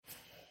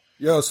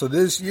Yo, so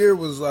this year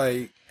was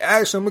like,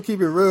 actually, I'm gonna keep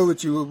it real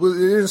with you.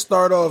 It didn't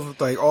start off with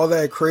like all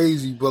that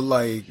crazy, but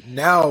like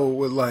now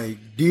with like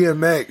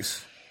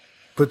DMX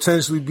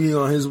potentially being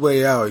on his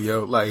way out,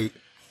 yo, like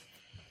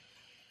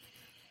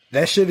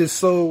that shit is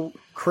so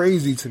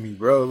crazy to me,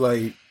 bro.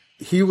 Like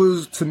he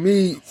was to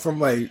me from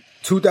like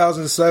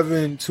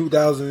 2007,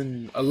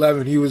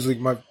 2011. He was like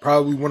my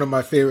probably one of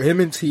my favorite.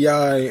 Him and Ti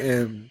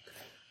and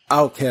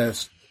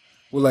Outkast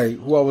were like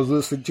who I was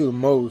listening to the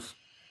most.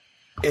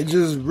 It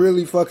just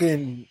really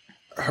fucking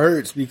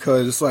hurts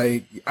because it's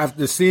like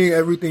after seeing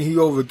everything he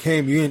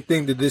overcame, you didn't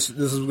think that this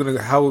was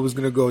gonna how it was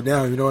gonna go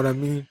down. You know what I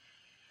mean?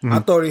 I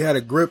thought he had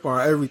a grip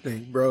on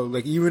everything, bro.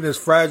 Like even as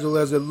fragile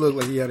as it looked,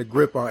 like he had a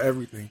grip on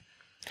everything.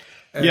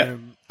 And yeah,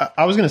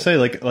 I was gonna say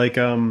like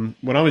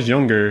when I was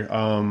younger,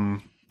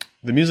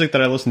 the music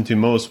that I listened to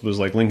most was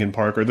like Linkin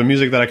Park, or the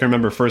music that I can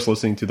remember first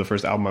listening to. The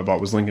first album I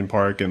bought was Linkin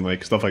Park and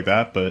like stuff like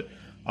that. But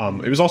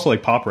it was also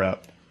like pop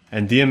rap.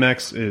 And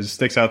DMX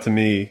sticks out to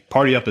me,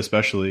 Party Up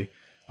especially,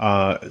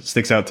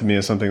 sticks out to me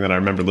as something that I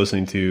remember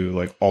listening to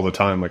like all the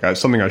time. Like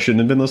something I shouldn't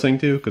have been listening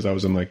to because I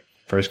was in like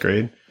first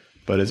grade,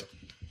 but it's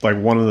like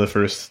one of the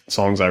first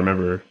songs I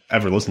remember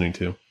ever listening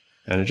to.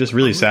 And it's just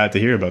really sad to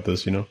hear about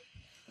this, you know?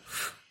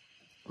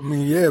 I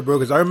mean, yeah, bro,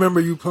 because I remember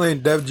you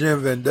playing Def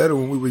Jam Vendetta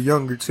when we were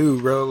younger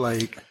too, bro.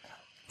 Like,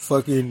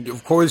 fucking,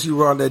 of course you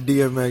were on that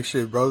DMX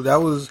shit, bro.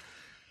 That was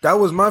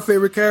my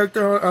favorite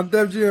character on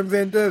Def Jam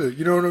Vendetta.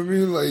 You know what I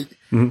mean? Like,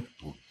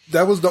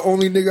 that was the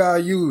only nigga I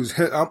used.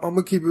 I'm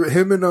gonna keep it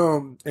him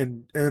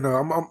and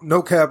I'm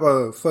no cap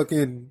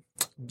fucking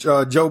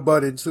Joe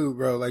Budden too,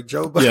 bro. Like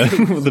Joe Budden,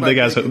 yeah,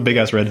 the big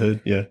ass red hood.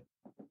 Yeah,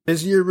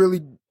 this year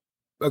really,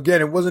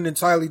 again, it wasn't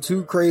entirely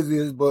too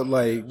crazy, but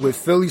like with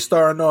Philly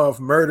starting off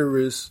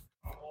murderous,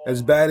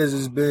 as bad as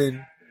it's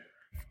been,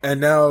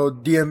 and now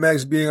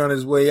DMX being on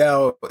his way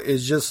out,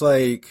 it's just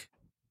like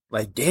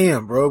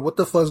damn, bro, what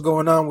the fuck's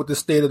going on with the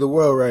state of the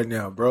world right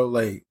now, bro?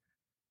 Like,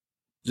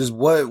 just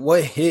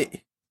what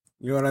hit?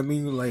 You know what I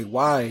mean? Like,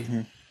 why?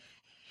 Yeah,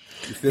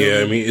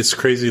 me? I mean, it's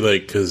crazy,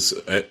 like, because,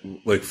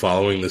 like,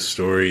 following the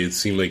story, it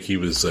seemed like he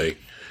was, like,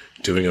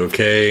 doing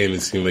okay, and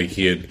it seemed like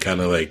he had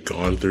kind of, like,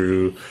 gone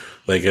through,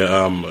 like,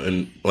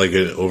 an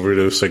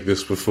overdose like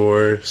this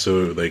before,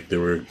 so, like, there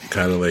were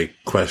kind of, like,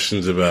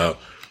 questions about,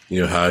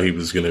 you know, how he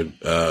was going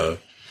to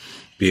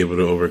be able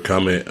to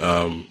overcome it,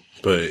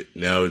 but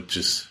now it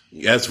just,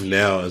 as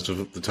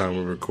of the time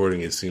we're recording,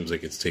 it seems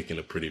like it's taken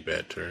a pretty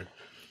bad turn.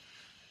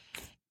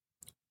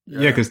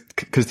 Yeah, because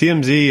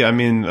TMZ, I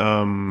mean,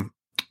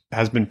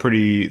 has been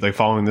pretty like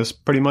following this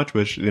pretty much,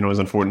 which you know is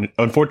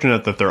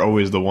unfortunate that they're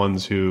always the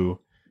ones who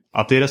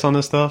update us on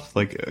this stuff.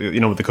 Like you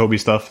know, with the Kobe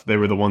stuff, they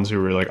were the ones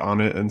who were like on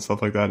it and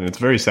stuff like that, and it's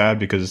very sad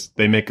because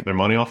they make their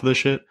money off of this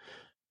shit,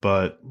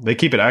 but they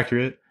keep it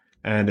accurate,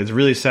 and it's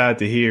really sad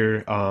to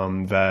hear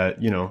that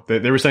you know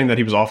they were saying that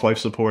he was off life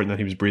support and that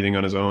he was breathing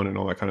on his own and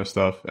all that kind of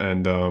stuff,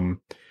 and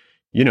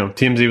you know,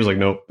 TMZ was like,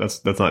 nope,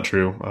 that's not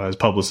true. His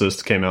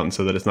publicist came out and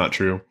said that it's not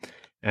true.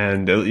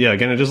 And yeah,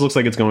 again, it just looks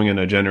like it's going in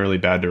a generally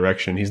bad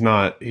direction. He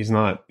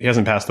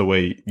hasn't passed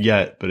away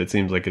yet, but it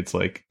seems like it's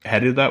like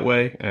headed that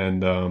way.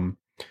 And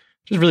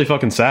just really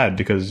fucking sad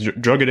because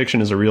drug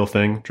addiction is a real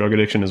thing. Drug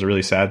addiction is a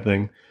really sad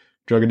thing.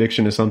 Drug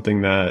addiction is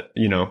something that,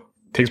 you know,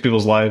 takes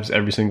people's lives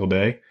every single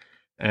day.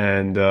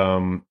 And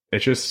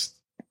it's just,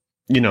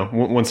 you know,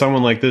 when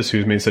someone like this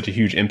who's made such a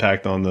huge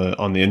impact on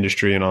the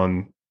industry and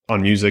on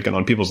music and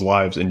on people's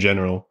lives in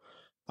general,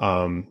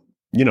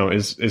 you know,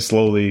 is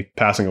slowly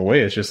passing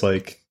away. It's just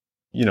like,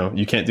 you know,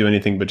 you can't do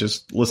anything but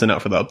just listen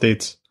out for the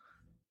updates.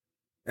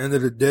 End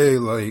of the day,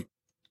 like,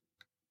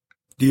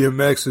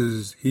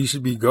 DMX he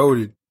should be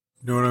goated.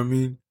 You know what I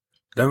mean?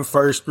 Them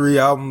first 3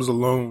 albums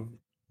alone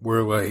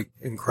were, like,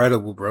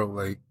 incredible, bro.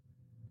 Like,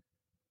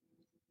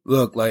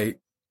 look, like,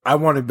 I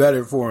wanted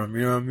better for him,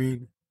 you know what I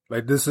mean?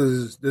 Like, this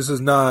is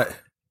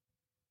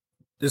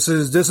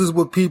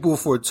what people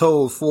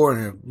foretold for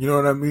him, you know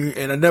what I mean?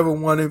 And I never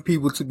wanted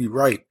people to be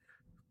right.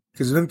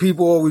 Because then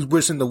people always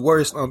wishing the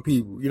worst on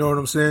people. You know what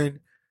I'm saying?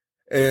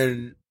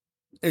 And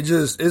it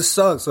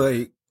sucks.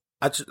 Like,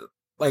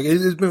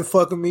 it's been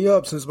fucking me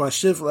up since my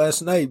shift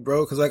last night,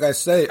 bro. Because like I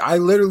said, I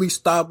literally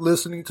stopped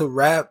listening to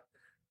rap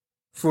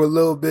for a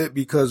little bit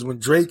because when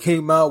Drake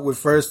came out with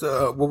first,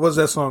 what was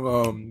that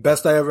song?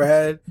 Best I Ever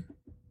Had.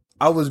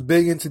 I was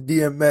big into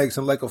DMX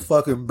and like a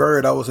fucking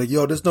bird. I was like,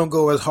 yo, this don't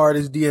go as hard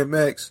as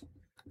DMX.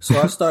 So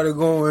I started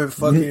going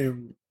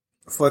fucking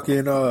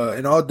in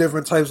all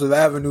different types of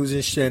avenues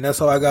and shit. And that's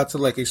how I got to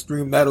like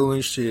extreme metal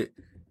and shit.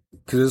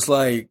 Cause it's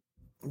like,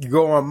 you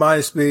go on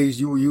MySpace,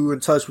 you in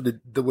touch with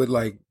with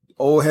like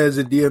old heads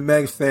and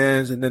DMX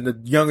fans, and then the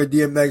younger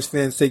DMX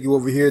fans take you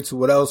over here to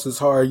what else is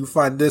hard. You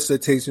find this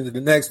that takes you to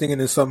the next thing,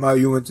 and then somehow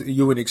you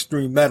in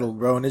extreme metal,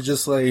 bro. And it's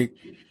just like,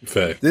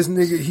 fact. This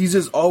nigga, he's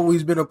just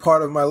always been a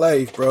part of my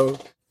life, bro.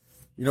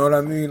 You know what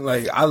I mean?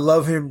 Like, I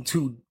love him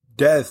to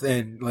death,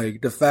 and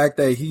like the fact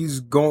that he's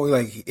going,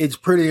 like, it's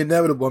pretty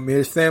inevitable. I mean,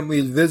 his family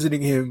is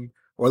visiting him,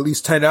 or at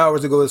least 10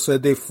 hours ago it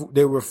said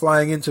they were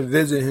flying in to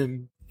visit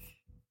him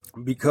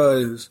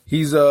because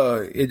he's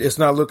it's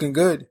not looking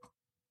good.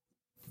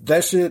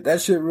 that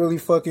shit really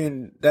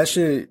fucking,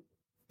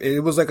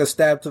 it was like a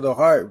stab to the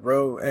heart,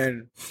 bro.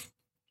 And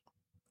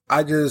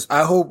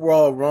I hope we're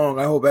all wrong.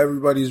 I hope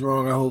everybody's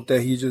wrong. I hope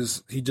that he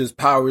just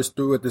powers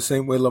through it the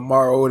same way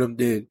Lamar Odom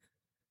did.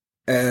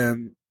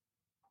 And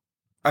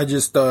I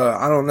just,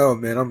 I don't know,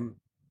 man.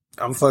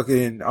 I'm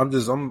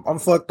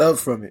fucked up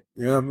from it.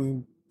 You know what I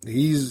mean?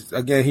 He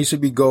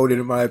should be goated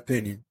in my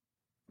opinion.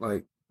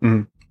 Like,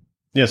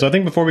 yeah. So I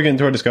think before we get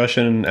into our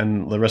discussion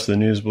and the rest of the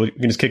news, we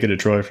can just kick it to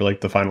Troy for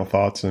like the final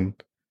thoughts and,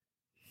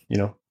 you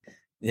know.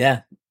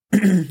 Yeah.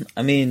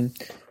 I mean,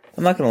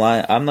 I'm not gonna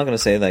lie. I'm not gonna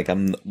say like I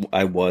am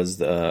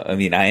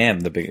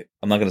the big.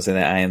 I'm not gonna say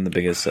that I am the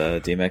biggest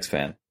DMX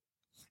fan.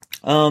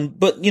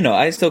 But you know,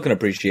 I still can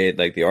appreciate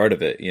like the art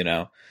of it. You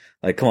know,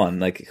 like come on,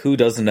 like who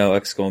doesn't know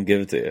X Gonna Give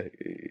It To You?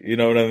 You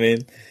know what I mean?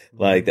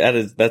 Like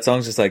that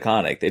song's just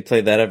iconic. They play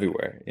that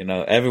everywhere. You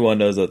know, everyone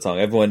knows that song.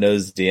 Everyone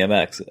knows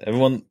DMX.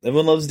 Everyone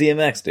loves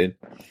DMX, dude.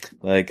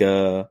 Like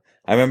I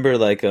remember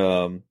like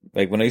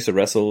when I used to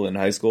wrestle in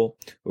high school,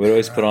 we would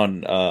always put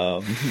on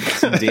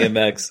some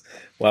DMX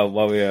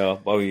while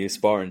we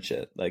spar and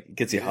shit. Like it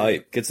gets you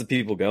hype, gets the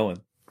people going.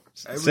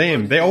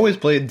 Same. They always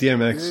played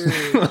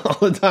DMX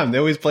all the time. They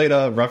always played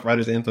Rough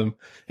Riders Anthem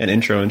and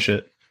intro and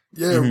shit.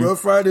 Yeah,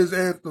 Rough Riders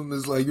Anthem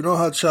is like, you know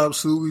how Chop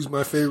Suey's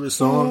my favorite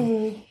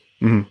song?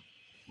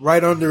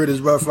 Right under it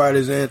is Rough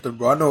Riders Anthem,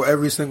 bro. I know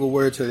every single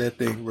word to that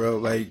thing, bro.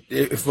 Like,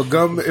 if a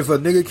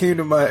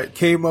nigga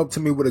came up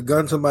to me with a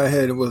gun to my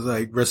head and was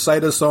like,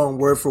 recite a song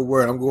word for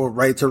word, I'm going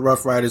right to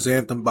Rough Riders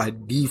Anthem by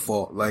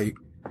default. Like,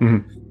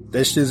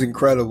 that shit's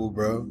incredible,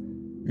 bro.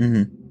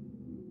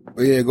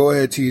 But yeah, go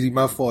ahead, TZ.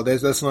 My fault.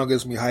 That song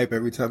gets me hype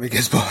every time it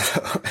gets brought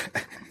up.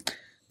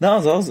 No,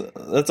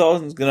 that's all I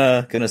was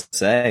gonna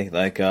say.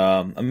 Like,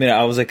 I mean,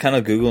 I was like kind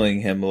of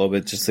Googling him a little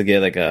bit just to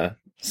get like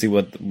see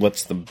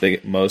what's the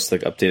most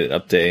like updated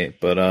update,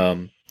 but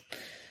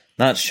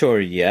not sure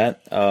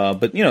yet.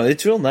 But you know,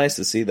 it's real nice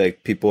to see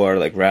like people are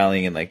like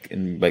rallying and like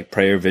in like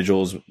prayer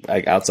vigils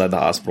like outside the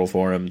hospital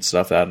for him and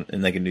stuff out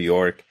in like in New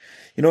York.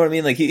 You know what I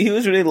mean? Like he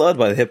was really loved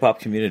by the hip hop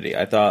community.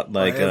 I thought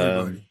like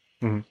yeah,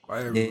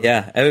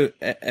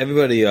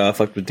 everybody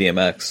fucked with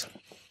DMX.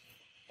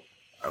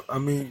 I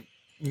mean,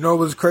 you know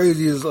what's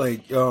crazy is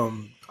like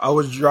I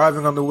was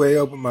driving on the way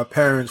up with my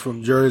parents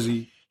from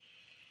Jersey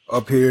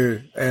up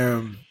here,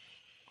 and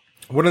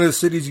one of the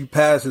cities you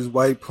pass is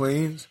White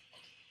Plains,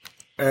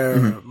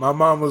 and my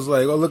mom was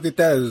like, "Oh, look at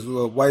that! It's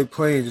White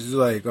Plains." It's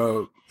like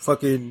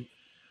fucking.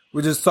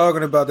 We're just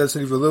talking about that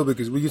city for a little bit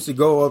because we used to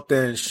go up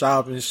there and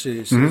shop and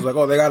shit. She was like,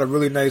 "Oh, they got a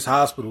really nice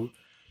hospital."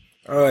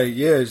 I'm like,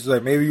 "Yeah." She's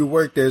like, "Maybe you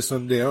work there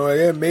someday." I'm like,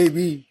 "Yeah,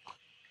 maybe."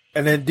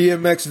 And then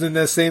DMX is in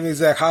that same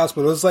exact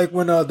hospital. It's like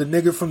when the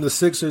nigga from the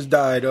Sixers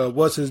died.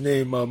 What's his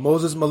name?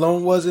 Moses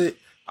Malone, was it?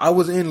 I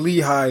was in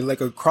Lehigh, like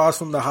across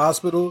from the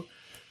hospital,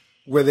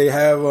 where they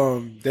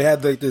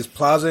had like this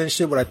plaza and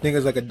shit, what I think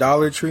is like a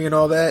Dollar Tree and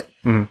all that.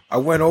 I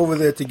went over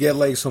there to get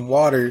like some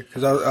water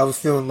because I was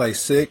feeling like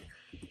sick,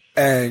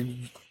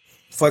 and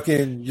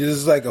fucking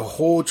just like a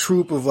whole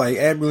troop of like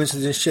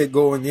ambulances and shit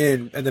going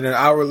in, and then an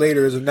hour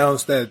later it's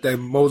announced that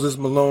Moses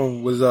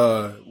Malone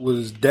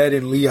was dead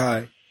in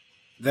Lehigh.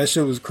 That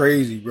shit was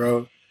crazy,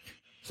 bro.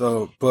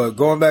 So, but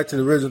going back to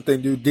the original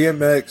thing, dude,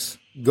 DMX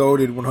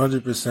goated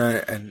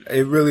 100%, and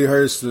it really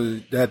hurts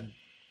that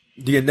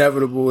the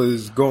inevitable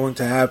is going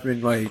to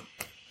happen, like,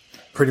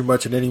 pretty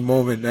much at any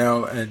moment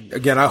now. And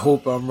again, I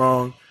hope I'm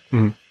wrong,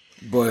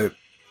 but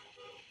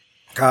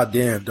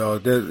goddamn,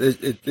 dog,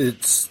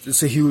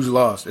 it's a huge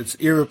loss. It's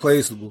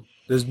irreplaceable.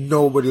 There's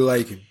nobody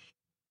like him.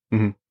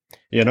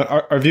 Yeah, no,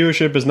 our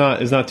viewership is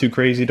not too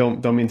crazy.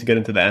 Don't mean to get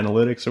into the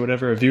analytics or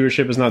whatever. Our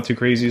viewership is not too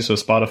crazy, so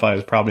Spotify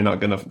is probably not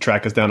going to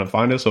track us down and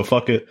find us. So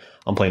fuck it.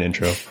 I'm playing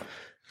intro.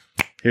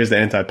 Here's the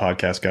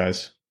anti-podcast,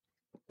 guys.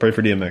 Pray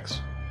for DMX.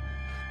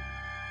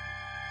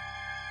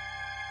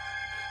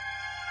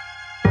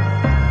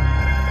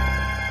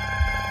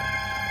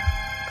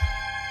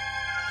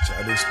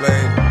 Tried to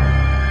explain.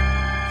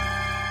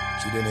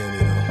 She didn't hear me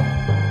though.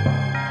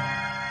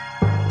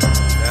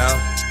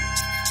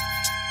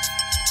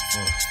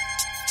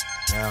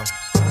 Now, I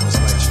must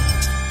let you.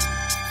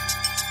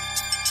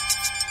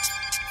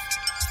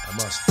 I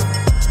must. But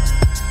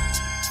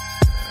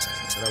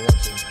I want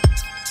to.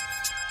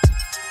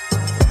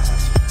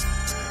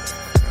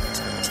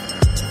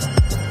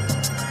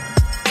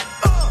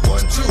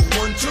 One,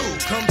 two,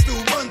 come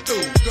through, run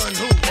through. Gun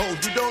who? Oh,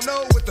 you don't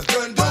know what the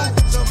gun do?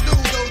 Some do,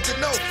 those that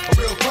know are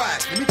real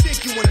quiet. Let me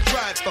think you wanna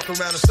try it, fuck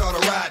around and start a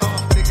ride.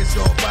 Niggas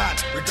gon' buy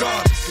it,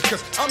 regardless,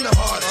 because I'm the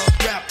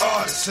hardest rap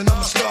artist, and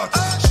I'ma start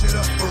this shit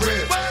up for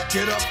real.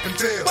 Get up and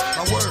feel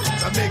my words.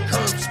 I make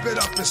herbs spit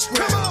up and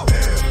squeal.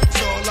 It's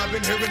all I've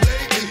been hearing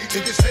lately.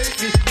 Niggas hate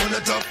me, wanna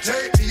duct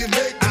tape me and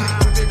make me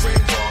put their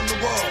brains on the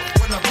wall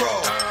when I brawl.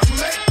 Too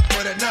late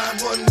for that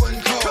 911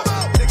 call.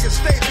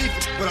 Niggas stay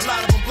beefing, but a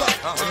lot of them bluff.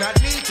 But not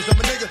me, cause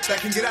I'm a nigga that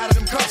can get out of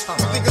them cuffs.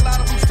 You think a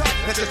lot of them tough?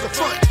 That's just a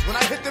front. When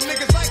I hit them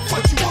niggas like,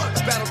 what you want?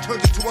 A battle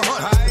turns into a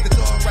hunt. With the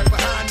dog right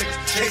behind niggas,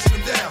 chasing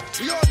them down.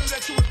 We all knew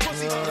that you was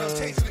pussy, but I'm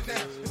chasing it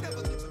down.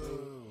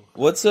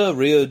 What's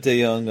Rio De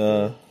Young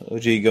OG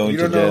going You to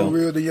don't know jail? who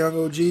Real the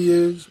Young OG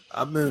is?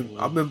 I've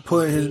been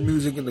putting his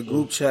music in the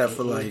group chat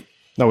for like.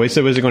 No, wait,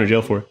 so what's he going to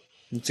jail for?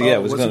 So, yeah,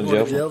 what's what's he he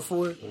going to jail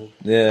for? for?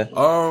 Yeah.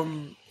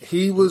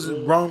 He was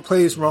wrong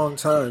place, wrong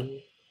time.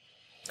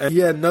 And he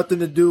had nothing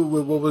to do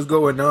with what was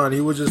going on.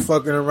 He was just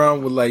fucking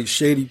around with like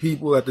shady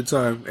people at the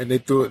time, and they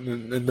threw it,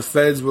 and the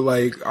feds were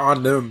like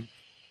on them,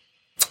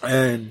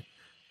 and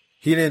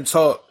he didn't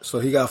talk, so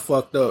he got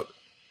fucked up.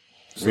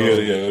 So,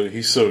 Really,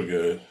 he's so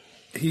good.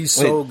 He's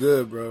so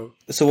good, bro.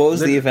 So what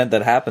was the event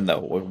that happened though?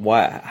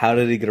 Why? How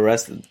did he get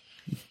arrested?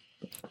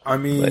 I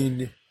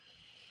mean,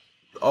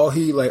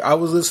 I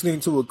was listening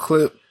to a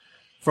clip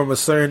from a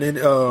certain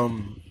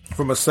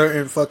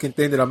fucking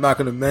thing that I'm not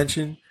gonna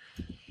mention,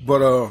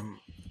 but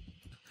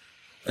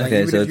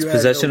Okay, so it's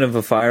possession of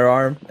a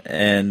firearm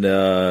and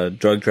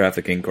drug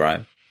trafficking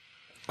crime.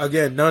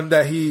 Again, none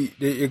that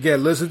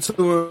listen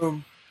to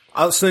him.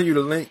 I'll send you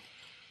the link.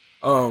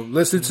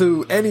 Listen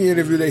to any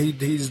interview that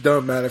he's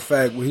done. Matter of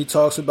fact, when he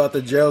talks about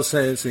the jail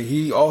sentence,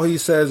 and all he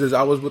says is,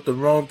 "I was with the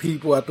wrong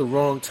people at the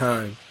wrong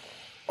time."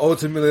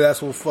 Ultimately,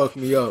 that's what fucked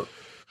me up.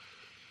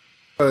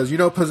 Because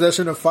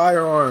possession of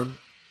firearm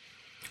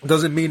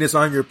doesn't mean it's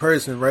on your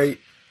person, right?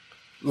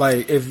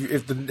 Like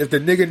if the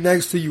nigga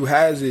next to you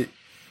has it,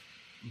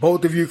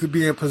 both of you could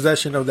be in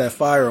possession of that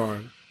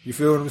firearm. You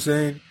feel what I'm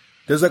saying?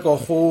 There's like a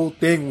whole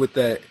thing with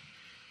that.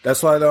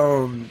 That's what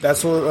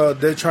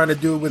they're trying to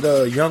do with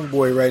a young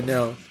boy right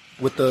now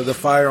with the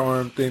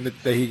firearm thing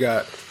that he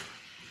got.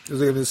 I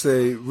was gonna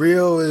say,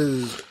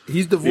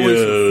 he's the voice.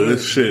 Yo,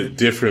 this shit,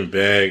 different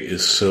bag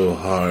is so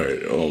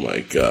hard. Oh my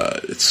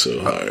god, it's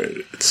so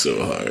hard. It's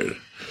so hard.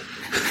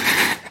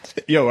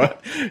 Yo,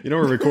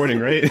 we're recording,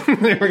 right?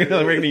 we're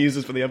gonna use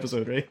this for the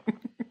episode, right?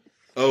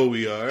 Oh,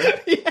 we are.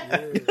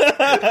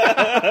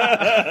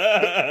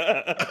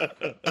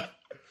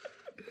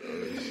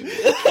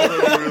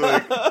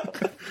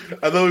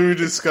 I thought we were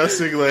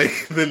discussing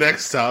like the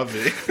next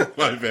topic.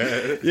 My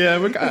bad. Yeah,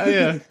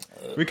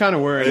 we kind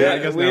of were. Yeah, I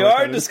guess we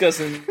are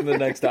discussing the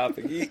next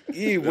topic. What do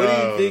you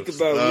think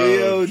about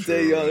Rio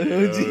De Young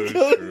going to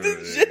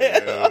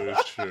jail?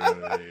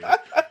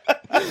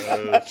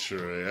 Oh,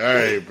 Troy. All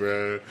right,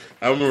 bro.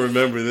 I'm gonna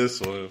remember this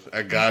one.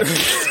 I got you.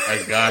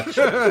 It's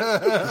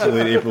a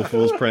late April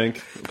Fool's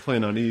prank.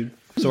 Playing on Eve.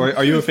 So,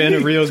 are you a fan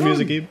of Rio's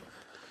music, Eve?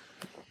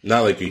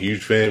 Not like a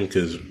huge fan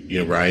because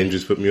Ryan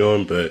just put me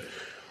on, but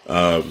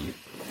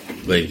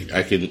like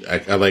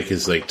I like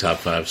his like top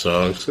 5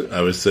 songs.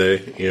 I would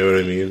say, you know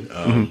what I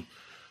mean.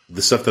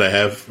 The stuff that I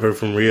have heard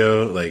from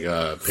Rio, like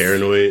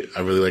 "Paranoid," I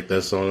really like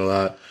that song a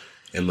lot,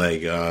 and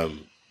like yeah, I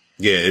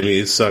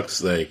mean it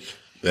sucks like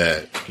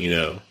that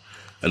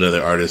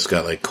another artist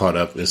got like caught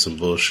up in some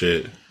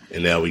bullshit,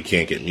 and now we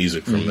can't get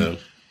music from them.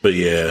 But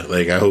yeah,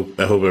 like I hope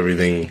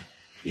everything.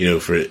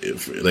 For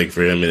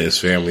him and his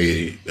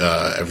family,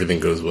 everything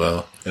goes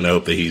well, and I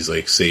hope that he's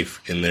like safe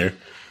in there.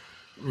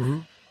 Mm-hmm.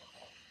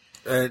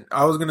 And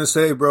I was gonna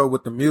say, bro,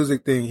 with the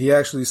music thing, he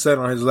actually said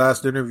on his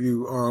last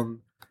interview,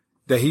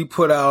 that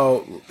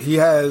he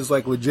has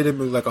like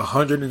legitimately like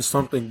 100 and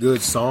something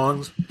good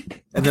songs,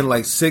 and then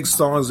like 6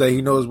 songs that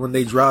he knows when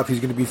they drop,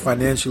 he's gonna be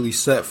financially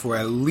set for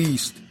at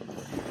least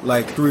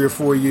like 3 or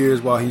 4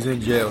 years while he's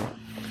in jail.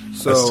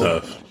 So that's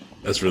tough.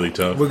 That's really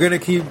tough. We're gonna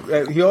keep.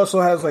 He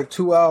also has like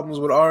 2 albums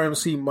with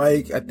RMC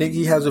Mike. I think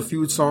he has a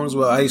few songs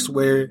with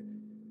Icewear,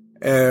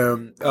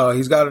 and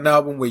he's got an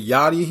album with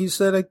Yachty. He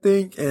said, I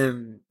think,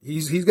 and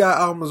he's got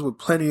albums with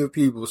plenty of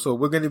people. So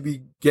we're gonna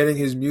be getting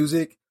his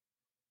music,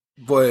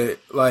 but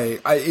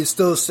like, it's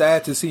still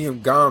sad to see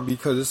him gone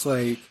because it's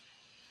like,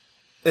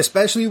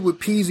 especially with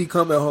Peasy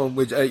coming home,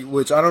 which I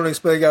don't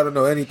expect y'all to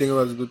know anything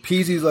about. But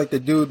Peasy's like the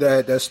dude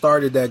that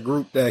started that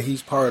group that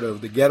he's part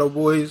of, the Ghetto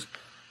Boys.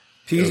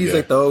 Peasy's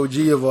like the OG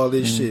of all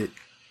this shit.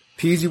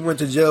 Peasy went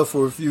to jail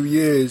for a few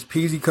years.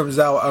 Peasy comes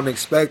out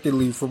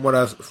unexpectedly from what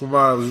I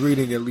was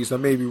reading, at least. I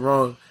may be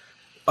wrong.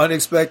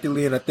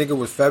 Unexpectedly, and I think it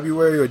was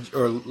February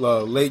or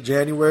late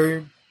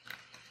January.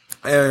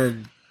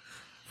 And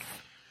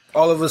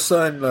all of a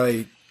sudden,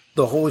 like,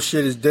 the whole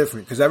shit is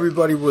different because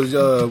everybody was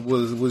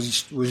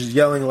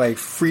yelling like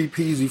 "Free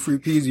Peasy, Free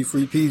Peasy,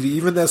 Free Peasy."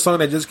 Even that song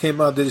that just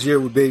came out this year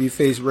with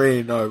Babyface Ray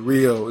and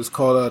Rio, it's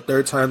called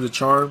 "Third Time's a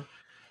Charm."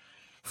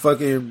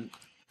 Fucking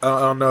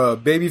on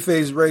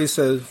Babyface Ray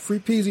says "Free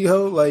Peasy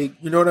ho," like,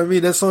 you know what I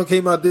mean? That song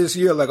came out this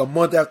year, like a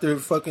month after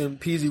fucking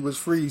Peasy was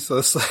free. So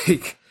it's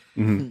like,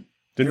 didn't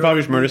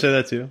Bobby Shmurda say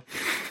that too?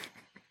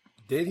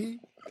 Did he?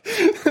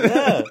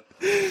 Yeah.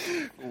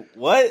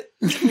 What?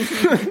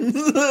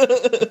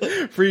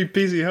 Free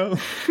Peasy ho.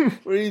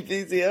 Free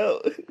Peasy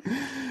ho.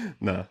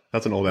 Nah,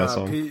 that's an old ass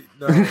song.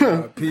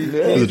 That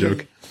was a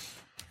joke.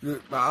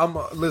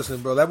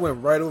 Listen, bro, that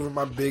went right over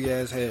my big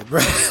ass head,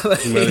 bro.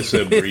 Like, You might have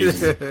said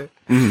breezy.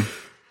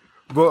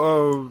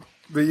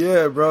 But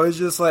yeah, bro, it's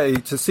just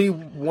like to see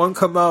one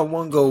come out,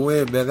 one go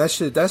in, man. That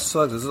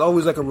sucks. It's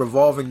always like a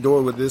revolving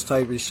door with this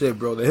type of shit,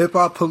 bro. The hip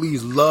hop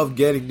police love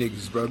getting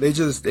niggas, bro. They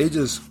just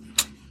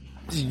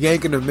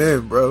yanking them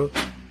in, bro.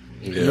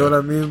 Yeah. You know what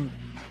I mean?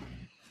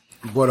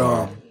 But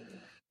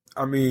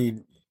I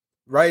mean,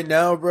 right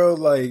now, bro,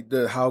 like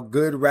how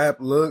good rap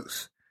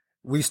looks,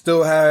 we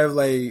still have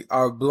like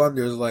our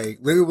blunders. Like,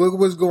 look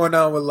what's going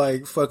on with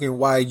like fucking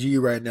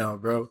YG right now,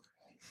 bro.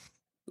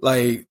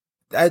 Like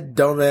that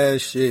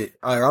dumbass shit.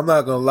 Like, I'm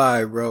not gonna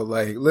lie, bro.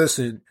 Like,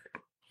 listen,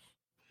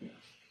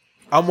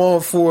 I'm all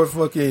for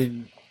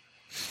fucking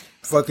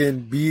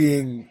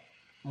being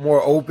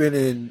more open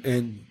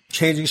and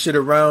changing shit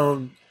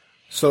around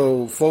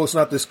so folks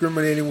not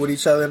discriminating with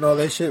each other and all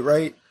that shit,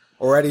 right?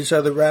 Or at each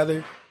other,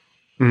 rather.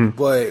 Mhm.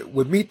 But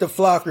with Meet the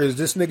Flockers,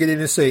 this nigga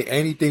didn't say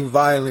anything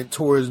violent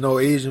towards no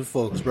Asian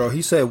folks, bro.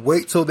 He said,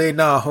 wait till they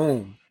not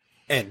home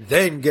and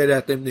then get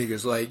at them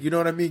niggas. Like, you know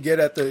what I mean? Get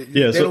at the...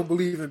 Yeah, they so- don't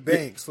believe in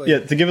banks. Like, Yeah,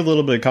 to give it a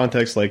little bit of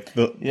context, like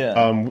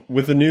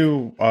with the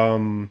new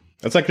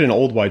that's actually an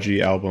old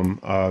YG album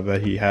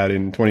that he had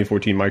in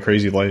 2014, My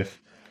Crazy Life.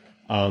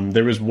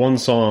 There was one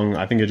song,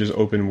 I think it just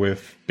opened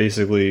with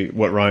basically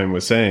what Ryan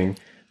was saying.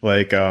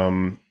 Like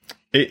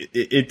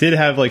it did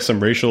have like some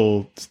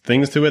racial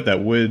things to it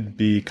that would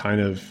be kind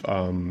of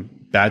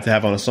bad to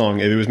have on a song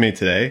if it was made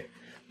today.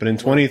 But in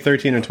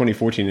 2013 or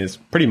 2014, it's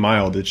pretty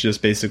mild. It's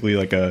just basically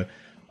like a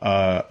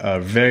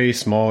very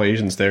small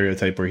Asian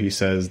stereotype where he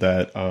says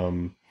that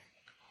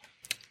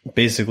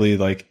basically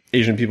like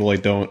Asian people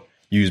like don't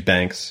use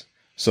banks,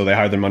 so they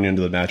hide their money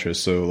under the mattress.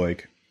 So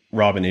like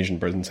rob an Asian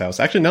person's house.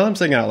 Actually, now that I'm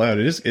saying it out loud,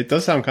 it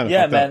does sound kind of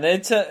Yeah, fucked man. up.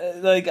 It's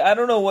like I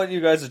don't know what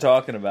you guys are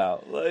talking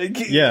about. Like,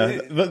 Yeah,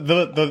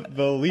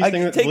 the least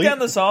thing. take down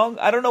the song.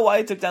 I don't know why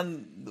I took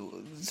down.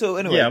 So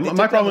anyway, Yeah, they took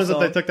my down problem the is that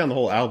they song. took down the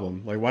whole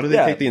album. Like, why did they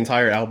Yeah. take the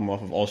entire album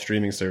off of all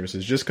streaming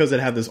services just because it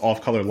had this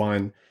off-color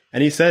line?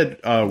 And he said,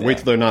 "Wait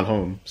till they're not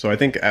home." So I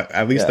think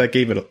at least Yeah. that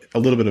gave it a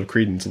little bit of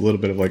credence, a little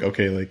bit of like,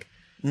 okay, like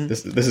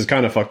this is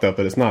kind of fucked up,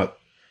 but it's not.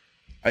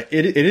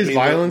 It is mean,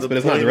 violence, the but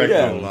it's not point direct is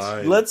Yeah.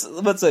 violence.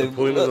 line. Let's say The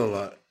point is a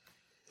lot.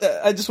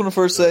 I just want to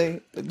first say,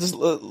 just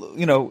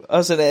you know,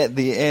 us and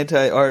the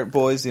anti-art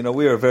boys, you know,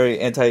 we are very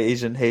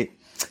anti-Asian hate.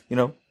 You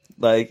know,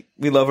 like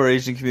we love our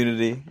Asian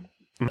community.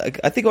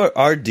 Like, I think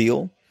our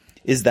deal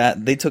is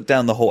that they took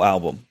down the whole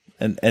album,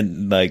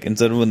 and like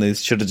instead of when they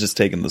should have just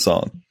taken the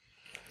song.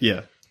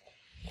 Yeah,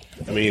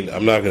 I mean,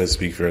 I'm not going to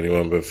speak for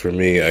anyone, but for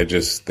me, I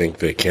just think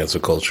that cancel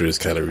culture is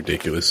kind of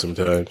ridiculous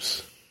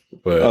sometimes.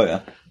 But Oh yeah,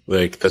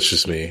 like that's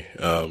just me.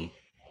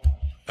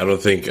 I don't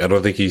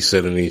think he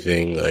said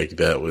anything like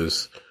that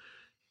was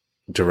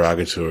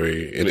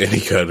derogatory in any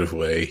kind of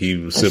way. He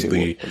was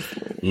simply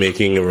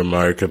making a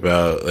remark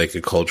about like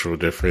a cultural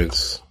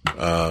difference.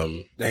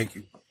 thank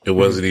you. It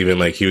wasn't even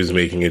like he was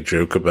making a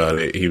joke about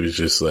it. He was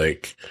just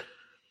like,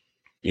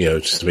 you know,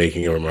 just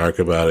making a remark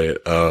about it.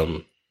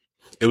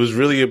 It was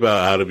really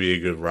about how to be a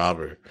good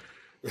robber,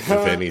 if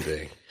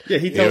anything. yeah.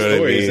 He tells You know what I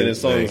stories mean? in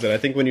his songs Like- that I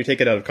think when you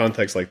take it out of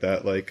context like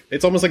that, like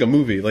it's almost like a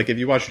movie. Like if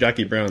you watch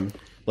Jackie Brown,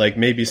 like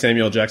maybe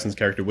Samuel Jackson's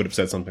character would have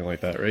said something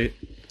like that, right?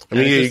 I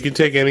mean, And yeah, it's you just- can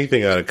take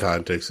anything out of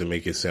context and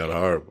make it sound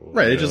horrible.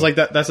 Right, you it's just know? like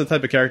that. That's the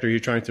type of character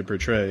he's trying to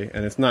portray,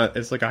 and it's not.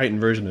 It's like a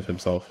heightened version of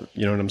himself.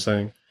 You know what I'm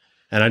saying?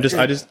 And I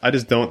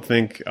just don't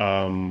think.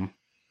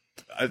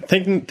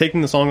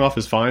 Taking the song off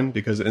is fine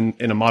because in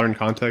a modern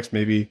context,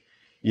 maybe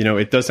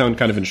it does sound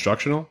kind of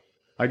instructional.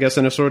 I guess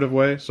in a sort of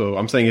way. So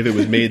I'm saying if it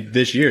was made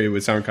this year, it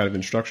would sound kind of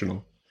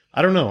instructional.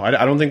 I don't know. I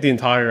don't think the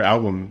entire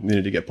album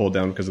needed to get pulled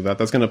down because of that.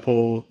 That's going to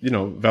pull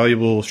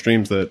valuable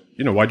streams that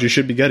YG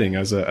should be getting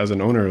as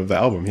an owner of the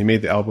album. He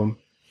made the album.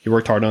 He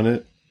worked hard on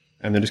it,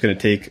 and they're just going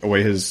to take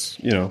away his,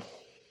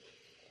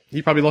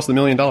 he probably lost $1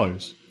 million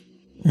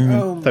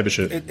type of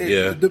shit.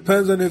 It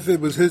depends on if it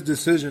was his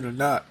decision or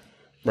not.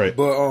 Right.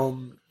 But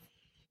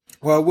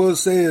what I will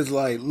say is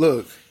like,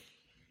 look,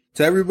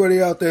 to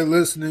everybody out there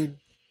listening,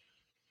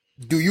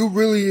 do you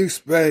really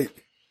expect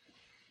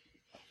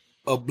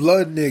a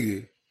blood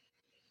nigga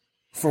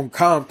from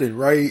Compton,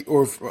 right,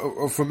 or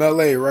from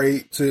LA,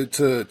 right,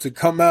 to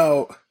come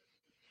out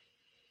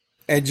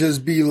and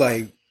just be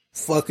like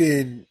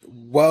fucking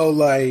well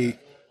like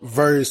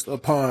versed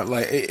upon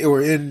like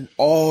or in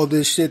all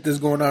this shit that's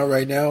going on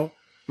right now?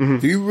 Mm-hmm.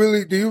 Do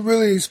you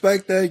really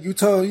expect that? You're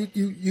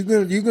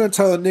gonna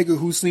tell a nigga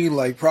who's seen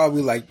like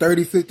probably like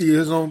 30, 50 of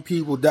his own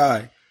people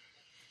die.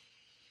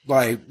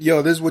 Like,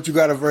 yo, this is what you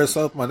gotta verse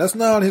up on. That's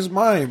not on his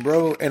mind,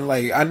 bro. And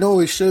like, I know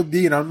it should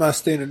be, and I'm not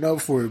standing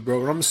up for it,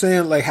 bro. But I'm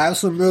saying, like, have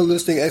some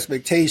realistic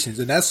expectations.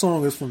 And that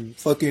song is from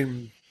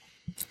fucking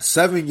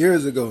 7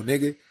 years ago,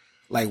 nigga.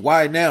 Like,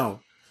 why now?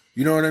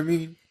 You know what I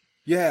mean?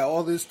 Yeah,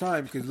 all this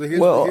time. Because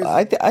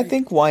I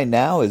think why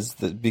now is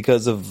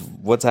because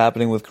of what's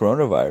happening with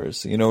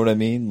coronavirus. You know what I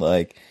mean?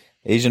 Like,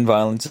 Asian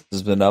violence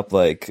has been up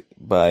like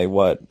by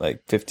what,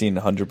 like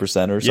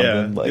 1,500% or something.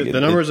 Yeah, Like the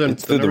numbers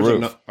it's through the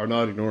roof. are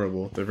not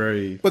ignorable. They're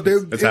very. But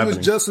it's it was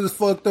happening. just as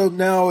fucked up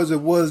now as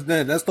it was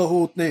then. That's the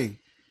whole thing.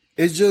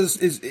 It's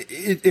just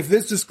if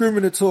it's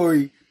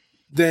discriminatory,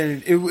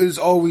 then it was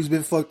always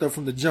been fucked up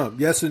from the jump.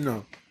 Yes or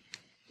no?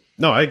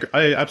 No, I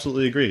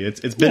absolutely agree.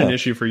 It's been an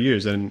issue for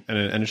years, and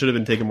it should have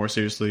been taken more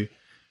seriously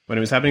when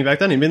it was happening back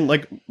then. I mean,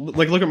 like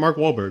look at Mark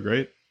Wahlberg,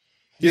 right?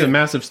 He's a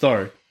massive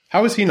star.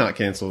 How is he not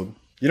canceled?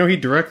 He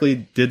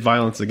directly did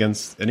violence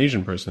against an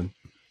Asian person.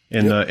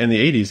 in the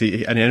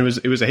 80s. And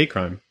it was a hate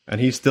crime, and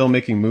he's still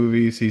making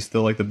movies. He's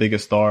still like the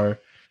biggest star,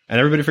 and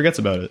everybody forgets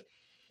about it.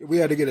 We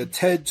had to get a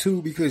TED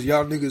too because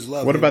y'all niggas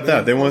love. What about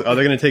that? Are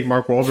they going to take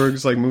Mark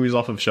Wahlberg's like movies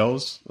off of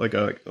shelves? Like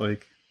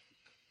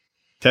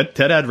Ted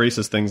had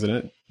racist things in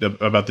it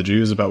about the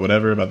Jews, about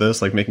whatever, about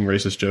this, like making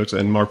racist jokes,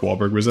 and Mark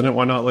Wahlberg was in it.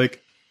 Why not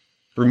like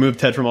remove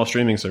Ted from all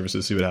streaming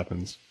services? See what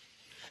happens.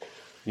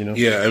 You know?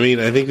 Yeah, I mean,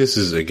 I think this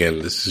is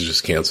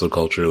just cancel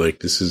culture. Like,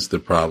 this is the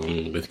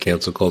problem with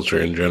cancel culture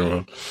in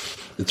general.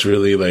 It's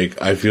really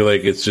like, I feel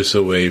like it's just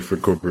a way for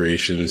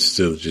corporations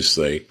to just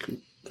like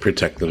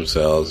protect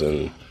themselves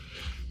and,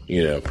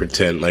 you know,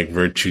 pretend like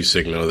virtue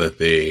signal that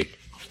they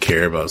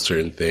care about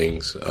certain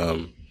things.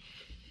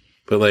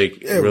 But like,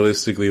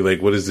 realistically,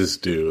 like, what does this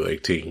do?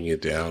 Like, taking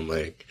it down,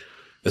 like,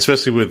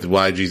 especially with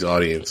YG's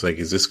audience, like,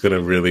 is this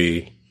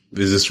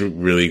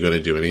really going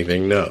to do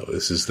anything? No,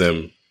 this is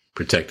them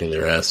protecting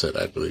their asset,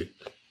 I believe.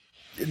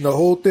 And the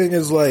whole thing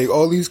is like,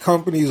 all these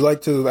companies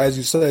like to, as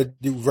you said,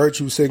 do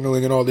virtue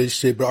signaling and all this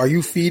shit. But are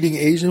you feeding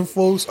Asian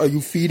folks? Are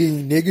you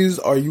feeding niggas?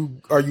 Are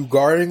you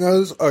guarding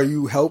us? Are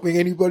you helping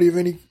anybody of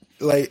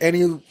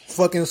any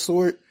fucking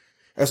sort?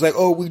 It's like,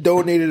 oh, we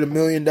donated $1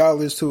 million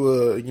to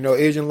a,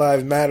 Asian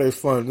Lives Matter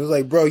fund. It's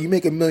like, bro, you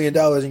make $1 million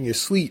in your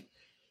sleep.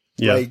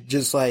 Yeah. Like,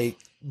 just like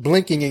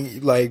blinking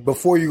and like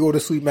before you go to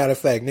sleep. Matter of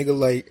fact, nigga,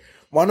 like,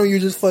 why don't you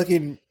just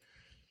fucking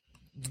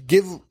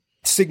give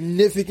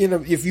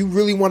significant, if you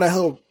really want to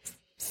help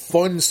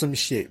fund some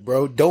shit,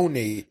 bro,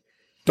 donate.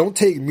 Don't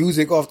take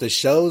music off the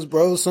shelves,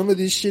 bro. Some of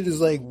this shit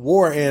is like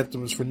war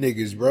anthems for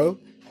niggas, bro.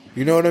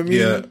 You know what I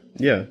mean?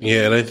 Yeah.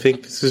 And I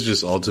think this is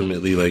just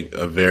ultimately like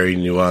a very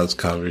nuanced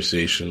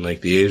conversation.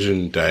 Like, the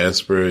Asian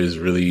diaspora is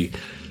really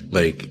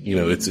like,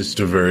 it's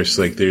diverse.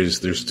 Like,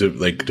 there's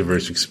like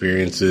diverse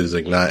experiences.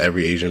 Like, not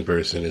every Asian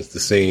person is the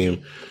same.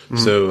 Mm-hmm.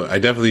 So I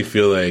definitely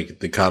feel like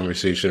the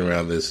conversation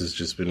around this has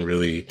just been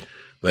really,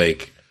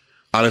 like,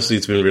 honestly,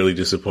 it's been really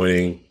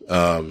disappointing,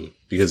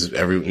 because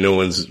no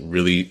one's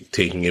really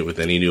taking it with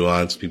any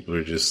nuance. People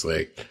are just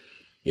like,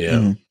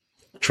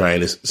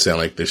 trying to sound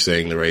like they're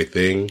saying the right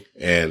thing.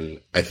 And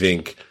I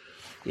think,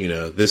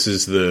 this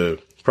is the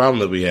problem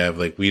that we have.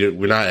 Like, we're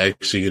not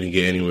actually going to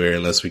get anywhere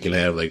unless we can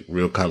have like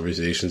real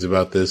conversations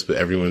about this, but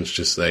everyone's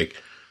just like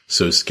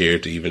so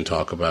scared to even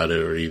talk about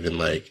it or even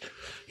like,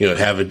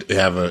 have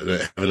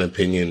an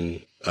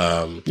opinion,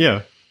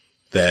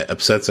 that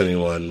upsets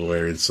anyone,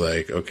 where it's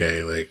like,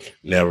 okay, like,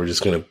 now we're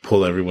just going to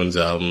pull everyone's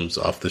albums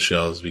off the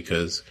shelves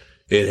because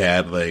it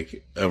had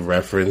like a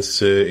reference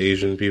to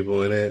Asian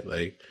people in it.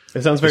 Like,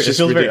 it feels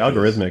very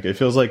algorithmic. It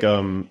feels like a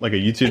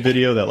YouTube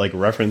video that like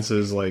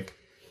references, like,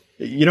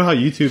 you know how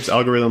YouTube's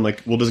algorithm,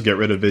 like, will just get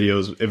rid of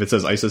videos if it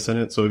says ISIS in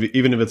it. So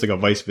even if it's like a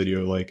Vice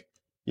video, like,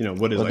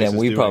 what is ISIS then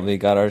we doing? Probably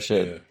got our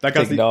shit. That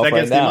gets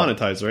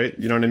demonetized, right?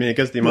 You know what I mean? It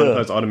gets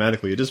demonetized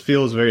automatically. It just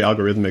feels very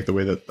algorithmic the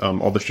way that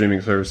all the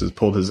streaming services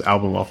pulled his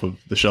album off of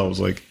the shelves.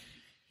 Like,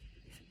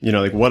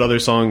 like what other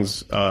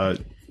songs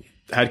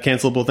had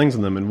cancelable things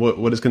in them, and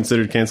what is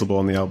considered cancelable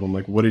on the album?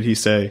 Like, what did he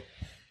say?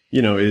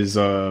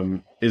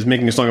 Is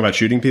making a song about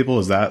shooting people,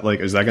 is that going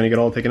to get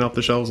all taken off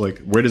the shelves? Like,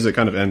 where does it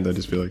kind of end? I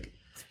just feel like.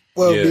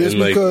 Well, and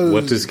like,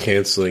 what does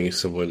canceling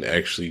someone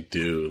actually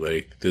do?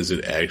 Like, does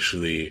it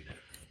actually,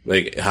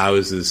 like, how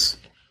is this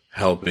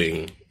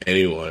helping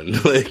anyone?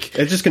 Like,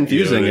 it's just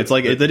confusing. It's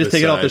like they just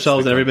take it off the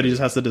shelves, and everybody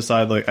just has to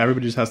decide. Like,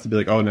 everybody just has to be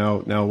like, oh, now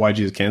YG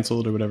is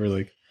canceled or whatever.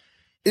 Like,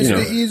 it's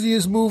the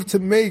easiest move to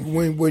make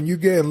when you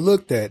getting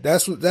looked at.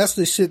 That's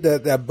the shit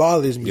that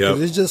bothers me.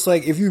 Because it's just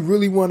like, if you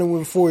really want to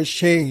enforce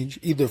change,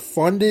 either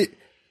fund it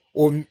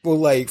or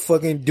like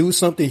fucking do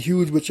something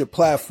huge with your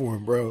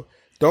platform, bro.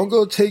 Don't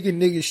go taking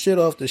niggas shit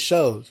off the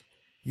shelves.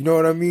 You know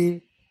what I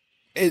mean?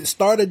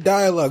 Start a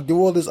dialogue, do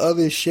all this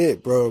other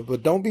shit, bro.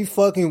 But don't be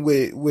fucking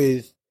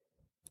with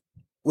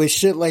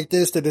shit like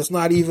this that it's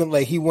not even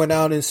like he went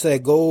out and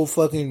said, go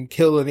fucking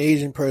kill an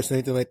Asian person or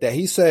anything like that.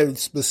 He said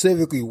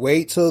specifically,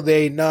 wait till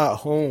they not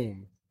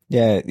home.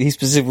 Yeah, he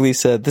specifically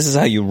said, this is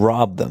how you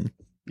rob them.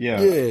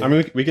 Yeah. I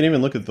mean, we can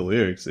even look at the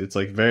lyrics. It's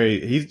like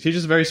he's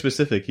just very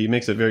specific. He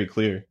makes it very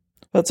clear.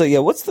 But so, yeah,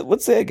 what's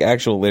the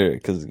actual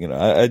lyric? Because,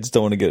 I just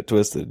don't want to get it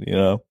twisted,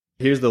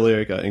 Here's the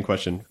lyric in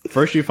question.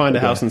 First, you find a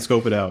house and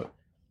scope it out.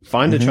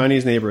 Find a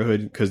Chinese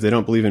neighborhood because they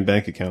don't believe in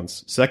bank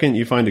accounts. Second,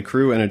 you find a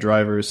crew and a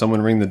driver,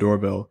 someone ring the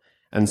doorbell,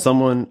 and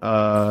someone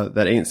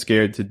that ain't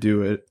scared to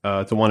do it,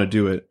 to want to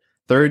do it.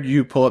 Third,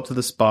 you pull up to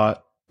the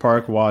spot,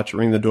 park, watch,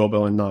 ring the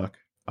doorbell, and knock.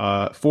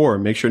 4,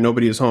 make sure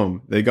nobody is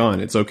home. They gone.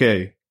 It's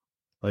okay.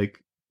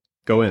 Like,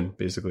 go in,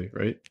 basically,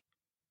 right?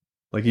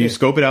 Like, you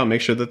scope it out,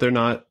 make sure that they're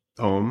not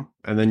home,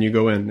 and then you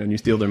go in and you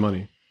steal their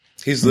money.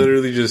 He's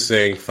literally just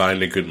saying,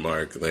 find a good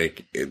mark.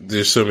 Like,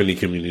 there's so many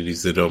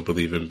communities that don't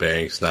believe in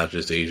banks, not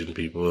just Asian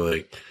people.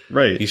 Like,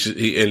 right.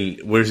 And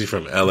where's he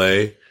from?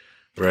 LA,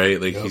 right?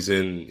 Like, he's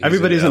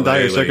everybody's in LA,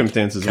 dire like,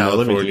 circumstances and they're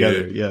living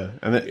together. Yeah.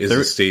 And is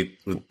a state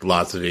with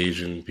lots of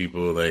Asian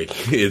people.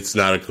 Like, it's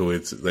not a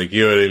coincidence. Like,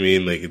 you know what I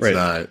mean? Like, it's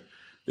not,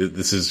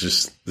 this is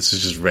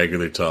just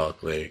regular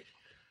talk. Like,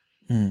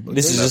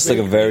 This is just like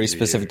a very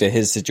specific to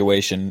his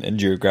situation and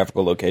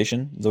geographical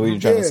location. Is that what you're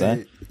trying to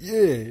say?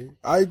 Yeah,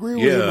 I agree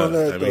with him on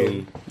that. I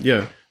mean,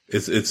 Yeah.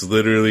 it's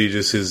literally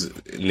just his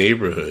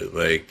neighborhood.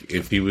 Like,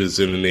 if he was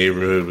in a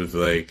neighborhood with,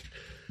 like,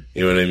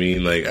 you know what I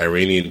mean, like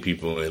Iranian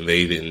people, and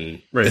they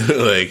didn't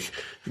like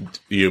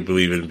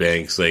believe in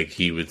banks, like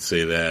he would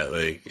say that.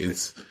 Like,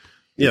 it's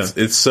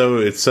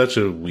such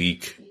a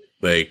weak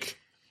like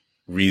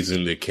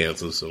reason to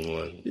cancel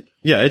someone.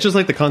 Yeah, it's just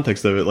like the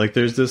context of it. Like,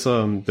 there's this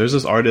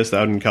artist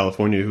out in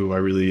California who I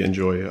really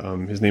enjoy.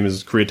 His name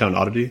is Koreatown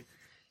Oddity.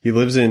 He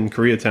lives in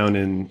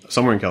Koreatown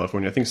somewhere in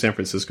California, I think San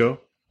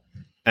Francisco.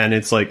 And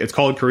it's like, it's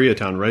called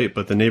Koreatown, right?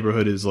 But the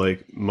neighborhood is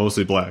like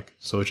mostly black.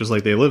 So it's just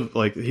like they live,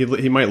 like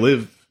he might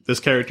live, this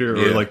character,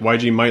 or like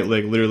YG might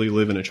like literally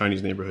live in a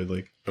Chinese neighborhood.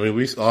 Like, I mean,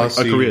 we all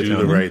see you do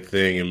the right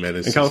thing in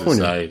medicine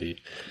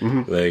society.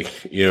 Mm-hmm.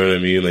 Like, you know what I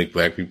mean? Like,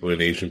 black people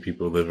and Asian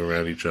people live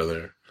around each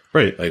other,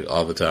 right? Like,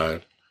 all the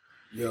time.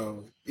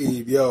 Yo,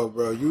 Eve,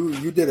 bro,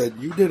 you did a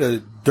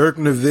Dirk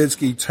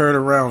Nowitzki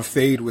turnaround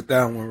fade with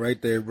that one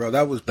right there, bro.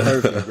 That was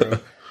perfect, bro.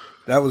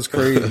 That was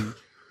crazy.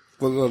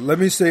 But look, let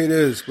me say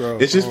this, bro.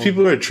 It's just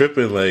people are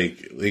tripping.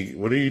 Like,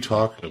 what are you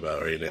talking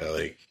about right now?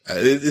 Like,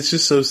 it's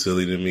just so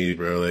silly to me,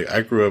 bro. Like,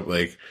 I grew up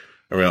like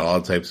around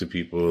all types of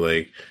people,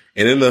 like,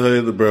 and in the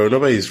hood, bro,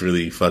 nobody's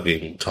really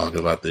fucking talking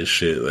about this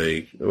shit.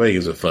 Like, nobody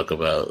gives a fuck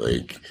about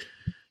like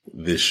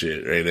this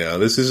shit right now.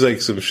 This is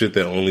like some shit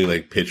that only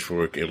like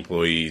Pitchfork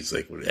employees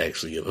like would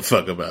actually give a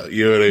fuck about.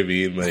 You know what I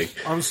mean? Like,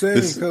 I'm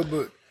saying,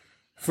 but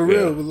for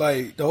real, but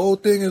like the whole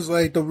thing is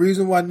like the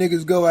reason why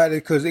niggas go at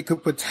it because it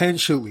could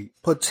potentially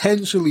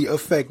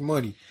affect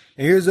money.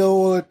 And here's the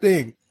whole other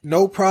thing: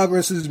 no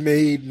progress is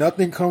made,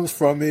 nothing comes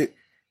from it,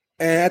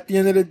 and at the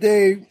end of the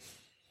day,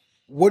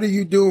 what are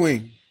you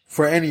doing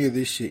for any of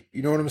this shit?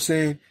 You know what I'm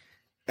saying?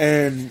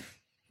 And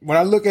when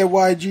I look at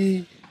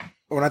YG,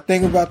 when I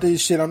think about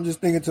this shit, I'm just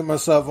thinking to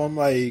myself, I'm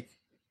like,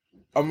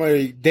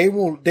 they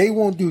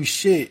won't do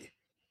shit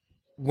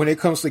when it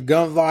comes to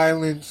gun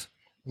violence.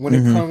 When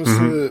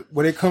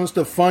it comes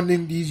to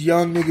funding these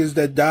young niggas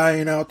that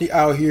dying out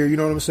here, you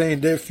know what I'm saying?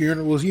 Their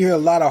funerals. You hear a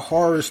lot of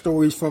horror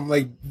stories from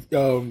like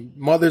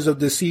mothers of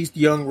deceased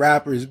young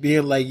rappers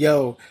being like,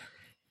 "Yo,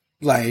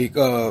 like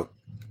I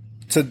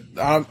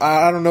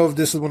don't know if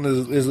this one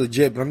is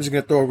legit, but I'm just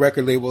gonna throw a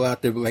record label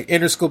out there. But like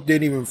Interscope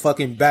didn't even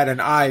fucking bat an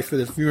eye for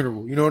the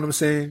funeral. You know what I'm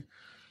saying?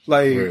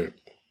 Like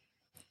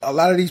a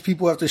lot of these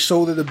people have to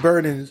shoulder the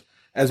burdens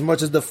as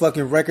much as the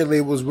fucking record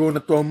label was willing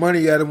to throw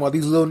money at them while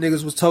these little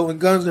niggas was toting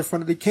guns in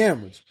front of the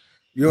cameras.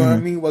 You know what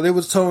I mean? While they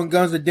was towing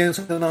guns and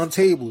dancing on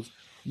tables.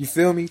 You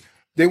feel me?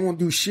 They won't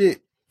do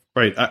shit.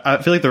 Right. I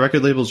feel like the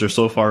record labels are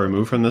so far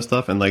removed from this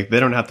stuff, and like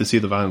they don't have to see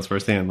the violence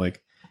firsthand. Like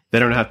they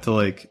don't have to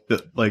like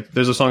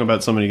there's a song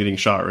about somebody getting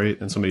shot, right?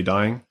 And somebody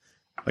dying.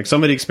 Like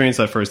somebody experienced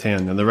that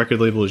firsthand, and the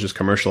record label is just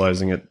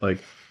commercializing it.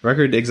 Like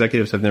record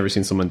executives have never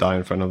seen someone die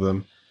in front of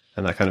them.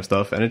 And that kind of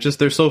stuff, and it just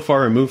they're so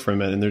far removed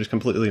from it, and they're just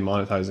completely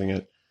monetizing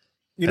it.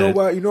 You know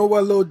why? You know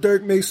why Lil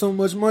Durk makes so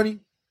much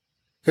money?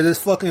 Because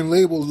his fucking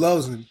label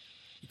loves him.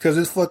 Because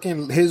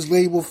his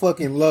label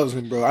fucking loves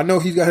him, bro. I know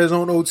he's got his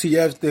own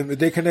OTF thing, but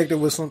they connected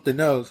with something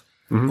else.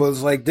 But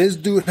it's like this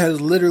dude has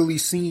literally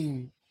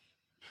seen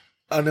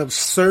an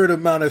absurd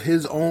amount of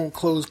his own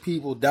close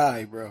people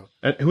die, bro.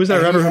 And who's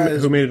that rapper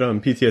who made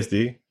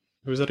PTSD?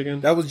 Who was that again?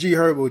 That was G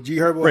Herbo. G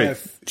Herbo right. had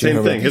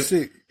same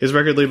thing. His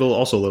record label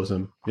also loves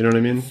him. You know what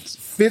I mean?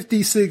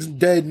 56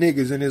 dead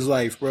niggas in his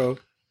life, bro.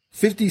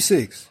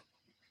 56.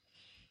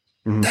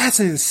 That's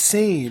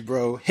insane,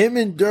 bro. Him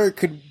and Dirk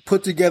could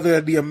put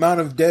together the amount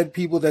of dead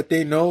people that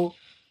they know,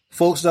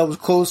 folks that was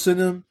close to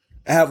them,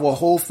 and have a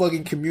whole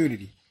fucking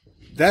community.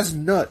 That's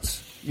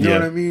nuts. You know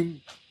what I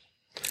mean?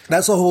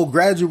 That's a whole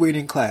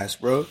graduating class,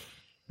 bro.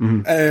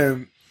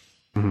 And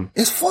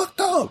it's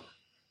fucked up.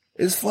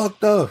 It's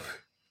fucked up.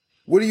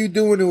 What are you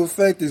doing to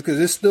affect this? Because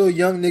there's still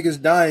young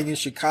niggas dying in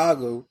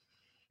Chicago.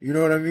 You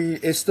know what I mean?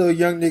 It's still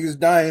young niggas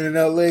dying in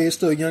LA. It's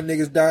still young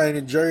niggas dying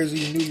in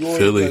Jersey, New York.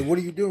 Philly. Like, what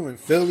are you doing?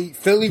 Philly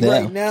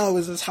right now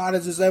is as hot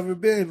as it's ever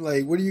been.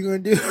 Like, what are you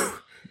going to do?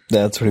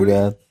 That's pretty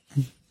bad.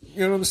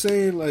 You know what I'm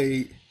saying?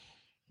 Like,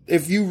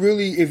 if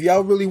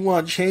y'all really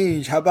want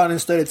change, how about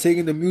instead of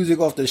taking the music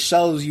off the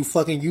shelves, you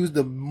fucking use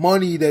the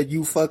money that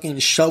you fucking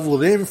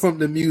shoveled in from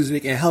the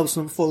music and help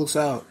some folks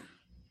out.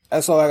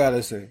 That's all I got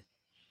to say.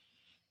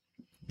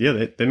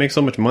 Yeah, they make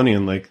so much money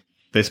and like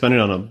they spend it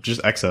on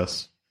just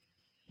excess.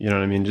 You know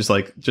what I mean? Just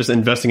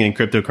investing in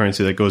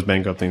cryptocurrency that goes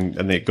bankrupt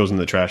and it goes in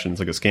the trash and it's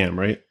like a scam,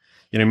 right?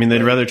 You know what I mean?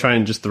 They'd rather try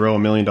and just throw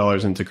 $1 million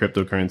into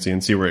cryptocurrency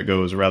and see where it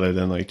goes rather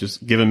than like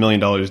just give $1 million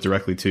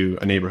directly to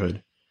a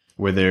neighborhood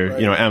where they're,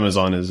 you know,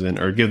 Amazon is in,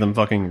 or give them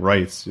fucking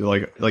rights.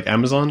 Like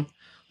Amazon,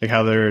 like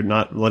how they're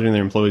not letting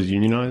their employees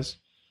unionize.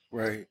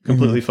 Right.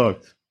 Completely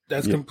fucked.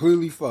 That's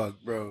completely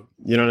fucked, bro.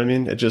 You know what I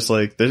mean? It's just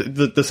like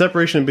the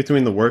separation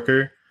between the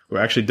worker who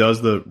actually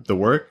does the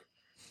work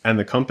and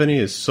the company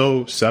is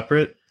so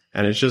separate.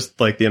 And it's just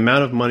like the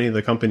amount of money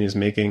the company is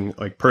making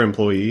like per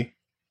employee,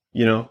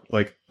 you know,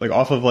 like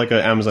off of like an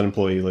Amazon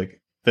employee, like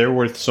they're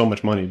worth so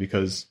much money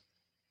because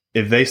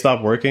if they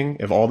stop working,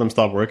 if all of them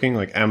stop working,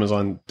 like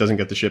Amazon doesn't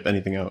get to ship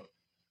anything out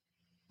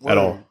at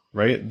all,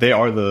 right? They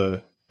are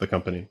the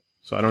company.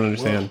 So I don't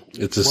understand.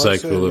 It's a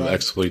cycle of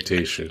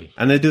exploitation.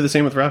 And they do the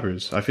same with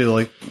rappers. I feel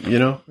like,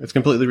 it's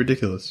completely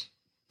ridiculous.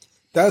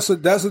 That's a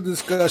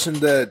discussion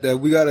that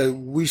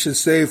we should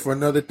save for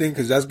another thing,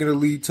 because that's going to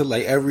lead to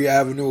like every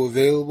avenue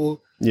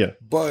available. Yeah.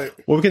 But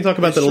we can talk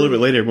about that a little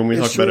bit later when we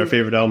talk about our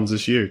favorite albums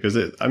this year, because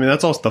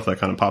that's all stuff that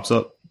kind of pops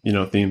up,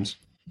 themes.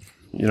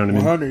 You know what I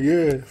mean? 100,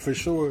 yeah, for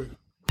sure.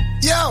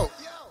 Yo,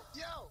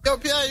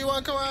 Pierre, you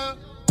want to come out?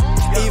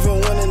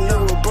 Even when a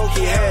nigga broke,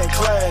 he had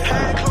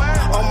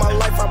class. All my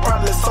life, I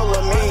probably sold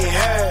a million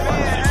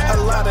half.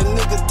 A lot of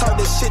niggas talk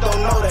this shit,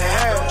 don't know the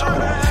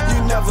half.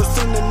 You never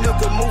seen a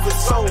nigga moving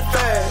so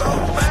fast.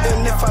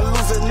 And if I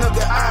lose a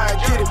nigga, I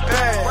get it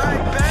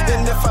back.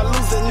 And if I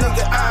lose a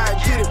nigga, I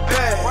get it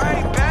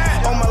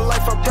back. All my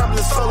life, I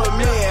probably sold a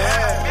million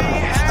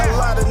half. A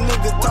lot of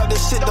niggas talk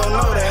this shit, don't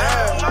know the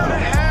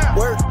half.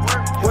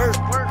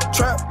 Work,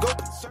 trap, go.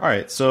 All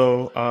right,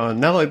 so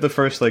now like the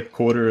first like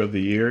quarter of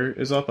the year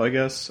is up, I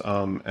guess,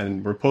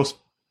 and we're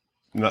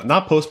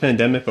not post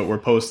pandemic, but we're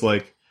post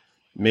like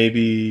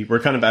maybe we're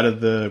kind of out of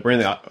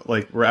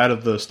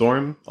the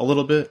storm a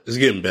little bit. It's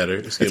getting better.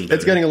 It's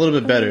getting a little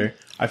bit better.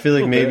 I feel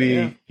like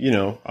maybe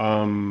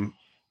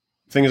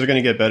things are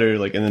going to get better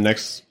like in the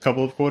next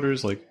couple of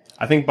quarters. Like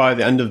I think by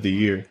the end of the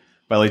year,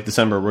 by like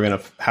December, we're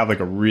gonna have like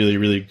a really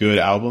really good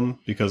album,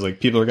 because like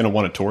people are going to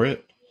want to tour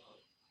it.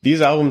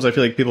 These albums, I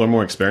feel like people are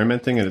more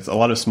experimenting, and it's a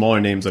lot of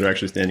smaller names that are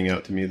actually standing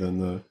out to me than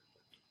the,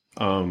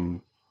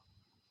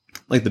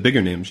 like the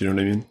bigger names. You know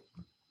what I mean?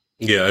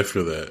 Yeah, I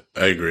feel that.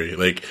 I agree.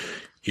 Like,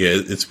 yeah,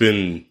 it's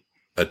been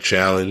a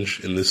challenge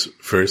in this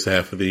first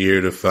half of the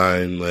year to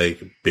find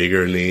like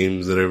bigger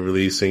names that are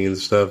releasing and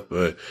stuff,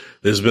 but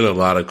there's been a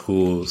lot of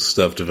cool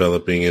stuff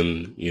developing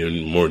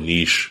in more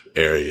niche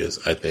areas,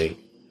 I think.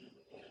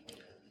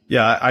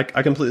 Yeah,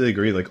 I completely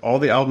agree. Like all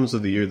the albums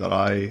of the year that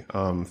I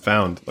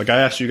found, like I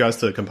asked you guys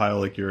to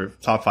compile like your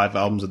top 5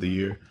 albums of the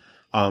year.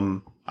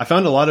 I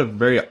found a lot of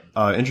very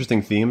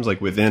interesting themes like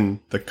within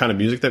the kind of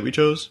music that we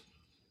chose.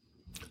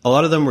 A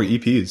lot of them were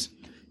EPs.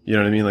 You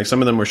know what I mean? Like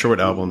some of them were short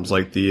albums,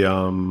 like the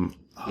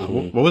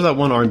what was that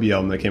one R&B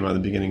album that came out at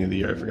the beginning of the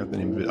year? I forgot the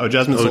name of it. Oh,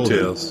 Jasmine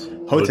Hotels.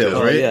 Hotels,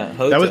 right? Oh, yeah,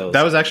 Hotels.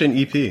 That was actually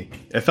an EP.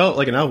 It felt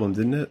like an album,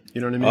 didn't it?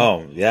 You know what I mean?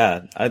 Oh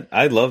yeah,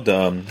 I loved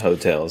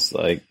Hotels.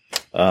 Like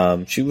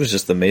she was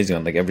just amazing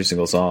on like every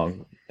single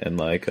song, and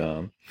like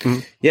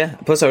yeah.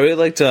 Plus, I really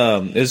liked.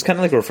 It was kind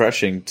of like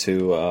refreshing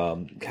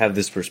to have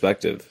this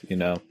perspective,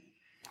 Of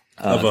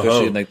a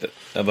especially hoe. like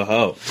of a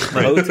hoe.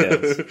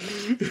 Hotels,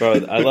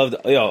 bro. I loved.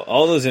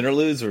 All those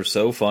interludes were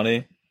so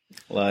funny.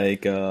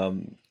 Like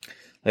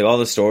all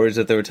the stories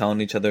that they were telling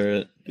each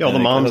other. Yeah, all the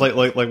moms like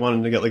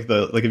wanting to get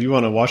like if you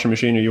want a washing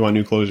machine or you want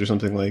new clothes or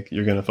something, like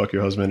you're gonna fuck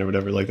your husband or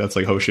whatever, like that's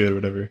like ho shit or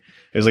whatever.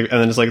 It's like, and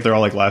then it's like they're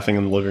all like laughing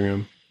in the living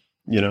room,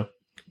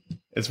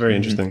 It's very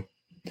interesting.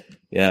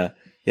 Yeah.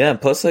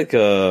 Plus, like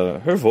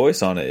her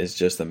voice on it is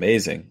just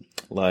amazing.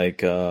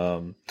 Like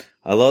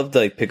I loved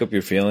like Pick Up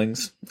Your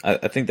Feelings.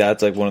 I think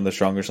that's like one of the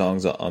stronger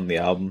songs on the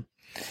album.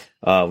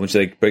 When she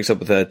like breaks up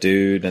with that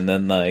dude, and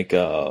then like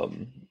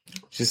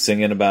she's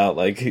singing about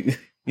like.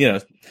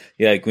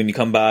 Like when you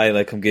come by,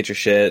 like come get your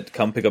shit,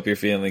 come pick up your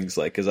feelings,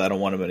 like because I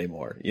don't want them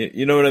anymore.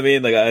 You know what I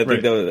mean? Like I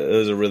think that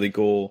was a really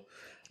cool,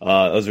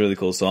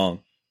 song.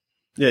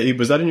 Yeah,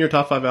 was that in your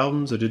top 5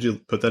 albums, or did you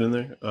put that in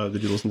there?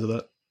 Did you listen to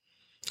that?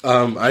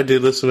 I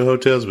did listen to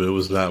Hotels, but it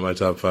was not my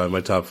top 5.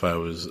 My top 5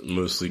 was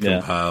mostly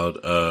compiled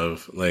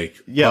of like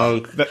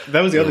punk.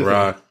 That was the other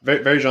rock. thing.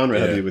 Very, very genre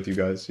heavy with you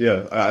guys.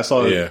 Yeah, I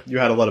saw you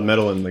had a lot of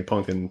metal and like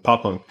punk and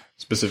pop punk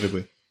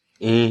specifically.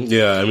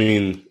 Yeah, I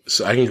mean,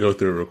 so I can go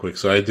through it real quick.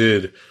 So I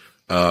did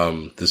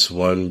this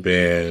one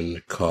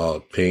band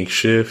called Pink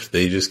Shift.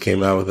 They just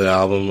came out with an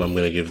album. I'm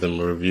going to give them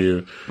a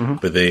review.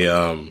 But they,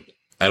 I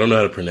don't know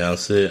how to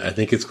pronounce it. I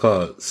think it's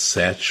called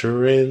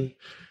Saturin,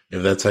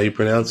 if that's how you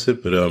pronounce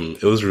it. But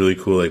it was a really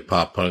cool, like,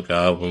 pop punk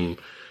album.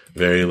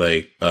 Very,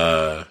 like,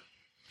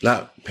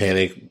 not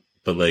Panic,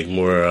 but, like,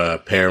 more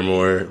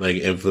Paramore, like,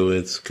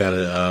 influence kind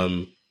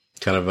of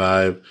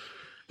vibe.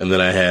 And then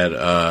I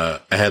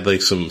had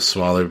like some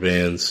smaller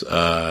bands.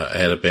 I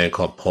had a band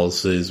called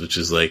Pulses, which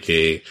is like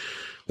a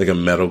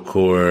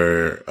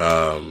metalcore,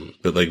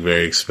 but like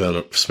very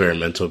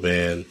experimental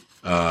band.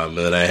 And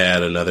then I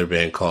had another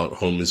band called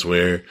Home Is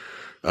Where.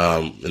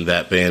 And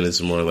that band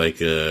is more like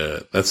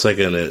that's like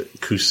an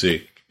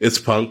acoustic, it's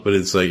punk, but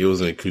it's like, it was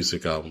an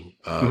acoustic album.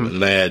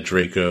 And I had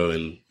Draco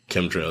and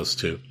Chemtrails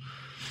too.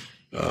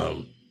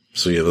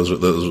 So yeah, those were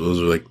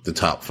like the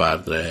top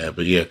 5 that I had,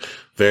 but yeah,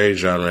 very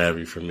genre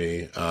heavy for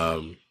me.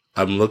 I'm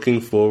looking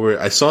forward.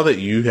 I saw that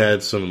you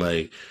had some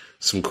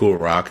cool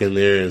rock in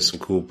there and some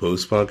cool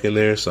post punk in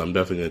there, so I'm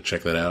definitely gonna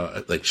check that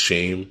out. Like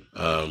Shame.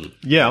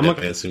 Yeah, I'm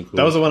looking. Cool.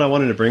 That was the one I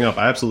wanted to bring up.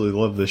 I absolutely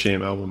love the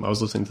Shame album. I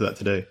was listening to that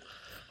today.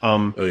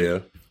 Oh yeah.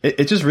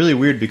 It's just really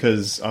weird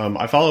because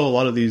I follow a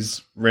lot of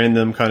these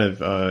random kind of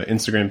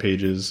Instagram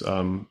pages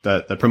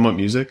that promote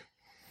music.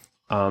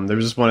 There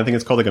was this one, I think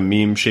it's called like a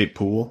meme shaped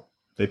pool.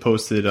 they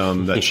posted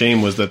that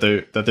Shame was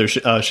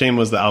Shame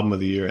was the album of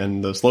the year,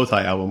 and the Slow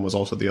Tie album was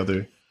also the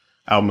other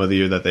album of the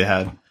year that they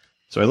had.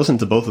 So I listened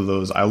to both of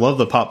those. I love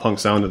the pop punk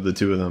sound of the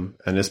two of them,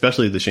 and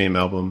especially the Shame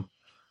album.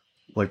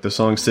 Like the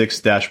song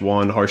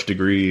 6-1, Harsh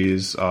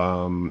Degrees,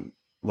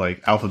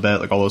 like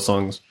Alphabet, like all those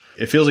songs.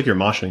 It feels like you're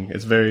moshing.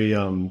 It's very,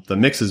 the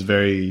mix is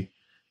very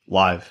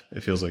live.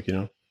 It feels like, you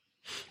know?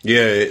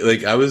 Yeah,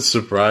 like I was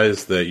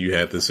surprised that you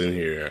had this in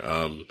here.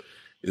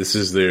 This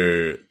is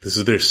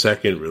their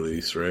second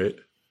release, right?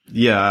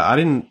 Yeah, I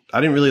didn't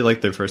really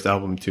like their first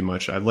album too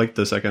much. I liked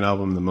the second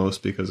album the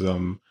most because,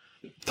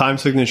 time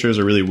signatures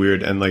are really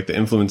weird, and like the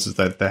influences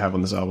that they have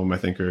on this album, I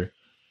think are,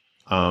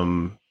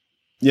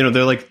 you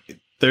know,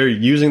 they're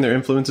using their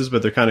influences,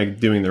 but they're kind of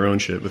doing their own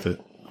shit with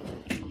it.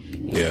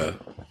 Yeah.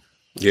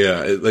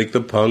 Yeah. Like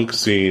the punk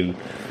scene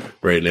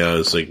right now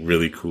is like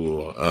really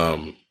cool.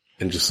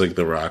 And just like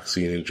the rock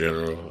scene in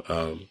general.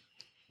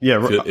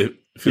 It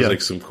feels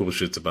like some cool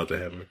shit's about to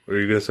happen. What were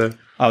you going to say?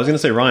 I was going to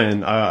say, Ryan,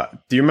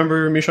 do you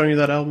remember me showing you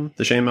that album,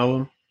 the Shame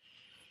album?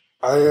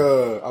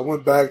 I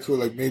went back to it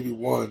like maybe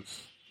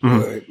once,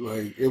 but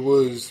like it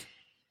was,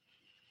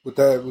 with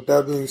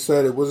that being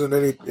said, it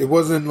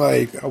wasn't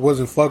like I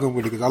wasn't fucking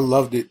with it because I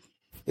loved it.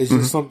 It's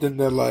just something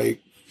that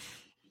like,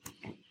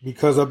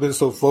 because I've been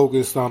so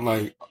focused on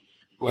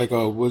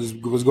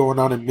what's going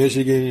on in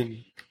Michigan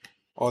and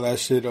all that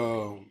shit.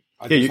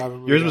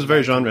 Yours was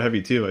very genre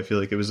heavy too. I feel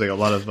like it was like a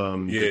lot of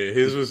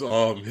his was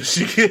all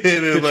Michigan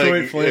and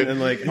Detroit, Flint, and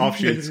like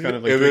offshoots, kind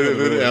of like and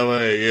then LA,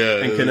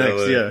 yeah, and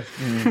connects, LA. yeah.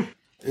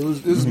 It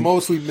was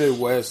mostly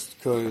Midwest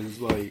because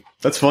like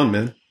that's fun,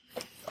 man.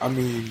 I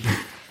mean,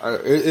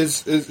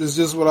 it's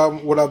just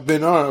what I've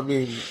been on. I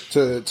mean,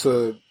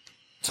 to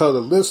tell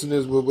the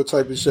listeners what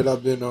type of shit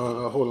I've been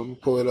on. Hold on, let me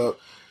pull it up.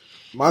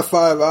 My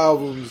 5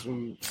 albums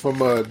from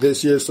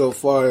this year so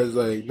far is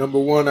like, number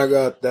 1, I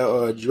got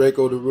that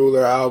Draco the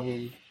Ruler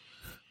album.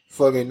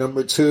 Fucking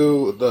number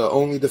 2, the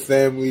Only the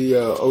Family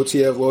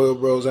OTF Loyal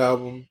Bros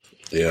album.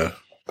 Yeah.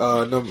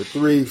 Number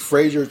 3,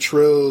 Fraser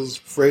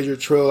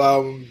Trill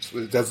album.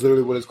 That's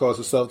literally what it's called.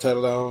 It's a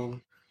self-titled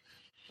album.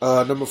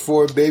 Number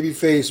 4,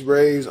 Babyface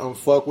Ray's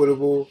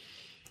Unfuckwittable.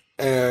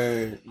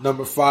 And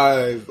number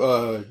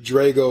 5,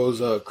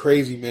 Drago's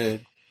Crazy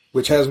Man,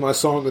 which has my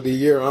song of the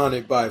year on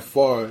it by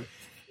far.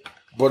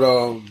 But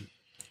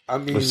I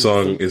mean, what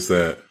song is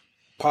that?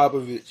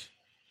 Popovich.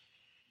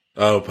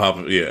 Oh,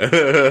 Popovich, yeah.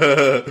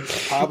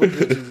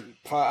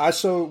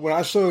 Popovich when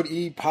I showed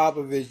E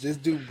Popovich, this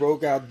dude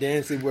broke out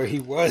dancing where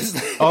he was.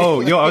 Oh,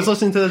 yo, I was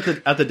listening to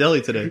that at the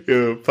deli today.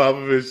 Yo,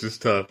 Popovich is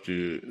tough,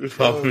 dude.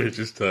 Popovich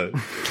is tough.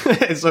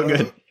 It's so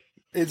good.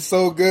 It's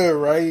so good,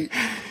 right?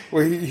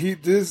 Well,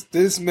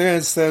 this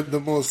man said the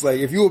most, like,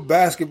 if you're a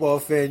basketball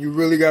fan, you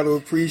really got to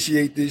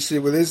appreciate this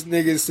shit. Where this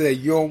nigga said,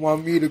 you don't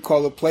want me to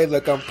call a play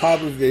like I'm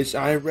Popovich.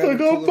 I ain't ready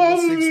to pull up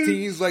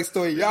 16s like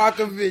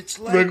Stojakovic.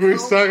 Like we're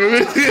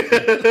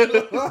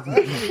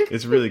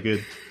It's really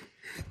good.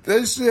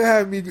 That shit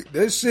had me,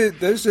 that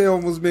shit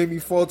almost made me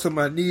fall to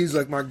my knees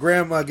like my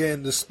grandma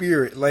getting the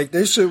spirit. Like,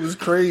 that shit was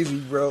crazy,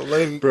 bro.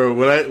 Like, bro,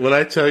 when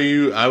I tell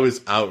you, I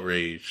was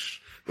outraged.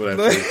 When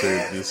I first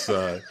heard this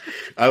song,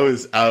 I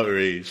was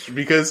outraged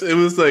because it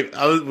was like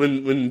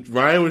when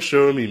Ryan was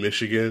showing me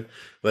Michigan,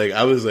 like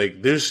I was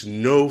like, "There's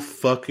no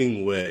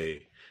fucking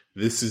way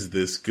this is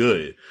this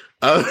good."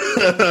 I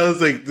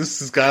was like, "This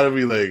has got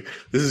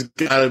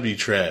to be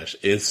trash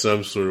in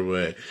some sort of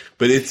way,"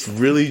 but it's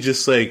really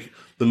just like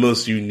the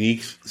most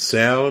unique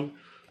sound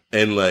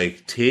and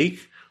like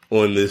take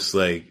on this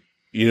like.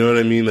 You know what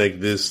I mean? Like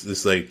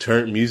this like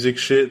turnt music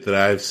shit that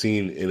I've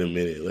seen in a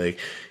minute. Like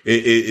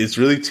it's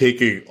really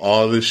taking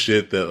all the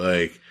shit that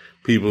like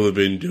people have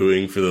been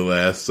doing for the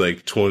last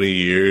like 20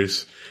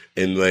 years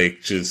and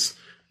like just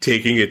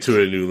taking it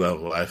to a new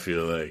level. I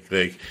feel like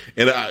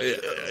and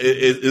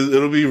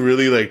it'll be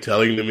really like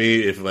telling to me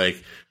if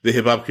like the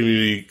hip hop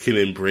community can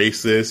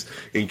embrace this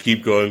and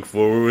keep going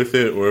forward with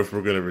it, or if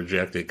we're gonna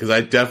reject it. Because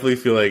I definitely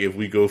feel like if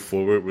we go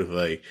forward with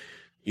like.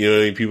 You know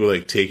what I mean? People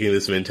like taking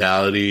this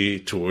mentality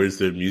towards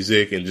their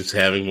music and just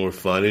having more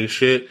fun and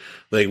shit.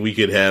 Like we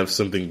could have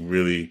something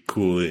really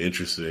cool and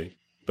interesting.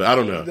 But I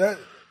don't know.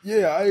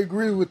 Yeah, I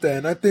agree with that,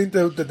 and I think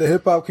that the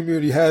hip hop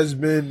community has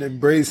been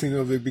embracing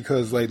of it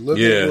because, like, look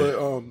at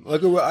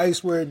what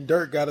Icewear and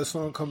Dirk got a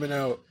song coming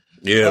out.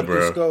 Yeah,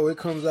 bro. Go. It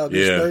comes out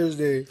this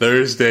Thursday.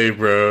 Thursday,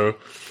 bro.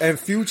 And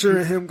Future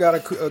and him got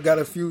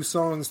a few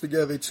songs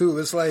together too.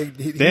 It's like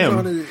he's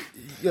on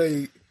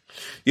it.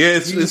 Yeah,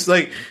 it's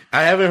like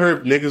I haven't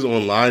heard niggas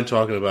online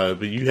talking about it,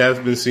 but you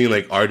have been seeing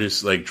like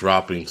artists like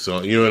dropping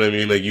songs. You know what I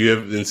mean? Like you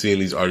have been seeing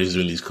these artists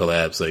doing these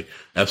collabs. Like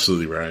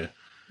absolutely, Ryan.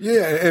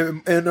 Yeah,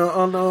 and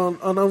on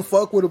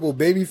Unfuckwittable,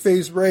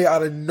 Babyface Ray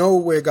out of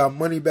nowhere got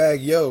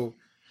Moneybag Yo,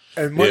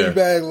 and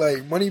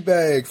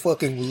Moneybag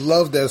fucking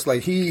loved that. It's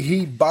like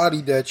he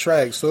bodied that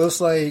track. So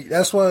it's like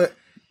that's why.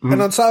 Mm-hmm.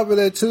 And on top of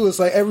that too, it's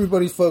like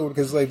everybody fucking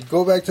because like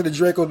go back to the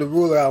Draco the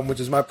Ruler album,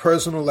 which is my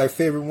personal like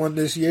favorite one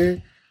this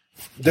year.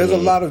 There's a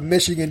lot of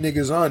Michigan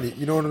niggas on it.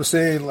 You know what I'm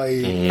saying? Like,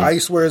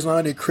 Icewear is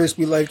on it.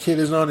 Crispy Life Kid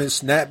is on it.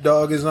 Snap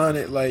Dogg is on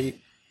it. Like,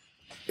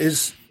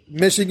 it's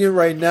Michigan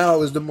right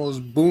now is the most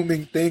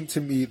booming thing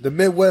to me. The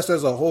Midwest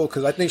as a whole,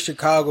 because I think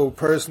Chicago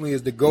personally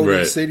is the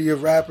golden city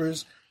of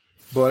rappers.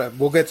 But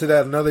we'll get to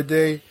that another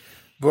day.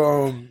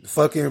 But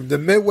fucking the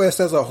Midwest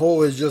as a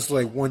whole is just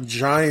like one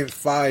giant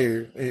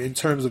fire in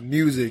terms of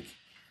music.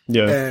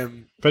 Yeah.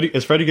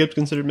 Is Freddie Gibbs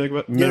considered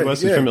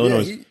Midwest? He's from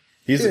Illinois.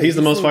 He's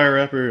the most fire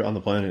rapper on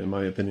the planet, in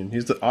my opinion.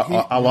 He's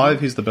alive.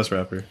 He's the best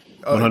rapper,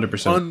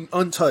 100%.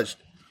 Untouched.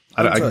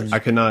 I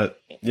could not,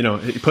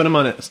 put him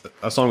on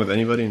a song with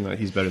anybody, and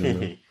he's better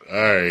than him. All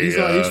right, he's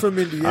from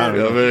Indiana.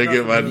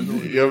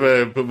 You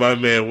better put my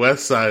man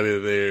Westside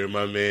in there,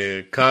 my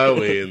man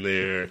Conway in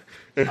there.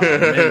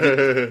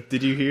 Man,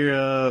 did you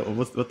hear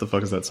what the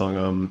fuck is that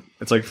song?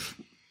 It's like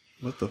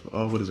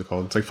what is it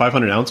called? It's like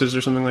 500 ounces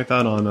or something like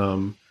that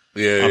on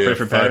Pray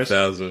for Paris.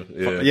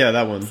 5,000. Yeah,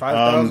 that one.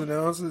 5,000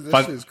 ounces. This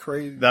shit is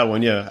crazy. That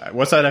one, yeah.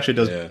 Westside actually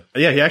does.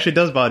 Yeah, he actually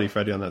does body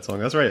Freddie on that song.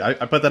 That's right.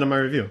 I put that in my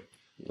review.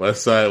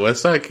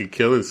 Westside can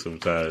kill it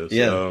sometimes.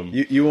 Yeah,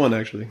 you won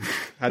actually.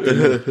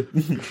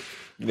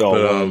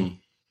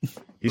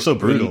 He's so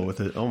brutal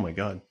with it. Oh my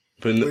god.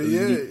 But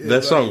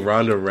that song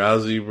Ronda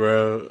Rousey,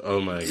 bro.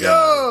 Oh my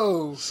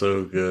god,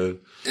 so good.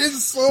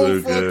 It's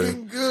so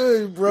fucking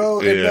good,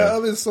 bro. And that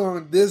other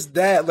song, This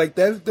That, like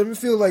that, them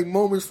feel like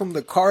moments from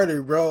the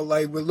Carter, bro.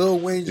 Like with Lil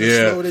Wayne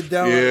just slowed it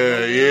down.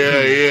 Yeah.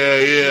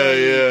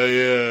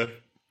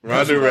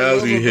 Ronda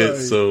Rousey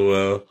hits so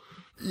well.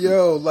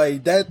 Yo,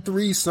 like that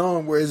 3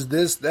 song where it's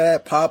This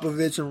That,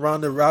 Popovich, and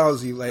Ronda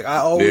Rousey. Like I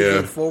always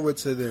look forward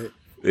to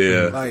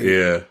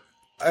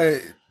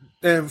that.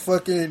 And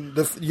fucking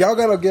y'all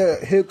gotta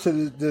get hip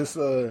to this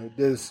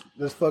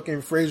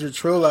fucking Fraser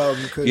Trill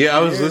album. I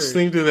was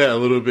listening to that a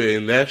little bit,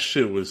 and that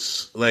shit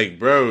was like,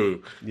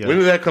 bro, when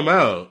did that come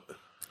out?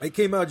 It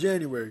came out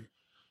January.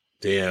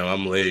 Damn,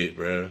 I'm late,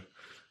 bro.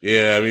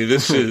 Yeah, I mean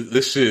this shit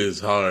is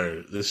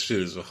hard. This shit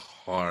is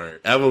hard.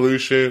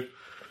 Evolution.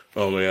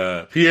 Oh my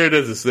god, Pierre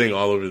does this thing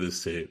all over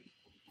this tape.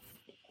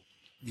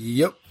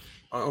 Yep.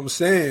 I'm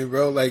saying,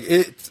 bro, like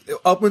it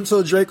up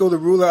until Draco the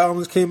Ruler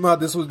albums came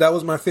out, that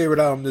was my favorite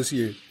album this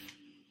year.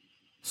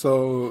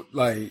 So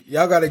like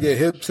y'all got to get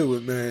hip to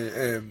it, man,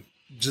 and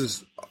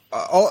just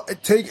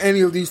take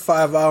any of these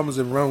 5 albums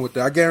and run with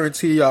it. I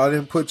guarantee y'all, I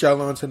didn't put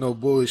y'all onto no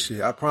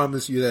bullshit. I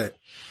promise you that.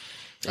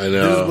 I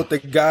know. This is what the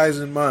guys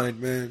in mind,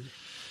 man.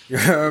 You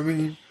know what I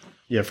mean?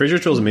 Yeah, Fraser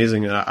Trill's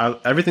amazing, and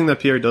everything that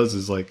Pierre does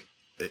is like,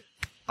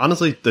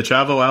 honestly, the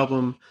Chavo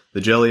album, the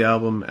Jelly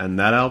album, and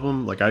that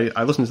album, like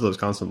I listen to those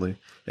constantly.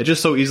 It's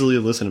just so easily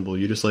listenable.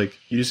 You just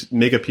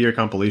make a Pierre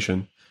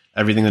compilation,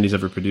 everything that he's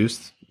ever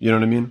produced. You know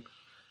what I mean?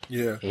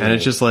 Yeah. And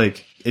it's just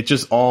like, it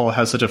just all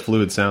has such a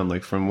fluid sound,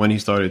 like from when he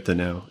started to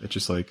now. It's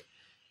just like,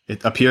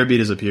 a Pierre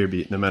beat is a Pierre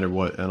beat, no matter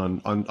what.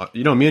 And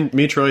on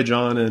me, Troy,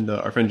 John, and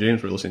our friend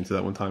James were listening to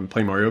that one time,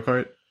 playing Mario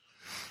Kart,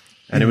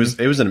 and it was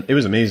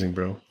amazing,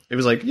 bro. It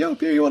was like, yo,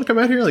 Pierre, you want to come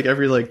out here like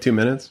every 2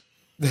 minutes?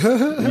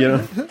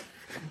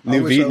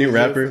 New beat, new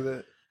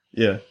rapper.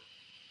 Yeah.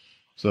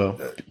 So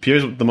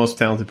Pierre's the most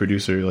talented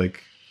producer,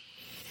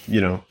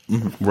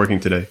 working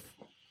today.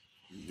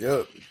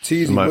 Yep.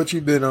 Teasy, what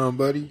you been on,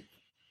 buddy?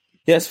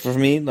 Yes, for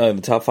me, the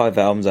top 5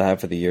 albums I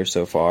have for the year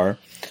so far.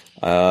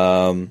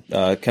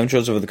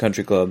 Chemtrails Over the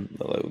Country Club,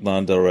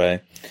 Lana Del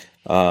Rey.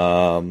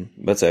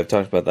 Let's say I've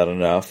talked about that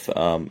enough.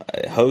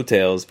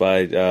 Hotels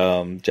by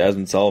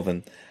Jasmine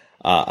Sullivan.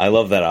 I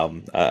love that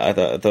album. I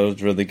thought it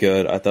was really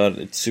good. I thought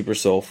it's super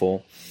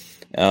soulful.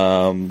 Plus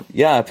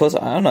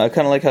I don't know, I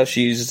kind of like how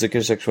she uses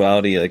her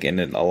sexuality in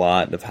it a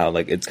lot, of how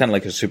it's kind of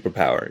like a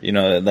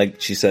superpower, like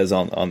she says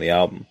on the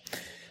album.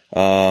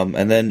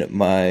 And then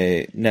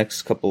my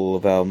next couple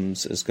of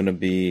albums is going to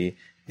be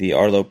the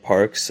Arlo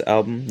Parks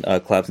album,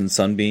 Claps and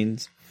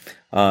Sunbeams.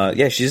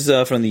 She's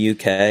from the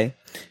UK.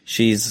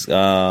 She's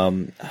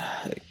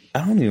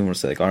I don't even want to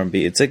say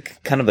R&B. It's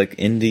kind of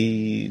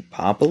indie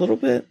pop a little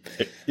bit.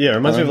 Yeah, it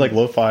reminds me of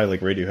lo-fi,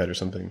 Radiohead or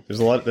something. There's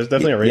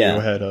definitely a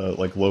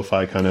Radiohead,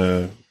 lo-fi kind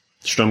of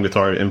strum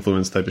guitar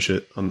influence type of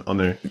shit on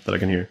there that I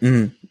can hear.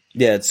 Mm-hmm.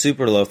 Yeah, it's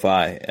super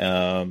lo-fi.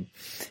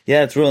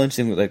 It's real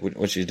interesting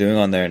what she's doing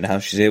on there and how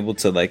she's able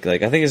to I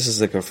think this is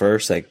her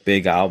first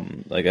big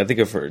album. I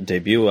think of her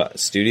debut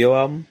studio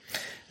album.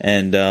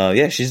 And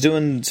she's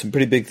doing some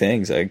pretty big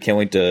things. I can't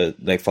wait to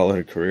follow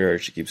her career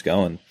as she keeps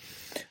going.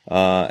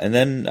 And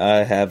then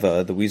I have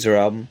the Weezer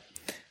album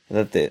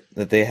that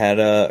they had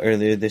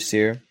earlier this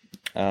year.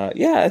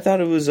 I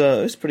thought it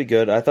was pretty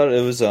good. I thought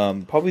it was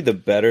probably the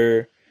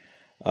better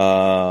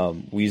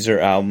Weezer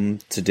album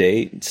to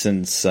date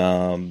since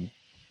the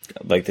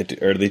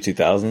early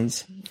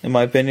 2000s, in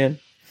my opinion.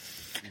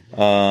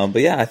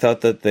 I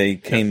thought that they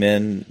came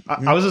in.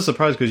 I was just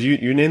surprised because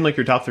you named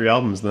your top 3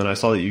 albums, and then I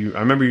saw that I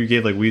remember you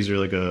gave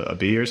Weezer a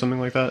B or something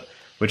like that.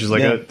 Which is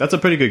that's a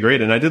pretty good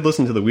grade, and I did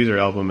listen to the Weezer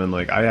album, and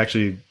I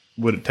actually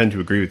would tend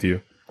to agree with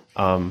you.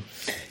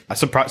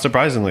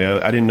 Surprisingly,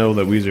 I didn't know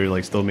that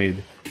Weezer still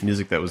made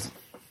music that was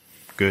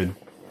good.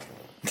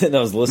 That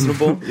was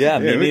listenable. Yeah,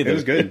 me neither. It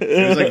was good.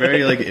 It was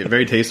very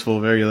very tasteful,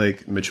 very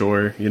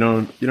mature. You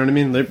know what I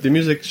mean? The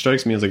music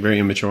strikes me as very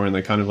immature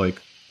and kind of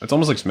it's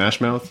almost like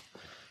Smash Mouth,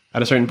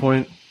 at a certain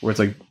point where it's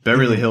like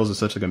Beverly Hills is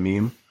such like a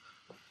meme.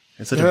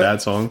 It's such a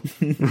bad song.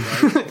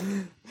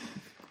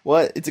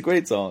 What? It's a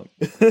great song.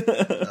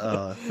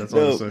 That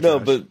song is so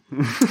trash.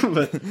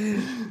 but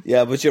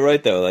yeah, but you're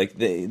right though. Like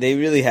they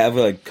really have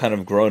like kind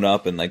of grown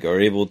up and like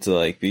are able to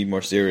like be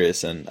more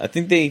serious, and I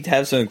think they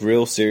have some like,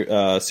 real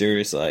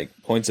serious like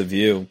points of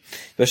view,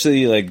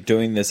 especially like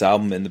doing this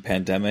album in the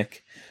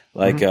pandemic.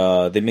 Like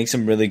they make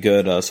some really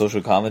good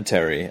social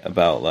commentary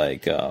about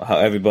like how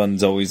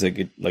everyone's always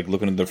like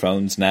looking at their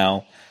phones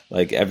now.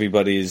 Like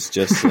everybody's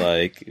just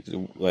like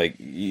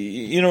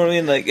you know what I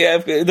mean? Like yeah,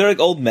 they're like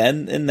old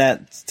men in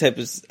that type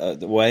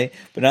of way,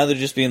 but now they're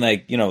just being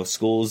like, you know,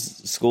 school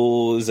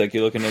is like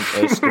you're looking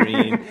at a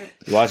screen,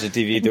 you watch a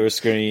TV through a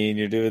screen,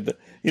 you're doing the,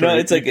 you know,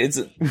 it's like it's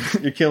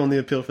you're killing the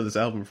appeal for this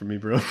album for me,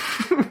 bro. All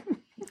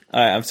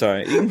right, I'm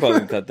sorry. You can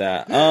probably cut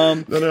that.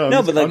 I'm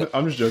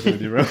just joking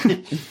with you, bro.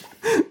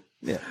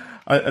 Yeah,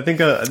 I think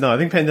I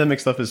think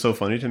pandemic stuff is so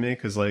funny to me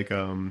because like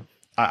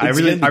I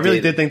really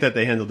did think that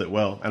they handled it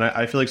well, and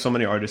I feel like so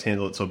many artists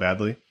handle it so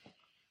badly.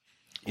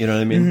 You know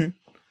what I mean?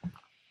 Mm-hmm.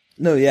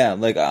 No, yeah.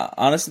 Like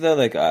honestly, though,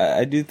 like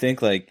I do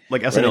think like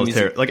SNL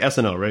is like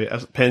SNL,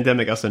 right?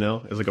 Pandemic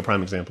SNL is like a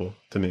prime example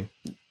to me.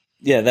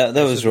 Yeah, that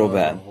was real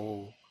bad.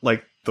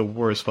 Like the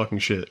worst fucking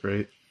shit,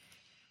 right?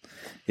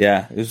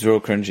 Yeah, it was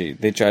real cringy.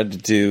 They tried to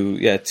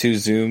do 2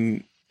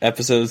 Zoom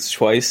episodes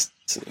twice.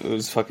 It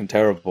was fucking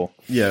terrible.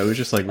 Yeah, it was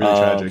just like really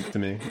tragic to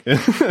me,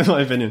 in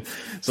my opinion.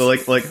 So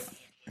like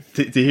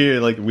to hear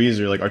like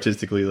Weezer like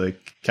artistically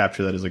like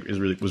capture that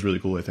was really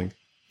cool, I think.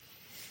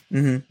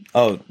 Mm-hmm.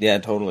 Oh yeah,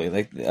 totally.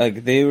 Like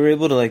they were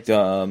able to like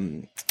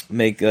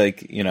make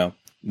like, you know,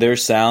 their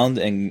sound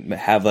and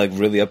have like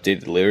really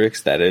updated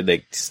lyrics that it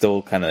like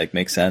still kind of like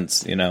make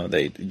sense. You know,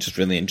 they just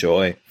really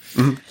enjoy.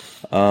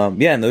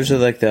 Mm-hmm. Yeah, and those are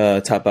like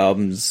the top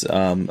albums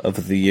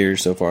of the year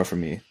so far for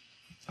me.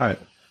 All right.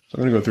 So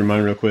I'm going to go through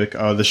mine real quick.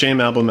 The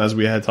Shame album, as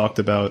we had talked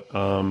about,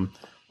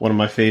 one of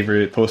my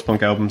favorite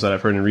post-punk albums that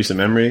I've heard in recent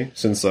memory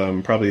since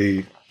probably,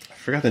 I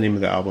forgot the name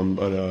of the album,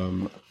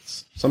 but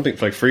something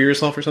like Free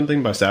Yourself or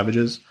something by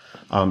Savages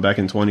back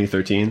in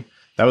 2013.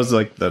 That was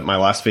like my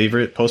last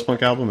favorite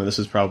post-punk album, and this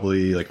is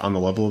probably like on the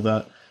level of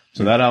that.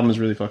 So that album is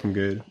really fucking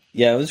good.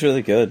 Yeah, it was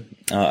really good.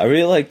 I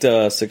really liked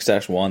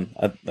 6-1.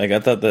 I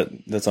thought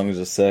that song was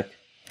just sick.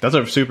 That's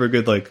a super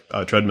good like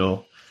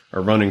treadmill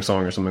or running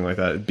song or something like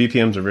that.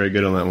 BPMs are very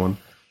good on that one,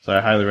 so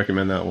I highly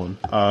recommend that one.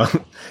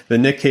 The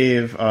Nick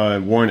Cave,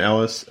 Warren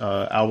Ellis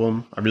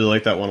album, I really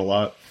like that one a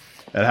lot.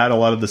 It had a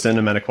lot of the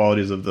cinematic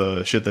qualities of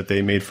the shit that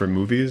they made for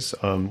movies.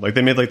 Like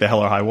they made like the Hell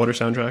or High Water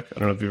soundtrack. I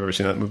don't know if you've ever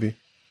seen that movie.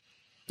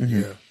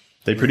 Yeah,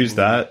 they produced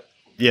that.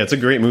 Yeah, it's a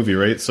great movie,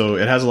 right? So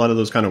it has a lot of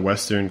those kind of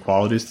Western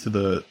qualities to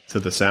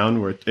the sound,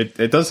 where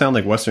it does sound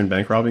like Western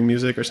bank robbing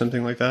music or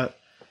something like that.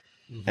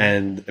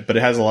 Mm-hmm. But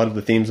it has a lot of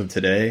the themes of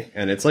today,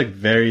 and it's like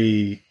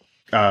very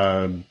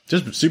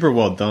just super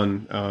well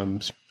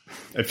done.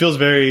 It feels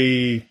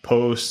very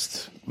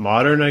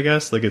post-modern, I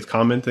guess. Like it's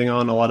commenting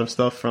on a lot of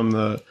stuff from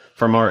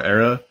our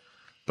era,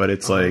 but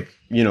it's like,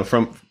 you know,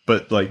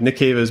 but like Nick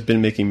Cave has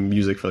been making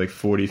music for like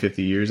 40,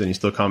 50 years, and he's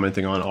still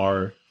commenting on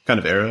our kind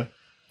of era.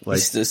 Like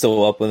he's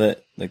still up with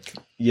it, like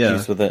yeah,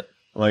 with it.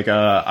 Like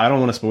I don't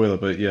want to spoil it,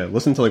 but yeah,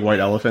 listen to like White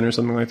Elephant or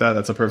something like that.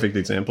 That's a perfect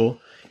example.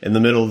 In the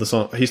middle of the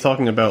song, he's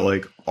talking about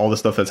like all the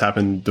stuff that's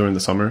happened during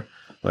the summer,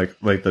 like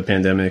the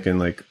pandemic and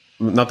like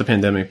not the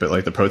pandemic, but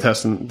like the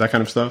protests and that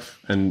kind of stuff.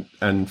 And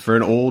for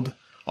an old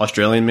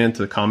Australian man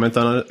to comment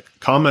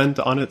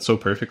on it so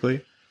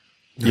perfectly,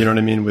 you know what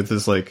I mean? With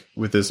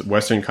this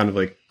Western kind of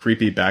like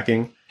creepy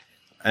backing.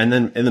 And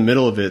then in the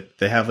middle of it,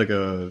 they have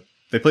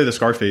they play the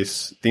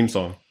Scarface theme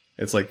song.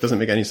 It's like, doesn't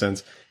make any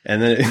sense.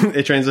 And then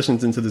it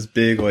transitions into this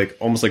big, like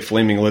almost like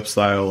Flaming Lips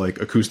style, like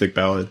acoustic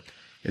ballad.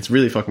 It's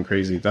really fucking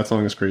crazy. That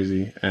song is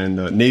crazy. And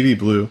Navy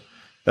Blue,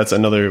 that's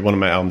another one of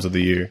my albums of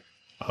the year.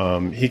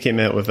 He came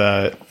out with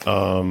that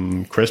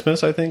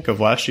Christmas, I think, of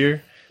last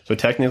year. So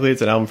technically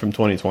it's an album from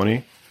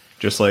 2020,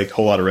 just like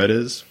Whole Lotta Red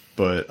is.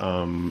 But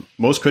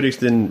most critics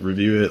didn't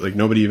review it. Like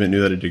nobody even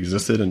knew that it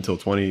existed until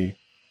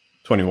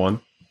 2021.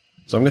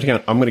 So I'm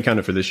gonna count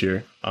it for this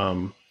year.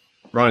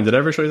 Ryan, did I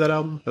ever show you that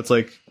album? That's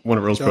like one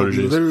of Earl's proteges.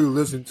 We literally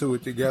listened to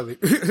it together.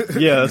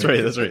 Yeah, that's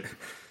right.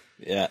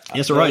 Yeah.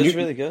 Yeah, so Ryan, it's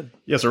really good.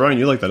 Yeah, so Ryan,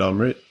 you like that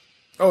album, right?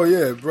 Oh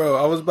yeah, bro.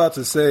 I was about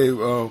to say,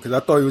 because I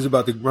thought he was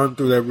about to run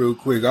through that real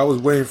quick. I was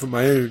waiting for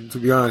my end, to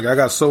be honest. I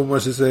got so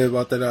much to say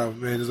about that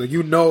album, man. It's like,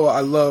 you know,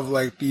 I love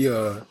like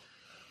the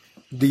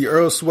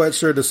Earl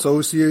Sweatshirt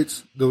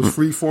Associates, those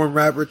freeform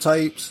rapper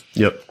types.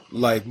 Yep.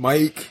 Like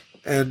Mike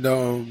and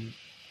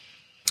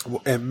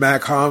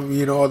Mac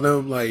Homie and all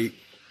them, like.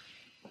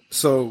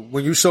 So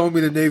when you showed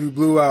me the Navy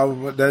Blue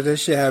album, that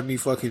shit had me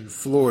fucking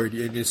floored,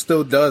 and it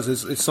still does.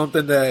 It's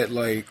something that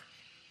like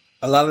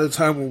a lot of the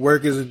time when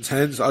work is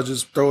intense, I'll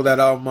just throw that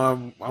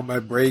album on my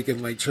break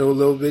and like chill a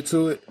little bit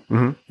to it.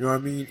 Mm-hmm. You know what I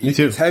mean? Me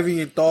too. It's heavy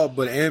in thought,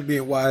 but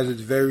ambient wise,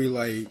 it's very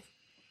like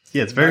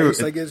it's very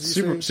nice, I guess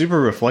super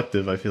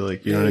reflective. I feel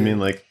like you know what I mean.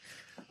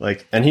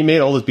 Like, and he made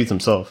all his beats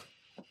himself.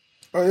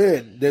 Oh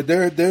yeah,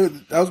 they're.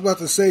 I was about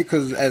to say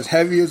because as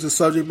heavy as the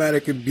subject matter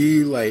can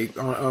be, like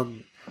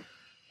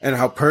and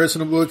how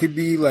personable it can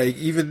be, like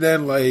even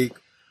then, like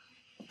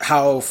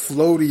how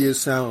floaty it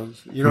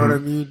sounds. You know what I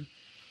mean?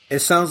 It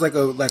sounds like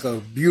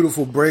a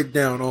beautiful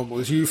breakdown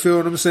almost. You feel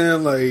what I'm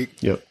saying?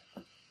 Like, Yep.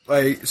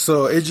 Like,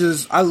 so it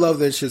just, I love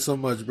that shit so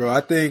much, bro.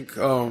 I think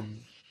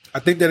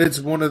that it's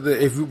one of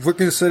the, if we're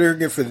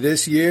considering it for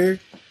this year,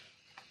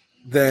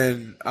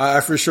 then I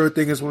for sure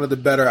think it's one of the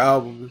better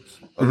albums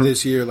of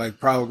this year, like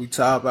probably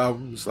top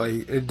albums.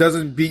 Like, it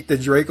doesn't beat the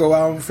Draco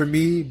album for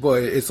me,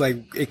 but it's like,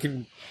 it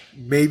can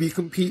maybe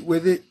compete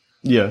with it.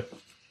 Yeah.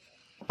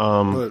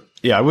 But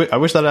Yeah, I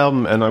wish that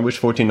album, and I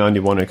wish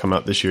 1491 had come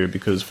out this year,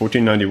 because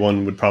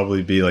 1491 would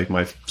probably be like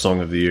my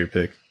song of the year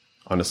pick,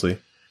 honestly.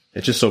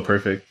 It's just so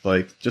perfect.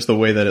 Like, just the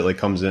way that it like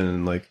comes in,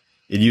 and like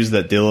it used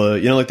that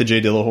Dilla, you know, like the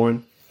Jay Dilla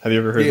horn. Have you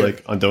ever heard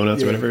like on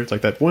Donuts or whatever? It's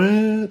like that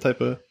wah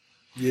type of.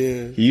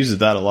 yeah, He uses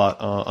that a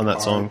lot on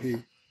that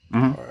song.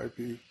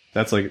 R.I.P.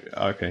 That's like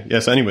okay.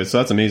 Yes. Anyway, so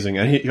that's amazing,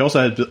 and he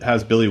also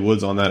has Billy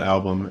Woods on that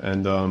album,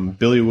 and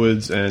Billy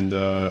Woods and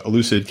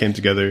Elucid came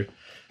together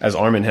as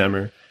Arm &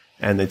 Hammer,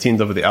 and they teamed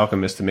up with The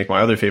Alchemist to make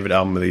my other favorite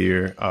album of the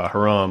year,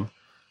 Haram,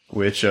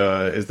 which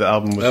is the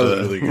album with the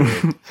really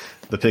good.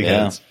 the pig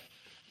heads.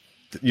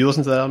 You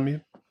listen to that album,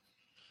 you?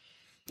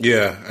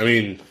 Yeah, I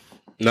mean,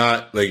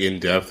 not like in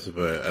depth,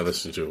 but I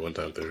listened to it one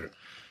time through.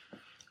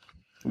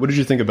 What did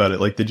you think about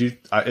it? Like, did you?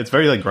 It's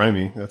very like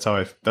grimy. That's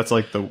how that's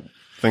like the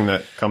thing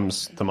that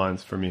comes to mind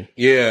for me.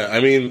 Yeah,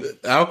 I mean,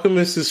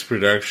 Alchemist's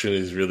production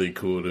is really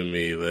cool to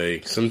me.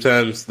 Like,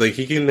 sometimes, like,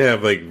 he can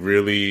have, like,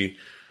 really,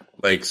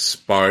 like,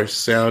 sparse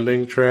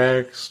sounding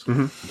tracks,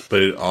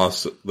 but it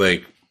also,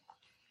 like,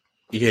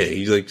 yeah,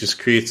 he, like, just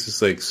creates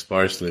this, like,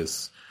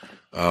 sparseness,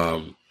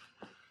 that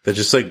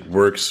just, like,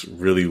 works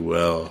really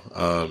well.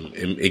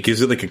 It gives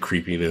it, like, a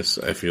creepiness,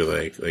 I feel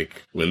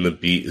like when the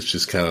beat is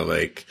just kind of,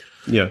 like,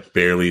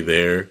 barely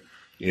there.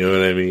 You know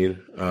what I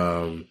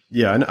mean?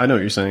 Yeah, I know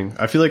what you're saying.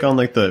 I feel like on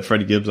like the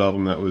Freddie Gibbs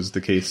album, that was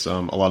the case a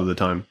lot of the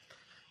time,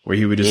 where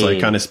he would just like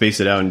kind of space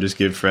it out and just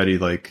give Freddie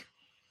like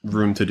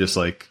room to just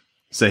like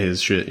say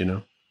his shit. You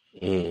know,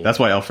 that's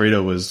why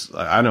Alfredo was.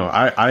 I know.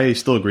 I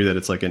still agree that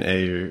it's like an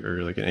A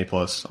or like an A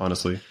plus.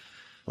 Honestly,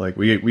 like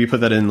we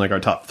put that in like our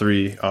top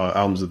 3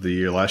 albums of the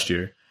year last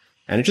year,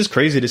 and it's just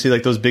crazy to see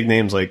like those big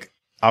names. Like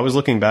I was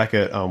looking back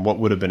at what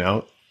would have been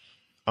out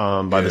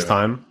by this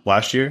time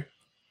last year.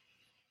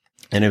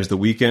 And it was The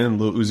Weeknd,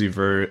 Lil Uzi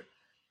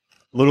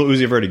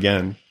Vert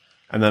again,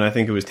 and then I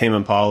think it was Tame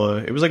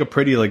Impala. It was like a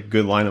pretty like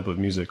good lineup of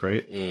music,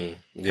 right? And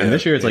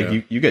this year it's like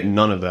you get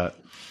none of that.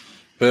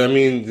 But I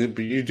mean,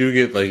 you do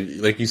get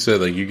like you said,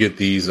 like you get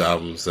these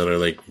albums that are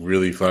like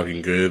really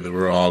fucking good that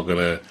we're all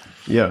gonna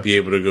be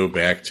able to go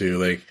back to,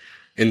 like,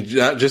 and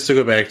just to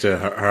go back to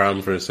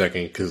Haram for a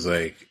second, because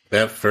like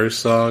that first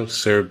song,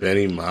 Sir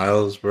Benny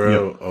Miles,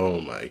 bro.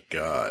 Oh my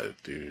god,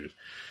 dude.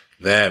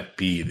 That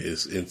beat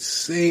is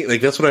insane.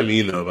 Like, that's what I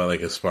mean though about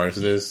like a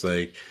sparseness.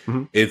 Like,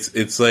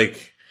 it's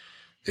like,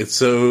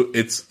 it's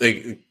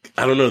like,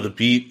 I don't know, the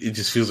beat, it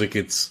just feels like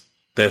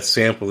that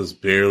sample is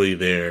barely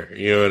there.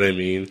 You know what I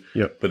mean?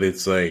 Yep. But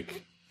it's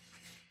like,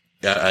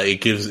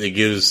 it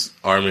gives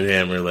Arm &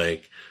 Hammer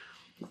like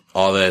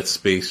all that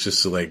space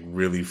just to like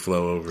really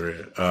flow over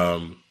it.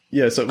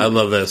 So I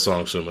love that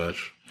song so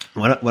much.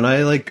 When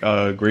I like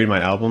grade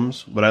my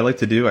albums, what I like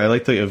to do, I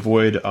like to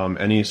avoid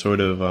any sort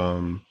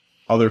of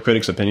other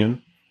critics'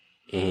 opinion.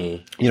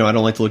 You know, I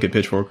don't like to look at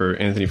Pitchfork or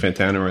Anthony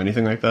Fantano or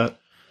anything like that.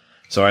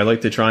 So I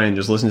like to try and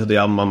just listen to the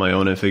album on my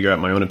own and figure out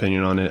my own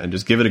opinion on it and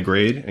just give it a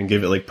grade and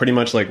give it like pretty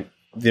much like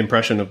the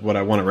impression of what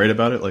I want to write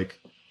about it. Like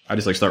I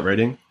just like start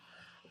writing.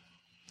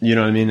 You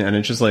know what I mean? And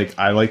it's just like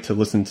I like to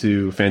listen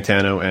to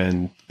Fantano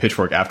and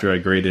Pitchfork after I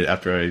grade it,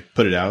 after I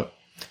put it out.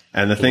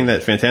 And the thing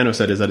that Fantano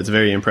said is that it's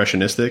very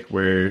impressionistic,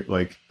 where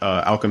like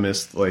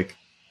Alchemist, like,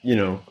 you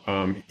know,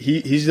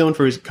 he's known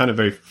for his kind of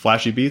very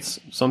flashy beats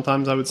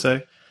sometimes, I would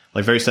say,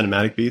 like very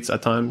cinematic beats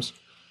at times.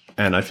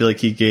 And I feel like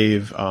he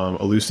gave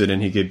Elucid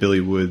and he gave Billy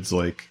Woods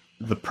like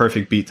the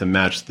perfect beat to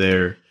match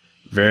their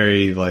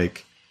very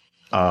like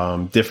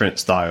different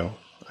style,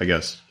 I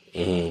guess.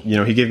 You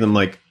know, he gave them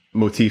like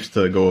motifs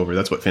to go over.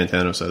 That's what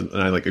Fantano said,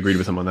 and I like agreed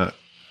with him on that.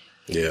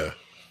 Yeah.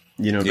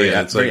 You know,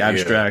 very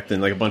abstract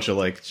and like a bunch of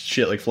like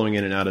shit like flowing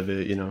in and out of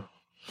it, you know.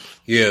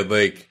 Yeah,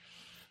 like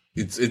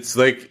it's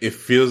like it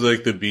feels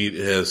like the beat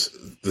has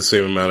the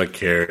same amount of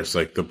care as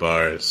like the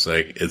bars.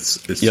 Like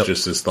it's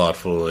just as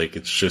thoughtful. Like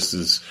it's just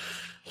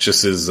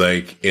as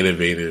like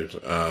innovative.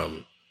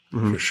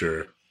 For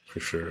sure.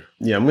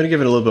 Yeah, I'm gonna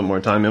give it a little bit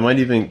more time. It might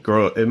even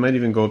go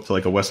up to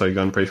like a West Side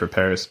Gun Pray for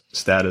Paris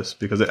status,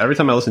 because every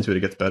time I listen to it,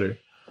 it gets better.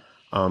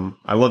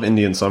 I love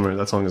Indian Summer.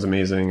 That song is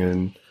amazing,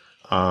 and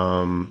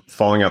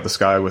Falling Out the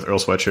Sky with Earl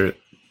Sweatshirt.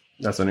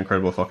 That's an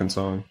incredible fucking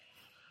song.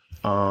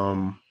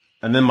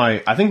 And then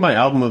I think my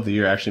album of the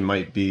year actually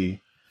might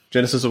be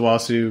Genesis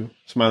Owusu,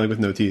 Smiling with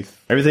No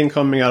Teeth. Everything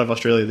coming out of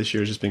Australia this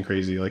year has just been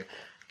crazy. Like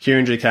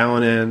Kieran J.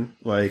 Callanan,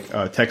 like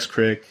Tex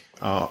Crick,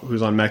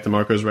 who's on Mac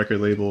DeMarco's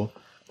record label,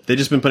 they've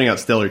just been putting out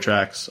stellar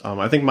tracks.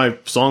 I think my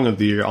song of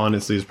the year,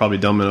 honestly, is probably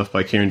Dumb Enough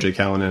by Kieran J.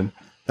 Callanan.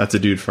 That's a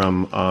dude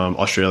from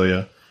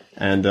Australia.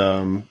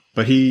 And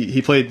but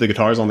he played the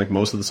guitars on like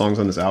most of the songs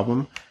on this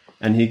album,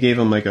 and he gave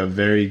him like a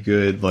very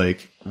good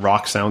like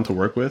rock sound to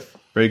work with.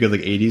 Very good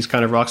like 80s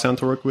kind of rock sound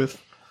to work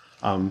with.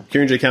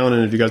 Kieran J.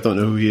 Callanan, if you guys don't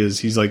know who he is,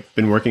 he's like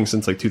been working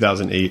since like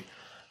 2008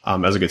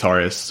 as a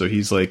guitarist. So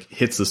he's like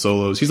hits the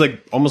solos. He's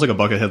like almost like a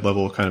Buckethead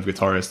level kind of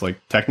guitarist, like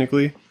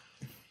technically,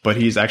 but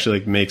he's actually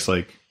like makes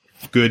like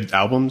good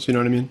albums. You know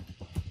what I mean?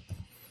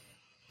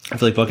 I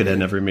feel like Buckethead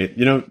never made.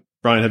 You know,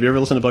 Brian, have you ever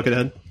listened to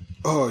Buckethead?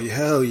 Oh,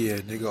 hell yeah,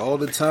 nigga, all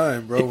the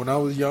time, bro. When I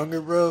was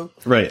younger, bro,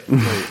 Right.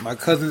 like, my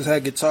cousins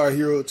had Guitar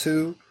Hero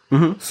too.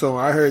 So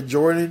when I heard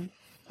Jordan,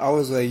 I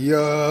was like,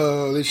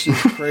 yo, this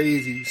shit's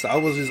crazy. So I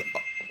was just,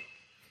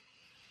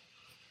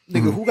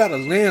 nigga, who got a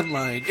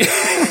landline?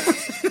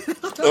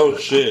 Oh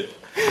shit!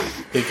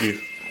 Thank you.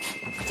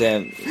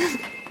 Damn.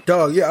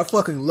 Dog, yeah, I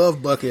fucking love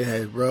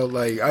Buckethead, bro.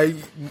 Like, I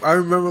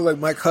remember, like,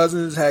 my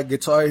cousins had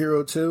Guitar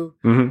Hero too.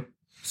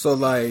 So,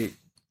 like,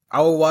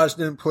 I would watch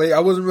them play. I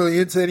wasn't really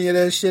into any of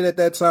that shit at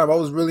that time. I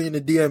was really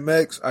into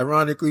DMX,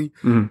 ironically.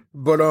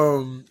 But,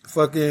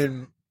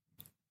 fucking,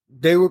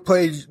 they would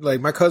play,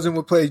 like, my cousin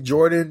would play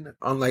Jordan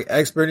on, like,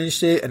 Expert and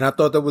shit, and I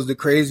thought that was the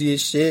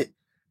craziest shit.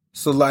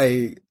 So,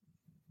 like,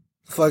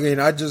 fucking,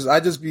 I just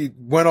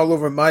went all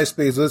over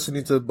MySpace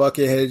listening to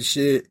Buckethead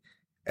shit.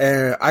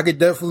 And I could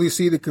definitely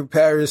see the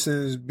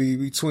comparisons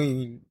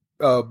between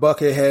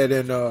Buckethead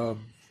and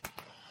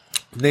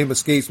name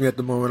escapes me at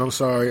the moment. I'm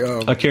sorry.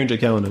 Kieran J.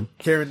 Callanan.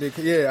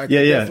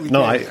 Yeah.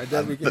 No, I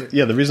definitely can.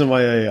 yeah. The reason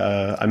why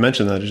I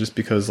mentioned that is just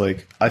because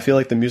like I feel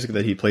like the music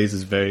that he plays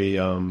is very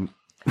the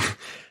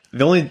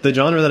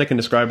genre that I can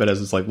describe it as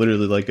is like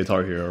literally like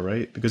Guitar Hero,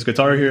 right? Because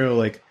Guitar Hero,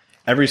 like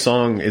every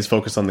song is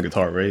focused on the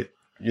guitar, right?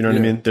 You know what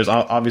I mean? There's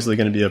obviously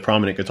going to be a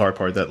prominent guitar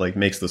part that like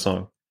makes the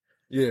song.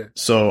 Yeah.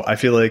 So I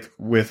feel like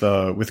with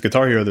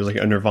Guitar Hero, there's like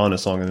a Nirvana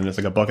song, and then it's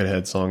like a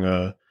Buckethead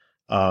song,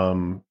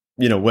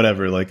 you know,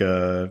 whatever, like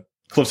a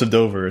Cliffs of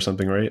Dover or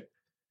something, right?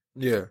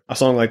 Yeah. A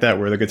song like that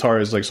where the guitar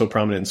is like so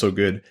prominent and so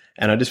good.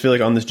 And I just feel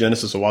like on this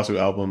Genesis Owasu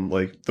album,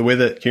 like the way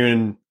that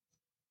Kieran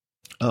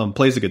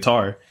plays the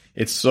guitar,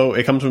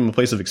 it comes from a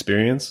place of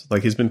experience.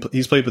 Like he's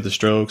played with the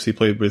Strokes, he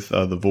played with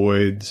the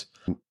Voids.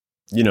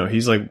 You know,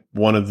 he's like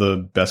one of the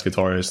best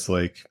guitarists,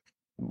 like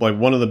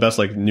one of the best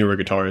like newer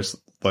guitarists,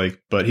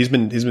 like, but he's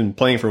been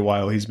playing for a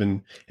while. He's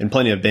been in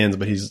plenty of bands,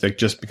 but he's like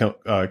just become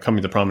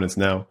coming to prominence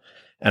now.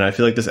 And I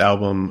feel like this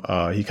album,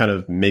 he kind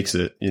of makes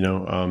it, you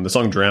know. The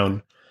song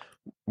Drown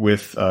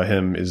with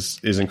him is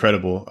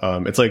incredible.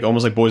 It's like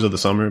almost like Boys of the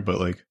Summer, but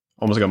like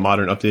almost like a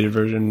modern updated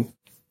version,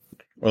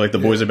 or like The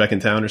Boys Are Back in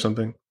Town or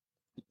something.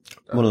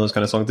 One of those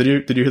kind of songs. Did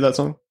you hear that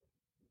song?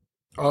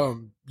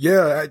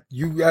 Yeah,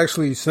 you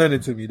actually sent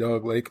it to me,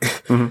 dog. Like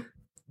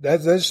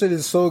that shit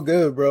is so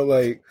good, bro.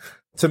 Like,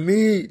 to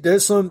me,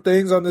 there's some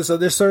things on this,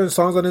 there's certain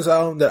songs on this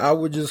album that I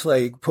would just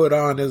like put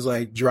on as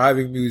like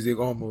driving music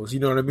almost. You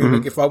know what I mean?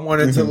 Like if I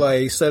wanted to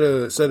like set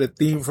a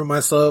theme for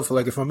myself,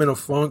 like if I'm in a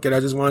funk and I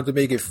just wanted to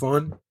make it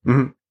fun,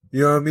 you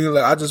know what I mean?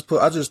 Like I just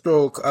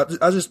throw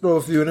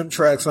a few of them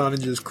tracks on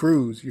and just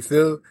cruise. You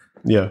feel?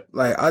 Yeah.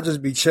 Like I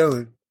just be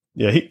chilling.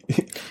 Yeah,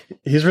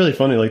 he's really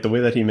funny. Like the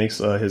way that he makes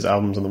his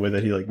albums and the way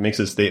that he like makes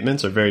his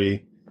statements are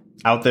very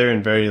out there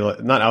and very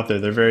not out there.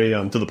 They're very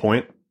to the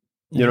point.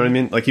 You know what I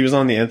mean? Like he was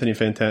on the Anthony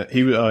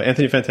Fantano.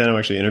 Anthony Fantano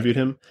actually interviewed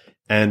him,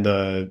 and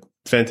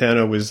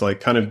Fantano was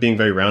like kind of being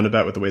very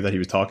roundabout with the way that he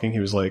was talking.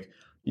 He was like,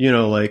 you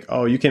know, like,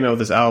 oh, you came out with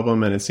this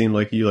album, and it seemed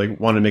like you like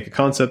wanted to make a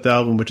concept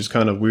album, which is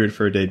kind of weird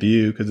for a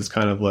debut because it's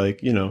kind of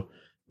like, you know,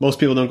 most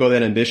people don't go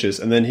that ambitious.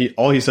 And then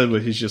all he said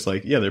was he's just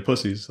like, yeah, they're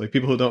pussies. Like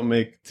people who don't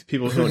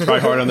try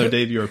hard on their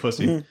debut are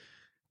pussy.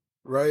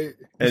 Right.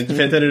 And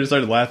Fantano just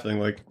started laughing,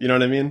 like, you know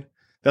what I mean?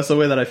 That's the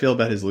way that I feel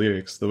about his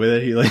lyrics. The way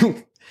that he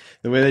like.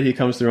 The way that he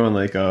comes through on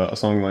like a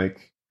song like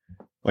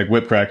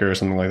Whip Cracker or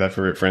something like that,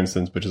 for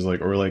instance, which is like,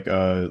 or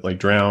like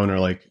Drown or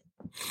like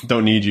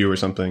Don't Need You or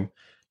something,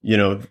 you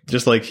know,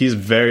 just like he's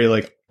very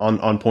like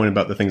on point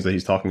about the things that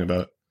he's talking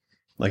about.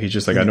 Like he's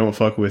just like, I don't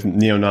fuck with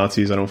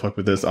neo-Nazis, I don't fuck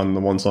with this, on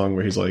the one song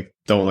where he's like,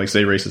 don't like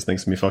say racist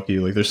things to me, fuck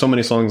you. Like there's so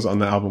many songs on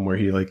the album where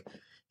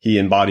he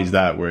embodies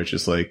that, where it's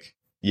just like,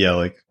 yeah,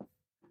 like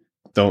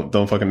don't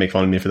fucking make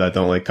fun of me for that.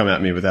 Don't like come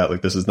at me with that.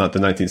 Like this is not the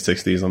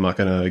 1960s. I'm not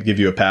gonna give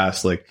you a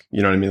pass. Like,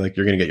 you know what I mean? Like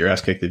you're gonna get your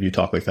ass kicked if you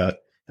talk like that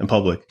in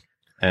public.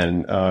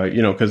 And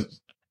you know,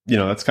 because you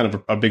know that's kind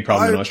of a big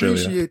problem in Australia.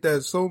 I appreciate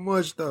that so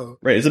much, though.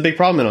 Right, it's a big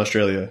problem in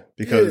Australia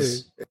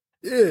because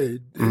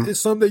it's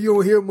something that you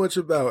don't hear much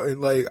about.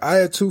 And like I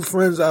had two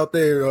friends out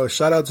there.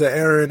 Shout out to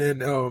Aaron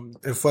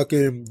and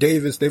fucking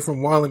Davis. They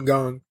from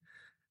Wollongong.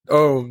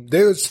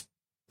 They was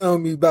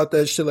telling me about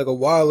that shit like a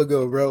while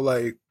ago, bro.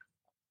 Like,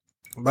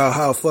 about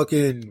how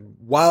fucking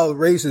wild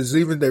racist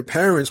even their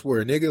parents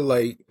were, nigga.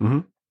 Like,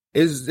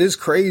 it's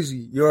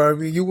crazy. You know what I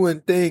mean? You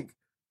wouldn't think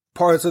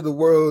parts of the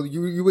world,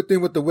 you would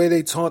think with the way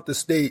they taunt the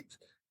states,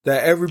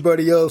 that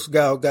everybody else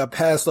got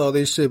past all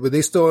this shit, but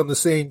they still on the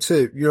same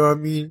tip. You know what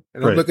I mean?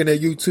 And I'm looking at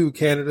you too,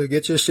 Canada.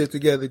 Get your shit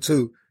together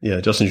too. Yeah,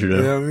 Justin Trudeau.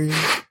 You know what I mean?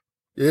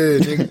 Yeah,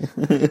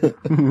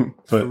 nigga.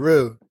 For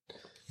real.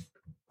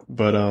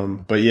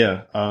 But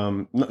yeah,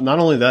 not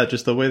only that,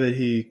 just the way that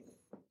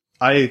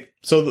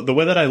the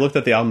way that I looked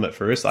at the album at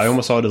first, I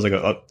almost saw it as like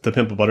a To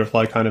Pimp a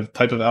Butterfly kind of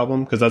type of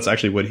album, because that's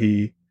actually what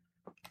he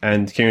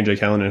and Kieran J.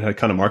 Callanan had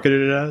kind of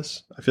marketed it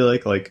as. I feel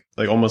like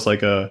almost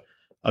like a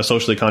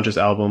socially conscious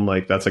album,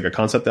 like that's like a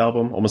concept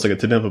album, almost like a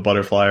To Pimp a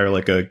Butterfly or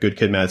like a Good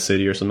Kid, Mad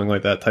City or something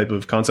like that type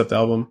of concept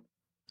album,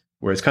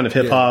 where it's kind of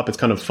hip hop, it's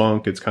kind of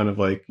funk, it's kind of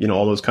like, you know,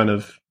 all those kind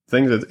of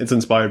things. It's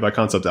inspired by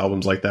concept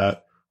albums like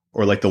that,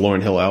 or like the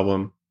Lauryn Hill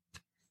album,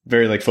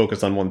 very like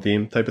focused on one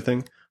theme type of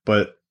thing.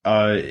 But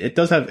it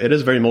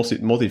is very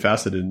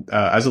multifaceted.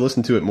 As I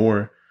listened to it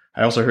more,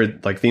 I also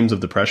heard like themes of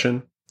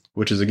depression,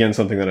 which is again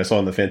something that I saw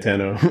in the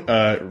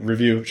Fantano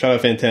review. Shout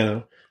out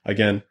Fantano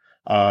again.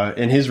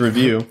 In his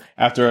review,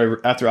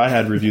 after I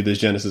had reviewed this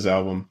Genesis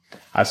album,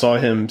 I saw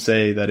him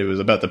say that it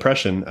was about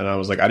depression, and I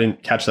was like, I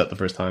didn't catch that the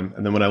first time.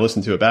 And then when I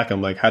listened to it back,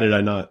 I'm like, how did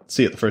I not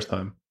see it the first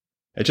time?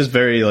 It's just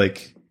very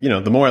like, you know,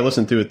 the more I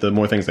listen to it, the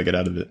more things I get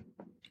out of it.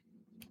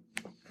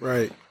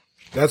 Right.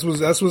 That's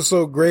what's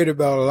so great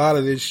about a lot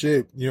of this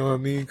shit. You know what I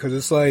mean? Because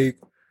it's like,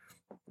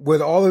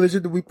 with all of the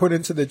shit that we put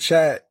into the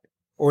chat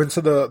or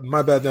into the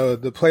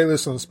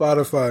playlist on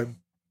Spotify,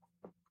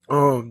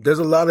 there's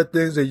a lot of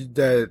things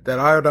that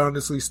I would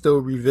honestly still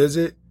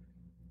revisit.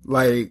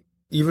 Like,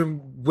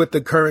 even with the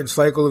current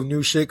cycle of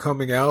new shit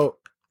coming out,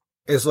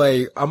 it's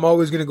like, I'm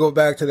always going to go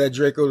back to that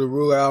Draco the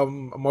Ruler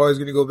album. I'm always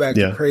going to go back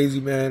to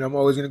Crazy Man. I'm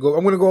going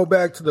to go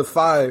back to the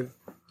 5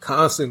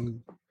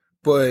 constantly.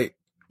 But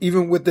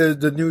even with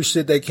the new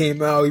shit that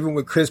came out, even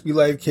with Crispy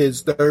Life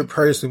Kids Third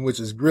Person, which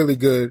is really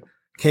good,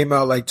 came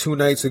out like 2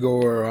 nights ago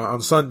or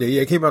on Sunday.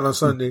 Yeah, it came out on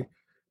Sunday.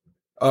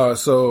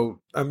 So,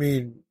 I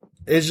mean,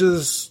 it's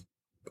just,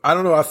 I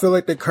don't know. I feel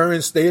like the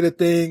current state of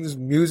things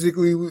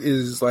musically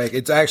is like,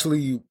 it's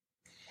actually,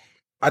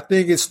 I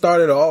think it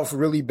started off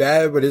really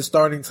bad, but it's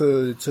starting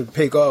to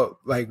pick up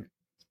like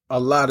a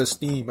lot of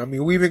steam. I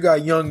mean, we even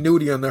got Young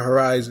Nudie on the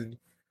horizon.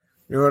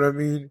 You know what I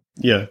mean?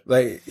 Yeah.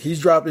 Like,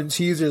 he's dropping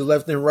teasers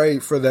left and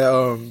right for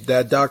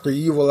that Dr.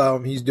 Evil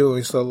album he's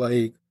doing. So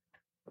like,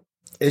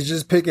 it's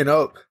just picking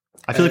up.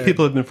 I feel like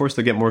people have been forced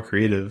to get more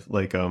creative,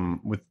 like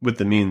with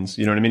the means.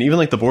 You know what I mean? Even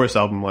like the Boris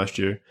album last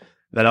year,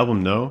 that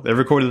album No, they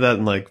recorded that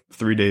in like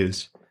 3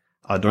 days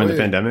during the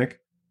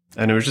pandemic,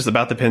 and it was just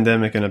about the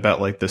pandemic and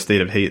about like the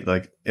state of hate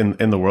like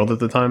in the world at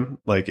the time,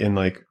 like in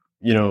like,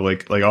 you know,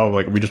 like oh,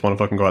 like we just want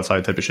to fucking go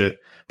outside type of shit.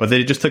 But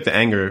they just took the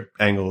anger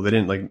angle. They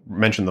didn't like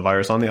mention the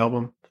virus on the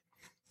album,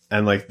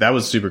 and like that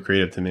was super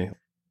creative to me.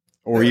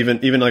 Or even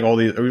like all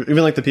these, or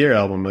even like the Pierre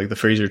album, like the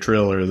Fraser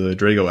Trill or the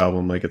Drago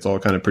album, like it's all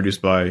kind of produced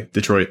by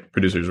Detroit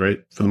producers, right,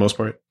 for the most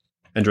part,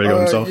 and Drago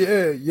himself.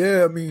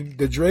 Yeah. I mean,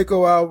 the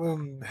Draco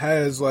album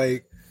has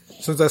like,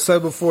 since I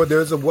said before,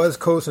 there's a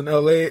West Coast and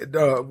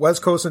LA,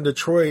 West Coast and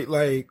Detroit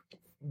like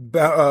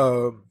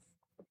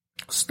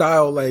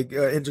style, like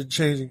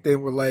interchanging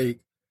thing where like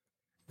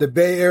the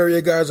Bay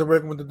Area guys are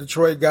working with the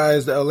Detroit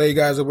guys, the LA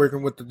guys are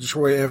working with the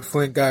Detroit and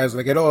Flint guys.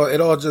 Like it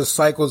all just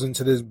cycles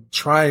into this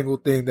triangle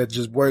thing that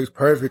just works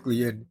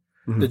perfectly. And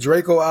the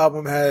Draco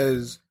album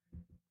has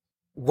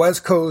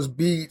West Coast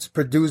beats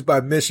produced by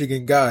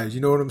Michigan guys.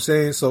 You know what I'm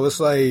saying? So it's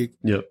like,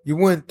 you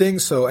wouldn't think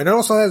so. And it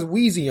also has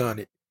Wheezy on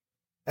it.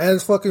 It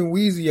has fucking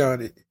Wheezy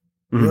on it.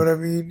 You know what I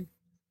mean?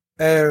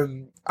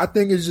 And I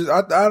think it's just,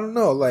 I don't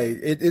know, like,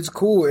 it's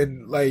cool.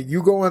 And, like,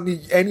 you go on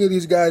any of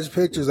these guys'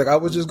 pictures, like, I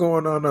was just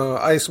going on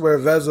I Swear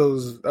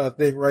Vezo's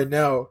thing right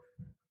now.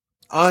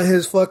 On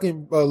his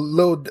fucking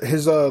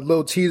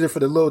little teaser for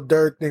the Lil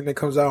Durk thing that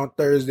comes out on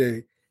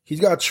Thursday,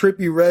 he's got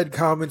Trippie Redd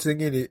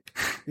commenting in it.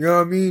 You know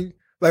what I mean?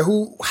 Like,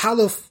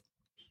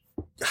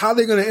 how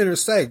they gonna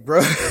intersect, bro?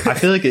 I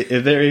feel like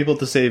if they're able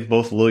to save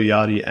both Lil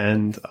Yachty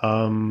and,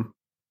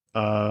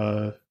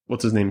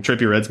 what's his name,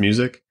 Trippie Redd's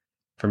music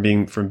from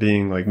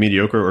being like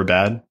mediocre or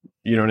bad,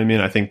 you know what I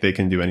mean? I think they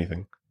can do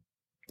anything.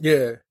 Yeah. You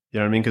know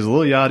what I mean? Because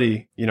Lil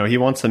Yachty, you know, he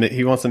wants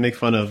to make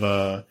fun of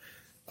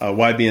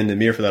YB and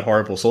Namir for that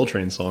horrible Soul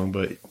Train song,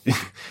 but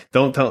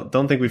don't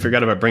think we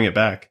forgot about Bring It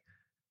Back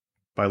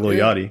by Lil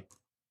Yachty.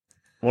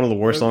 One of the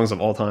worst songs of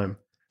all time.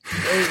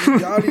 Hey,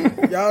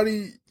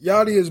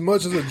 Yachty, as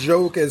much as a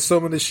joke as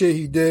some of the shit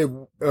he did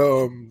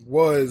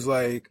was,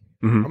 like,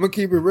 I'm gonna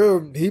keep it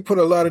real. He put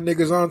a lot of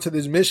niggas onto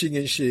this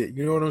Michigan shit.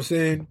 You know what I'm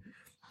saying?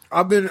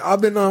 I've been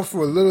on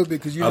for a little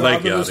bit because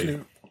I've been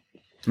listening.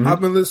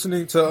 I've been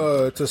listening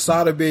to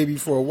Sada Baby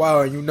for a while,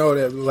 and you know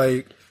that,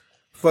 like,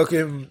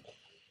 fucking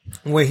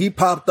when he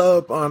popped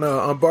up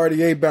on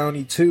Bartier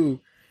Bounty 2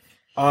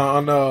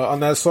 on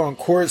that song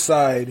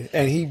Courtside,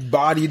 and he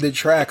bodied the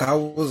track, I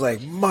was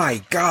like,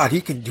 my God, he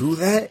can do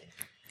that,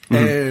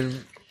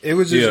 and it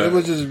was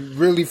just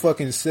really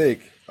fucking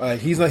sick.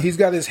 He's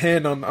got his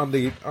hand on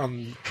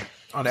everything.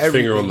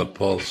 Finger on the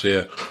pulse,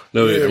 yeah.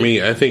 No, I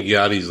mean, I think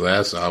Yachty's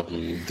last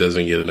album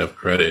doesn't get enough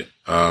credit.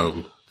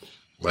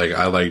 Like,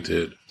 I liked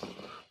it,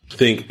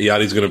 think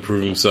Yachty's going to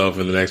prove himself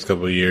in the next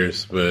couple of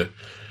years, but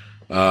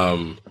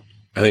I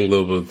think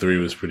Lil Boat 3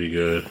 was pretty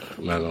good.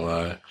 I'm not gonna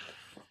lie.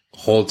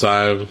 Whole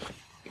time.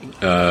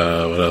 What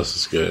else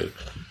is good?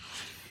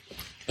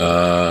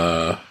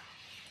 Yeah.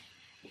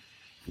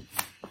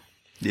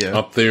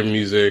 Up There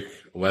music,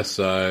 West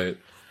Side.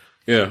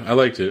 Yeah, I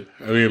liked it.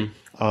 I mean,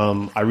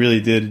 I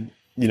really did,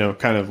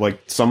 kind of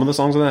like some of the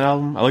songs on that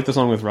album. I like the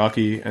song with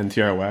Rocky and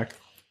T.R. Wack.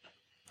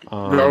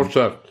 what's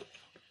up?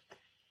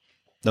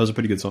 That was a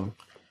pretty good song.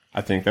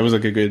 I think that was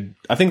like a good.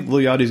 I think Lil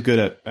Yachty's good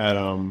at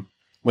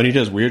when he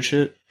does weird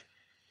shit,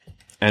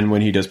 and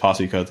when he does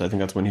posse cuts. I think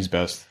that's when he's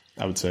best.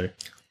 I would say.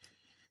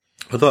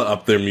 I thought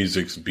Up There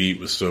music's beat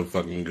was so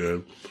fucking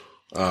good.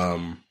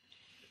 Yeah,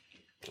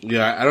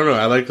 I don't know.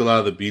 I liked a lot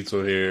of the beats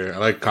on here. I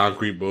like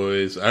Concrete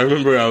Boys. I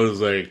remember I was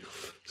like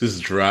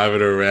just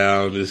driving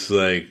around, just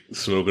like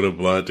smoking a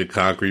blunt to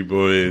Concrete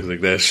Boys.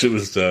 Like that shit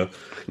was tough.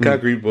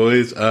 Concrete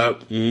Boys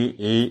up.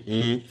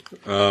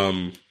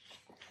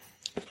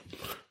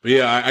 But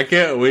yeah, I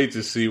can't wait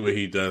to see what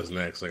he does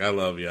next. Like I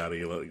love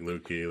Yachty, like low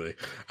key. Like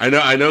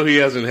I know he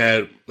hasn't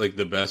had like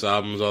the best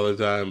albums all the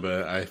time,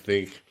 but I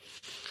think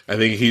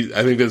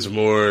that's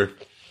more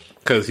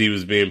because he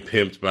was being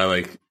pimped by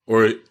like,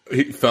 or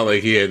he felt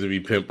like he had to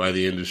be pimped by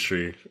the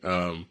industry.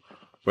 But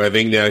I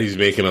think now he's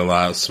making a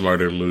lot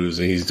smarter moves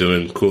and he's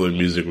doing cooler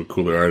music with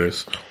cooler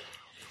artists.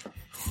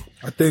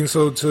 I think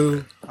so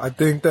too. I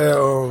think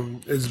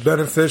that it's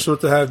beneficial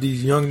to have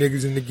these young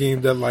niggas in the game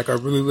that like are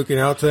really looking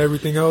out to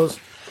everything else.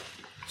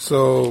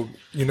 So,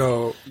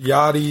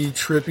 Yachty,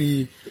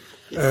 Trippy,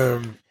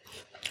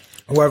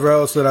 whoever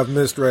else that I've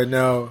missed right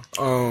now,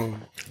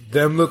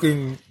 them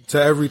looking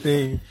to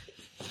everything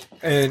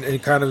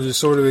and kind of just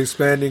sort of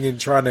expanding and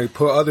trying to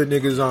put other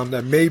niggas on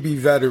that may be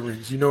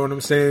veterans, you know what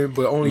I'm saying?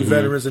 But only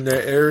veterans in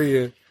their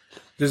area.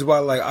 This is why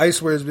like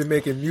Icewear has been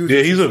making music.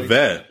 Yeah, he's a like,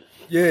 vet.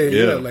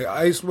 Yeah, like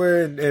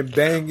Icewear and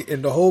Bang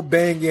and the whole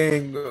Bang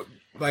Gang,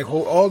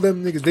 all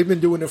them niggas, they've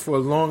been doing it for a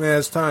long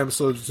ass time.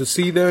 So to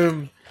see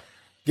them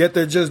get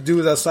their just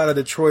dues outside of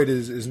Detroit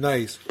is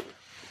nice.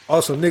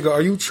 Also, nigga,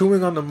 are you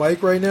chewing on the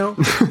mic right now?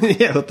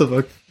 Yeah, what the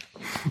fuck?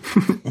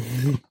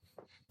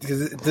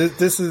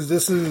 This is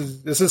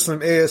some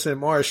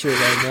ASMR shit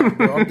right now,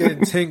 bro. I'm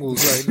getting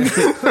tingles right now.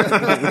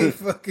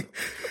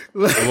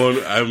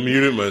 I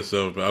muted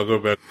myself, but I'll go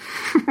back.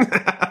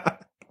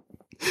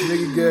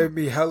 Nigga getting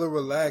me hella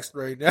relaxed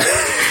right now.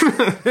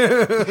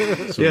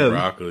 Some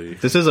broccoli.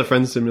 This is a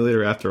friend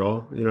simulator after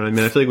all. You know what I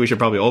mean? I feel like we should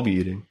probably all be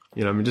eating.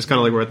 Just kind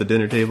of like we're at the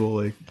dinner table.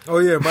 Like, oh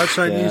yeah, my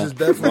Chinese is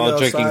definitely all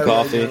drinking outside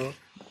coffee. right now.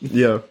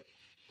 yeah.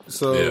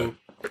 So,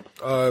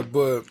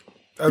 but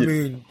I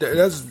mean,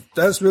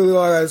 that's really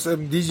all I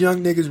said. These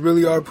young niggas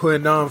really are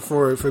putting on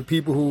for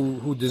people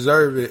who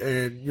deserve it,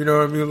 and you know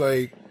what I mean.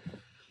 Like,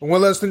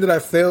 one last thing that I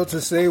failed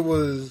to say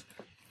was,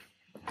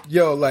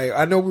 like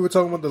I know we were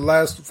talking about the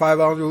last 5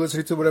 albums we were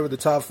listening to, whatever the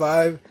top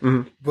 5,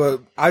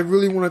 but I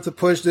really wanted to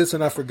push this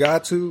and I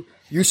forgot to.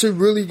 You should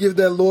really give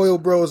that Loyal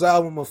Bros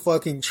album a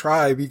fucking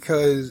try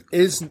because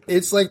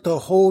it's like the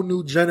whole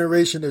new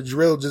generation of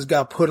drill just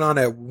got put on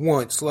at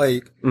once.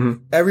 Like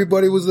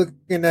everybody was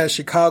looking at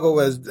Chicago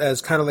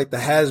as kind of like the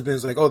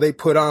has-beens, like, oh, they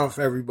put on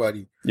for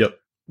everybody. Yep.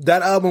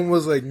 That album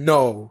was like,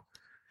 no.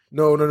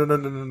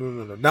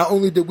 Not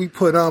only did we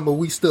put on, but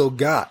we still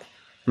got,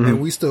 and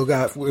we still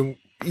got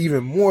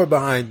even more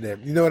behind them.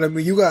 You know what I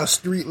mean? You got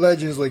street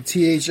legends like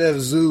THF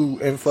Zoo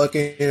and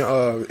fucking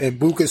and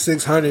Buka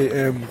 600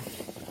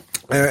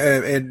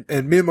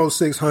 and Memo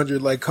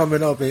 600 like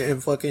coming up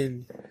and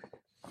fucking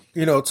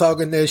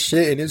talking their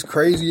shit, and it's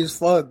crazy as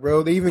fuck,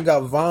 bro. They even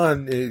got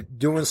Von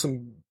doing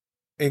some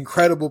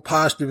incredible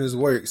posthumous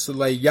work. So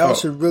like y'all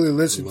should really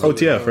listen to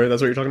OTF, right?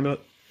 That's what you're talking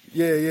about?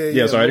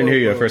 Yeah. So I didn't hear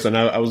you at first, and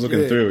I was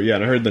looking through. Yeah,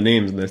 and I heard the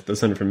names, and that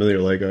sounded familiar.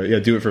 Like,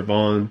 Do It for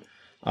Vaughn,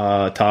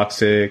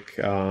 Toxic.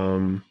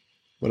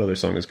 What other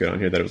song is good on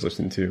here that I was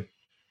listening to?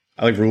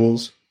 I like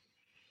Rules.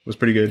 It was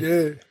pretty good.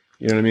 Yeah.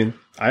 You know what I mean?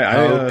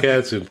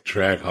 Cats and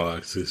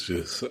Trackhawks is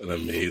just an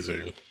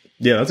amazing.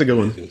 Yeah, that's a good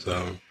one.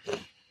 Song.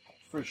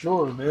 For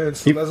sure, man.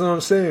 So that's what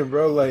I'm saying,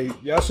 bro. Like,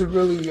 y'all should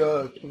really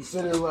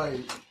consider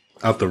like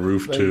Out the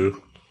Roof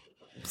too.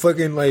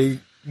 Fucking like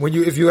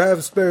if you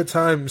have spare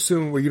time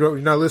soon where you're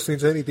not listening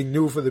to anything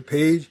new for the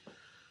page,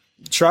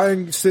 try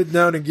and sit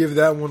down and give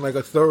that one like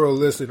a thorough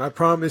listen. I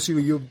promise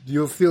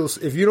you'll feel,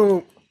 if you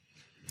don't,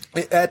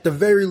 at the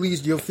very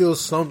least you'll feel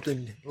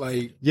something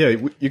like. Yeah,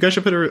 you guys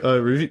should put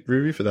a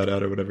review for that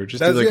out or whatever.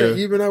 Just do like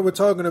even I were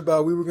talking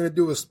about we were gonna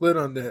do a split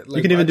on that. Like,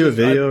 you can even do a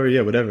video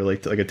or whatever,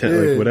 like a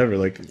 10, like whatever,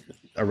 like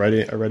a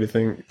writing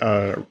thing.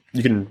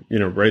 You can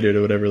write it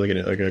or whatever,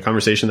 like a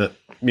conversation that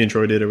me and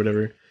Troy did or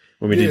whatever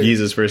when we did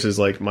Yeezus versus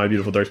like My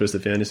Beautiful Dark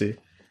Twisted Fantasy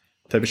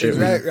type of shit.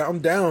 Exactly. I'm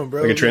down,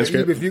 bro. Like a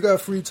transcript. If you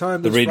got free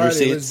time this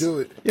Friday, let's do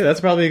it. Yeah,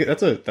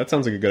 that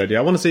sounds like a good idea.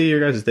 I want to see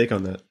your guys' take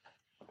on that.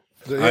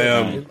 So,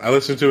 I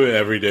listen to it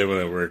every day when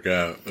I work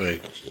out.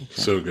 Like,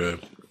 so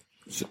good.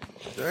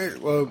 Hey,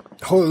 well,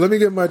 hold on, let me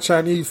get my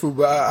Chinese food,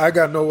 but I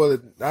got no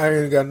other. I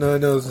ain't got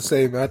nothing else to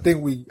say, man. I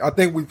think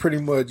we pretty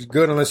much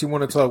good, unless you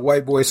want to talk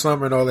White Boy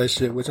Summer and all that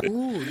shit. Which,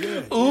 ooh,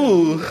 yeah,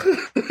 Ooh,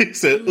 he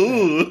said,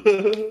 ooh,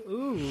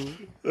 ooh.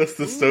 That's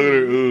the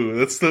stoner. Ooh,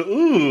 that's the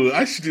ooh.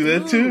 I should do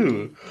that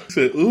too. He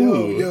said,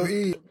 ooh. yo,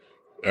 E.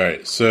 All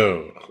right,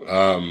 so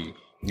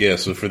yeah,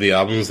 so for the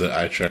albums that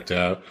I checked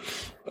out,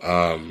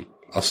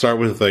 I'll start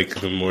with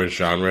like the more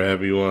genre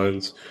heavy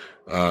ones.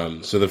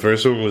 So the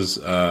first one was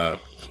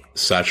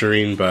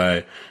Saturine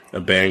by a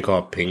band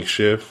called Pink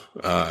Shift,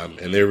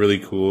 and they're really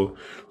cool.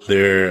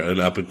 They're an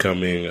up and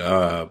coming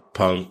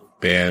punk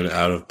band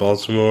out of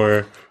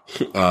Baltimore.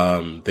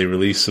 They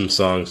released some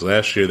songs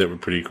last year that were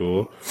pretty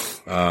cool.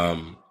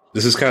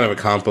 This is kind of a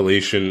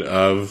compilation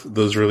of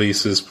those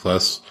releases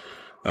plus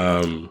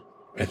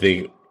I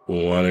think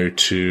one or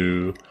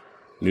two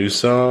new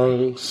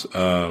songs.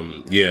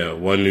 Yeah,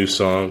 one new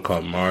song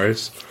called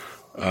Mars.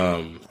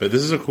 But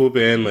this is a cool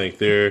band. Like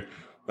they're,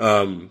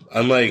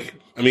 unlike,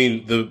 I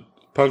mean, the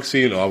punk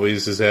scene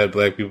always has had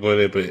black people in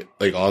it, but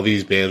like all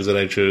these bands that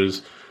I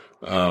chose,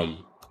 or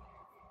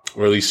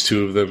at least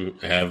two of them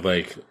have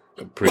like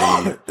a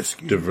pretty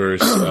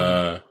diverse,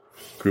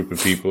 group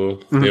of people.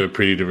 Mm-hmm. They have a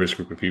pretty diverse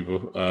group of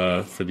people,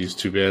 for these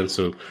two bands.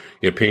 So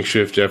yeah, Pink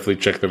Shift, definitely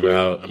check them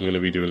out. I'm going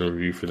to be doing a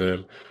review for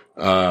them.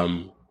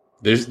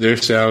 Their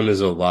sound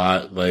is a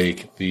lot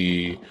like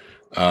the,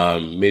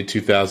 mid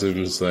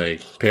 2000s,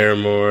 like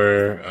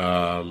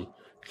Paramore,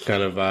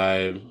 kind of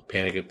vibe,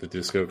 Panic at the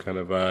Disco kind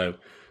of vibe,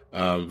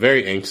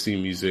 very angsty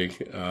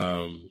music.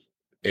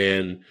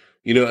 And,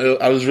 you know,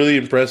 I was really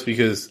impressed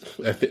because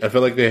I felt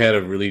like they had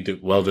a really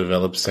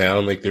well-developed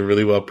sound. Like they're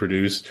really well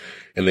produced,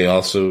 and they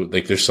also,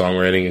 like, their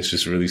songwriting is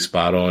just really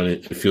spot on.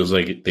 It feels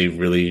like they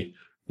really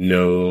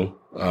know,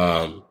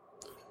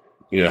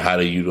 you know, how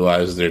to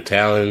utilize their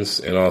talents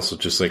and also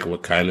just like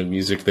what kind of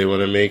music they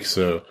want to make.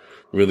 So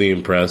really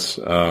impressed,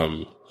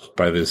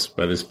 by this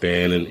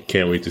band, and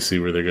can't wait to see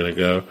where they're going to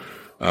go.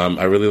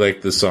 I really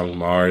like the song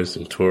Mars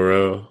and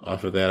Toro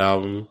off of that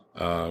album.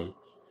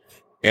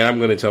 And I'm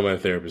going to tell my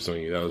therapist on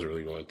you. That was a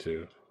really good one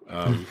too.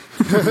 Yeah,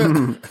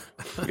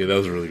 that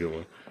was a really good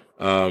one.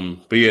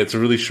 But yeah, it's a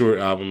really short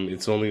album.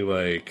 It's only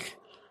like,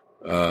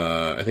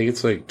 I think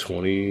it's like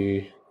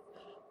 20.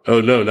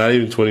 Oh no, not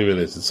even 20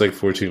 minutes. It's like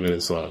 14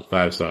 minutes long,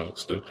 5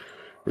 songs. So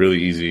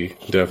really easy.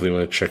 Definitely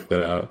want to check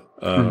that out.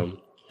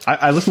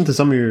 I listened to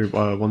some of your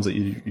ones that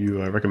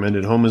you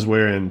recommended, Home Is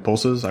Where and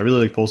Pulses. I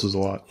really like Pulses a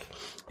lot.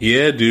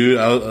 Yeah, dude.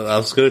 I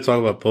was going to talk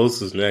about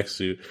Pulses next,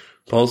 dude.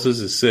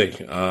 Pulses is sick.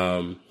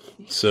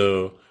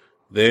 So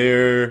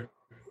they're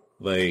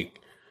like,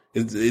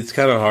 it's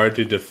kind of hard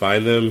to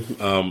define them.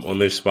 On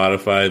their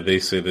Spotify, they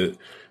say that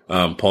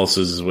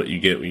Pulses is what you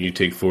get when you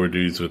take 4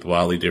 dudes with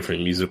wildly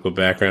different musical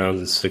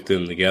backgrounds and stick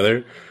them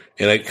together.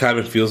 And it kind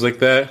of feels like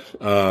that.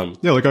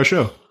 Yeah, like our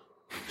show.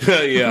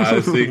 Yeah,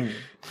 honestly.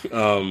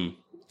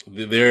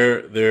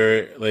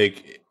 They're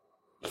like,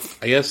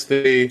 I guess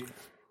they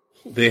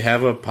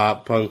have a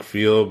pop punk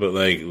feel, but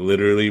like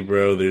literally,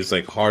 bro, there's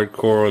like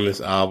hardcore on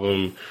this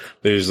album.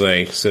 There's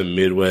like some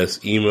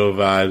Midwest emo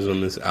vibes on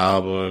this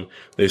album.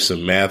 There's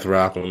some math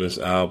rock on this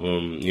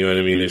album. You know what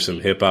I mean? There's some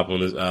hip hop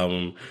on this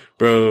album,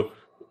 bro.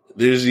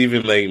 There's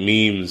even like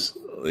memes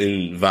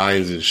and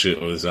vines and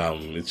shit on this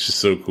album. It's just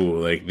so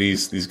cool. Like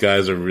these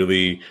guys are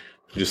really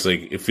just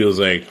like, it feels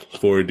like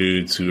 4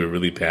 dudes who are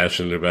really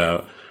passionate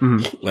about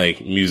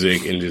like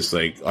music and just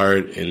like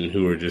art, and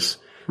who are just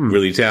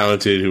really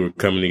talented, who are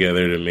coming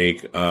together to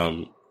make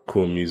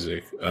cool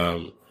music.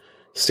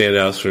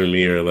 Standouts for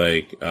me are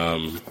like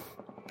the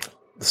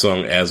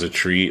song As a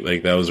Treat.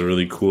 Like that was a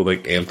really cool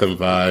like anthem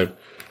vibe.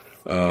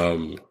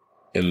 And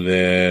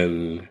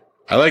then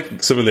I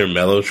like some of their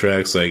mellow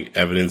tracks like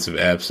Evidence of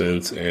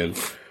Absence and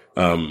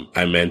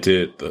I Meant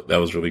It. That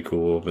was really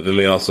cool. But then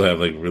they also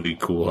have like really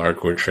cool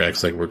hardcore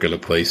tracks like We're Gonna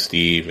Play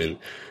Steve and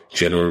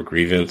General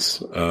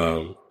Grievance.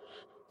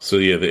 So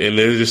yeah, and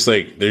they're just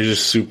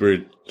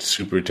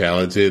super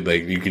talented.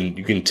 Like you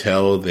can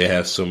tell they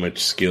have so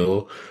much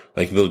skill.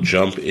 Like they'll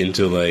jump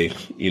into like,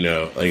 you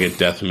know, like a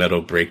death metal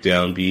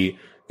breakdown beat,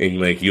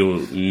 and like you'll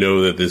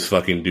know that this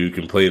fucking dude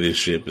can play this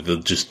shit, but they'll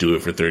just do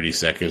it for 30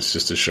 seconds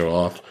just to show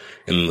off,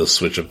 and then they'll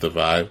switch up the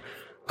vibe.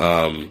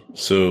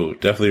 So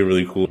definitely a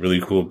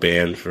really cool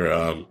band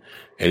for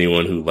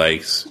anyone who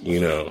likes, you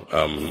know,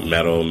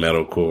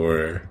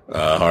 metalcore,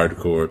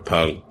 hardcore,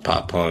 punk,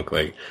 pop punk.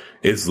 Like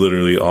it's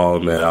literally all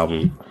in that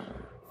album.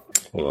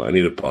 Hold on, I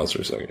need to pause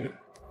for a second.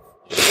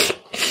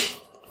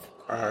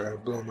 I gotta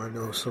blow my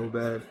nose so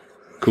bad.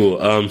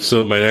 Cool.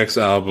 So my next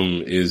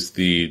album is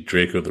the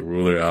Draco the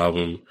Ruler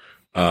album.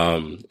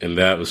 And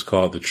that was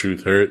called The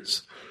Truth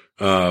Hurts.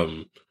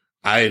 I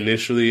had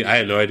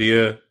no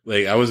idea.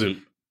 Like I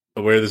wasn't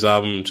aware of this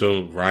album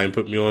until Ryan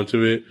put me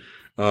onto it.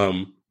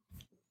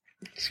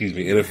 Excuse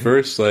me. And at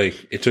first,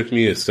 like, it took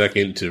me a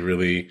second to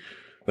really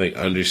like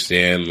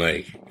understand,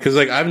 like, cause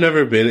like I've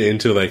never been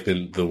into like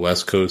the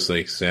West Coast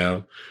like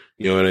sound.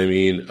 You know what I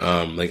mean?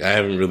 Like I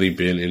haven't really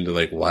been into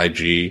like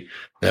YG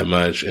that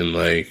much. And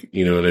like,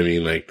 you know what I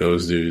mean? Like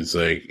those dudes,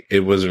 like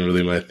it wasn't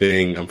really my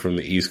thing. I'm from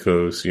the East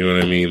Coast. You know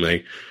what I mean?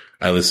 Like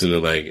I listen to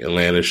like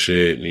Atlanta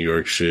shit, New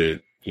York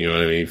shit, you know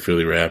what I mean?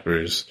 Philly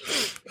rappers.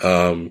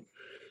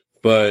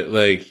 But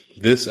like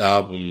this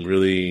album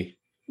really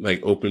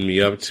like opened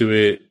me up to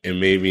it and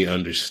made me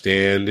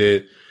understand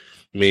it,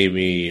 made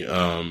me,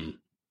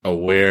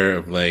 aware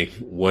of like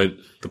what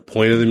the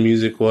point of the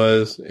music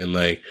was. And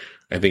like,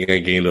 I think I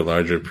gained a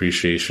larger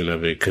appreciation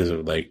of it because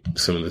of like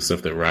some of the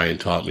stuff that Ryan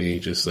taught me,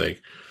 just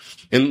like,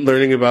 and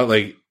learning about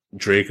like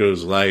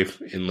Draco's life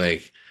and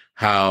like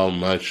how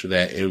much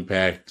that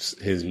impacts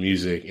his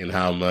music and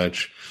how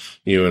much,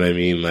 you know what I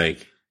mean?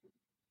 Like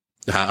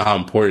how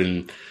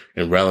important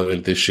and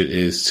relevant this shit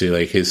is to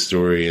like his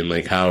story and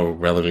like how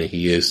relevant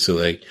he is to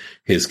like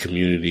his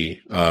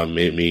community,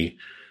 made me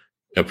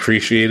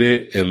appreciate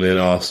it. And then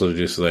also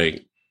just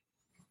like,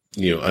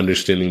 you know,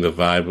 understanding the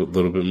vibe a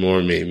little bit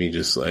more made me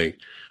just like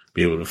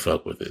be able to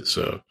fuck with it.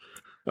 So,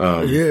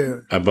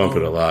 yeah, I bump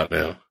it a lot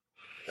now.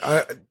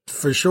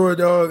 For sure,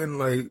 dog. And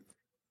like,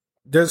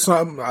 there's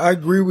something, I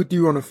agree with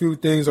you on a few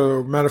things,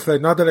 or matter of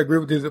fact, not that I agree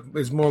with you,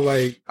 it's more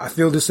like, I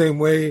feel the same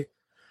way.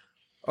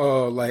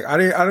 Like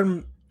I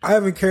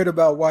haven't cared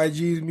about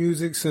YG's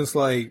music since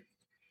like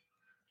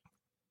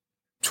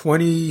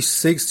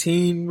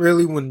 2016,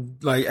 really, when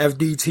like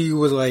FDT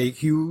was like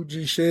huge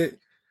and shit.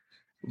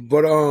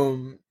 But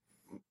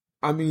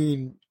I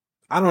mean,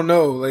 I don't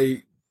know,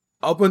 like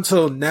up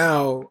until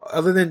now,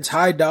 other than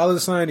Ty Dolla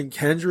 $ign and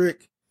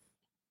Kendrick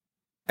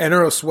and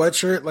Earl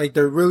Sweatshirt, like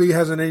there really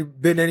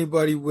hasn't been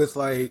anybody with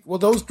like, well,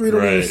 those three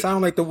don't even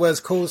sound like the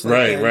West Coast.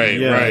 Like Right.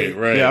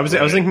 Yeah, I was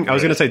thinking, I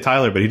was gonna say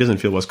Tyler, but he doesn't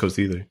feel West Coast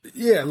either.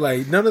 Yeah,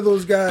 like none of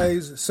those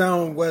guys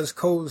sound West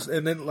Coast,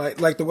 and then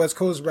like the West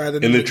Coast rather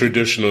than in the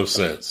traditional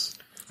sense.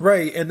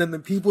 Right, and then the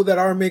people that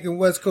are making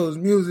West Coast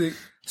music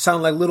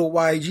sound like little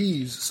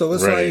YGs. So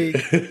it's like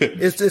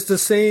it's the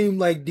same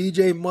like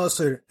DJ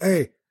Mustard.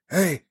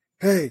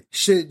 Hey,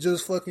 shit,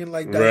 just fucking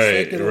like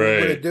dissected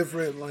with a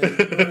different like.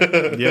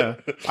 Yeah,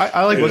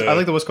 I like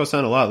the West Coast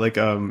sound a lot. Like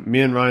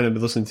me and Ryan have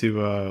been listening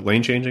to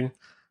Lane Changing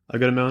a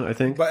good amount, I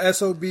think. But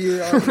SOB,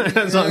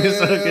 that song is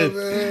so good.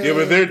 Man. Yeah,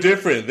 but they're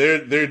different.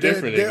 They're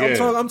different.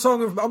 I'm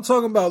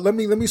talking about. Let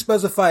me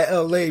specify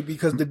LA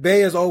because the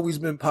Bay has always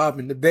been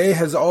popping. The Bay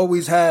has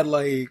always had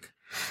like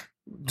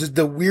just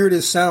the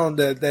weirdest sound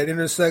that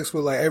intersects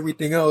with like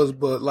everything else.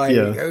 But like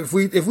if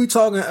we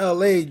talking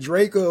LA,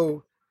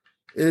 Draco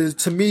is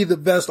to me the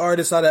best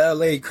artist out of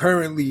LA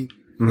currently.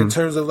 In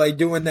terms of like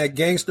doing that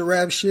gangster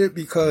rap shit,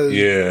 because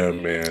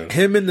man,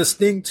 him and the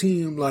Sting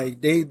team, like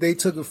they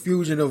took a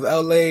fusion of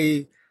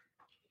LA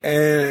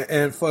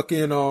and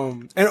fucking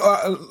hold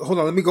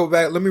on, let me go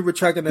back, let me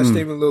retract that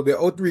statement a little bit.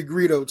 03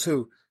 Greedo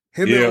too.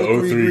 Him and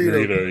 03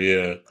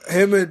 Greedo,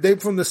 him and they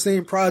from the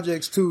same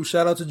projects too.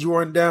 Shout out to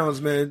Jordan Downs,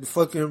 man.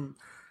 Fucking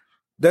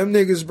them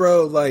niggas,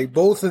 bro. Like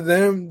both of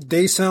them,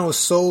 they sound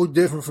so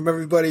different from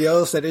everybody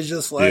else that it's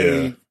just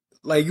like.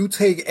 Like, you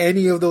take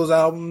any of those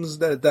albums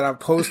that I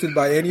posted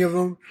by any of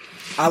them,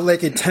 I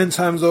like it 10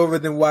 times over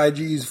than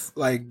YG's,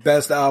 like,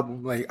 best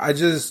album. Like, I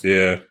just...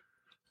 Yeah.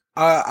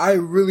 I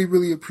really,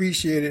 really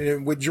appreciate it.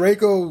 And with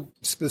Draco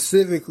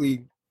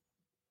specifically,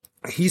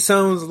 he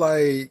sounds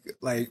like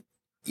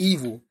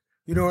evil.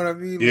 You know what I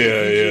mean?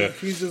 Like,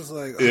 he's just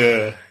like...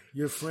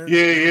 Your friend?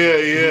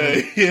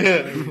 Yeah.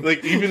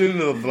 Like, even in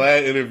the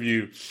Vlad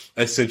interview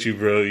I sent you,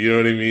 bro, you know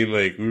what I mean?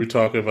 Like, we were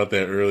talking about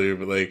that earlier,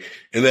 but like,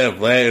 in that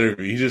Vlad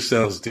interview, he just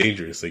sounds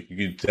dangerous. Like, you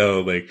can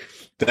tell, like,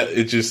 that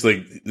it's just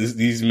like,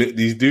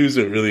 these dudes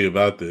are really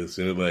about this.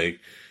 And like,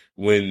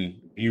 when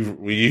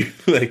you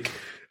like,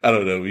 I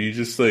don't know, you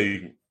just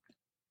like,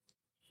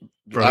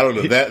 bro, I don't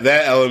know,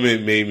 that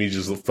element made me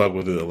just fuck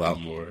with it a lot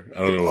more.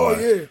 I don't know why. Oh,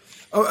 yeah.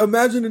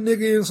 Imagine a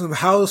nigga in some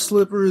house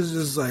slippers,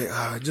 just like,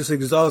 just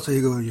exhausted.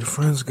 He go, your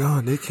friend's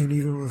gone. They can't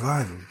even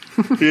revive him.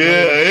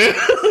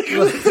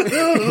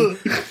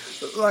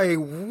 Like,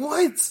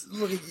 what?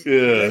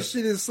 That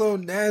shit is so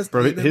nasty.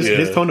 Bro,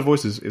 his tone of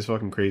voice is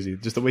fucking crazy.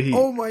 Just the way he...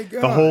 Oh, my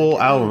God. The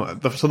whole album.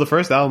 So the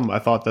first album, I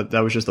thought that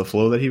was just the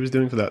flow that he was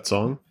doing for that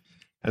song.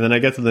 And then I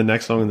get to the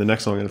next song, and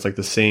it's like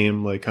the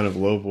same, like, kind of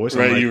low voice.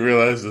 Right, like, you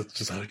realize that's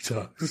just how he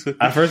talks.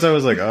 At first I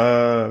was like,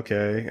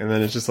 okay. And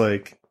then it's just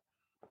like...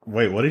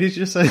 Wait, what did he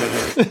just say?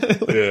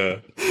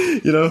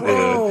 You know?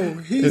 Bro,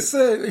 he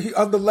said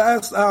on the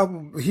last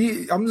album,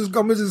 I'm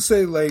gonna just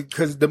say, like,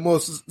 because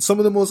some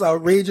of the most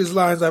outrageous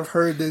lines I've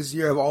heard this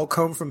year have all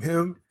come from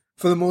him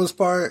for the most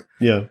part.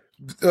 Yeah.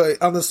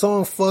 On the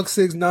song Fuck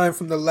 6ix9ine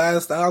from the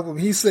last album,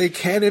 he said,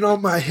 "Cannon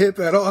on my hip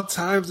at all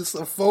times. It's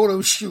a photo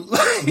shoot."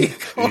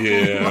 Like, wow.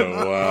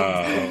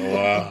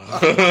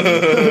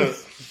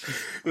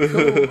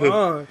 Come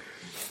on.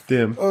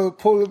 Damn.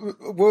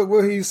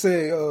 What he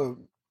say?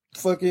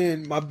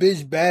 Fucking my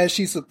bitch bad.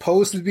 She's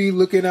supposed to be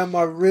looking at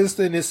my wrist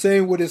and it's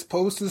saying what it's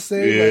supposed to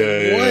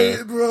say.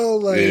 What, bro?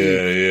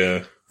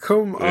 Like,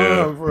 come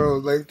on, bro.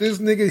 Like, this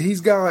nigga,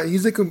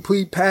 he's a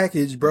complete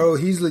package, bro.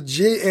 He's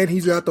legit and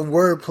he's got the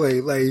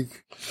wordplay.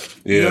 Like,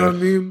 you know what I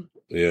mean?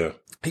 Yeah.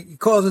 He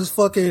calls his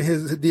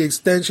fucking the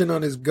extension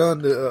on his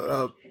gun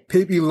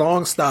Pippi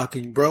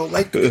Longstocking, bro.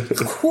 Like,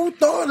 who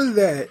thought of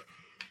that?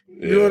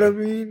 You know what I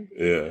mean?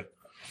 Yeah.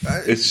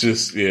 It's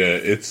just,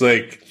 it's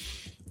like,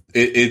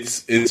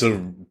 it's a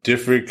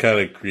different kind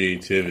of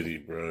creativity,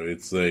 bro.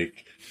 It's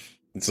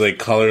like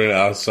coloring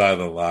outside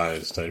the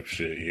lines type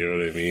shit. You know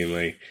what I mean?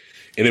 Like,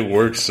 and it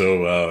works so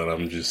well. And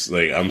I'm just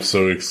like, I'm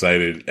so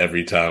excited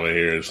every time I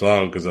hear a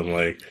song because I'm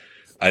like,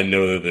 I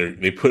know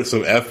that they put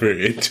some effort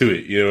into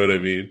it. You know what I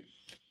mean?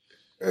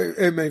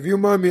 Hey man, if you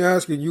mind me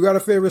asking, you got a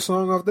favorite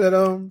song off that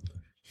album?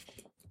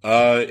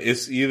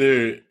 It's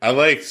either I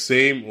like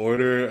Same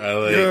Order, I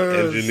like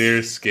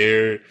Engineer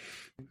Scare.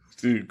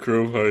 Dude,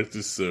 Chrome Hearts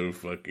is so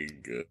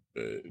fucking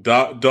good.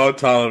 Don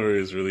Toliver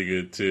is really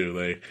good too.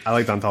 Like I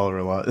like Don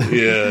Toliver a lot.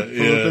 Yeah,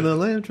 Pull up in the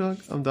lamb truck.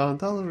 I'm Don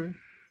Toliver.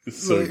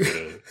 It's so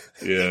good.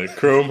 Yeah,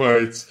 Chrome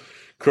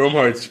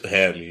Hearts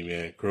had me,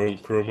 man. Chrome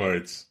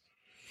Hearts.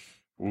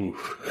 Ooh.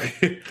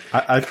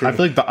 I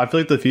feel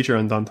like the feature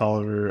on Don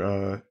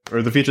Toliver,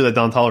 or the feature that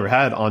Don Toliver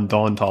had on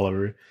Don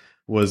Toliver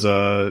was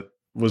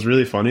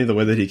really funny. The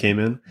way that he came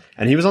in,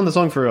 and he was on the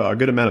song for a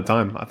good amount of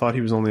time. I thought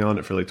he was only on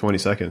it for like 20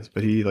 seconds,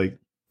 but he like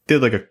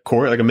did like a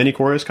chorus, like a mini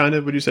chorus, kind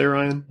of. Would you say,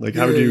 Ryan? Like,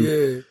 how would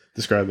you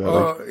describe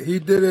that? He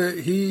did it.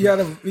 He had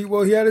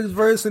his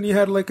verse and he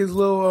had like his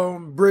little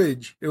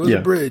bridge. It was a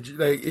bridge.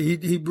 Like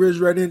he bridged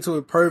right into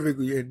it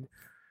perfectly, and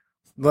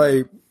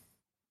like.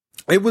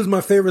 It was my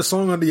favorite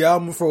song on the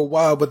album for a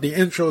while, but the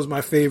intro is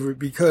my favorite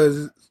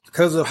because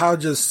of how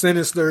just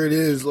sinister it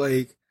is.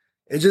 Like,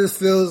 it just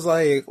feels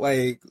like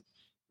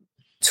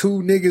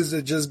two niggas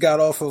that just got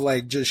off of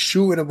like just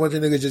shooting. A bunch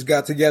of niggas just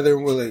got together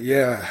and were like,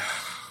 yeah,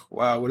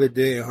 wow, what a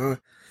day, huh?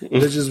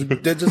 They're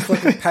just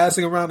fucking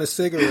passing around a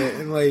cigarette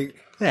and like,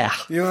 yeah,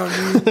 you know what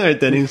I mean? Alright,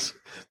 Denny's.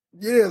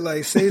 Yeah,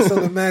 like say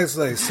something, Max.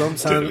 Like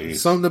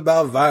sometimes something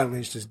about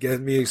violence just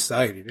gets me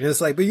excited, and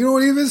it's like, but you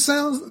don't even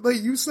sound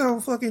like you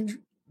sound fucking.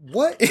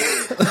 What?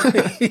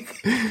 Like,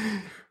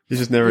 he's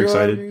just never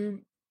excited. I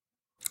mean?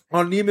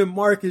 On Neiman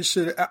Marcus,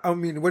 what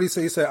do you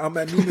say? He said, I'm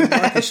at Neiman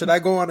Marcus. Should I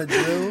go on a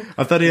drill?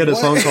 I thought he had a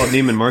song called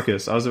Neiman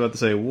Marcus. I was about to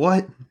say,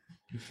 what?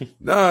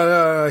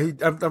 No.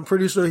 I'm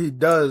pretty sure he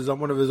does on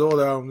one of his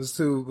older albums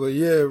too. But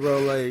yeah, bro,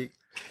 like.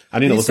 I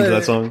need to listen to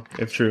that song,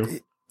 if true.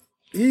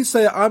 He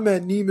said, I'm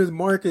at Neiman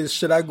Marcus.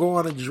 Should I go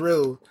on a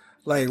drill?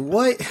 Like,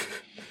 what?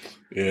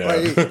 Yeah.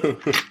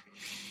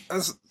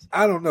 Like,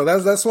 I don't know.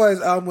 That's why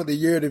it's album of the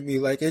year to me.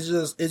 Like it's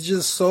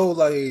just so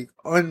like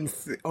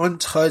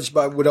untouched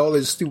by with all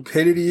this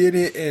stupidity in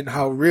it and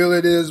how real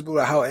it is,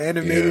 but how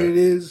animated it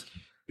is.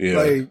 Yeah.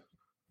 Like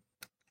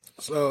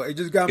so it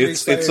just got me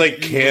excited. It's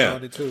like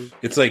camp.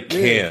 It's like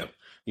camp.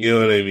 You know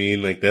what I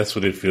mean? Like that's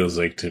what it feels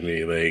like to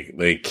me.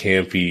 Like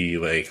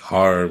campy, like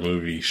horror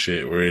movie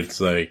shit where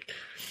it's like,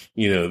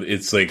 you know,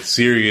 it's like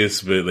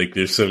serious, but like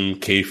there's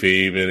some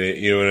kayfabe in it.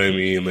 You know what I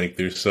mean? Like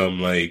there's some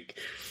like,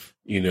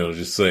 you know,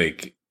 just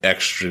like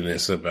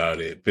extraness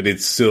about it, but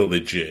it's still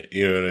legit.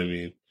 You know what I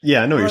mean?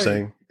 Yeah, I know what you're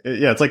saying.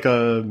 Yeah, it's like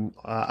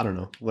I don't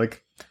know.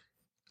 Like,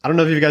 I don't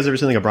know if you guys ever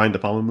seen like a Brian De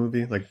Palma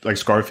movie, like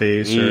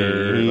Scarface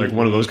or like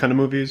one of those kind of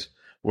movies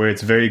where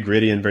it's very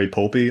gritty and very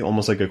pulpy,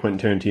 almost like a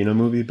Quentin Tarantino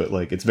movie, but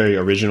like it's very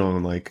original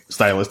and like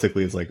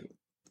stylistically it's like,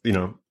 you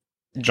know,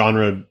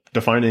 genre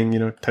defining, you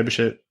know, type of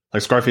shit.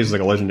 Like Scarface is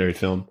like a legendary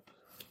film,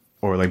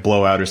 or like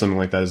Blowout or something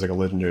like that is like a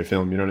legendary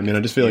film. You know what I mean?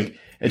 I just feel like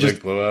it just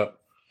like Blowout.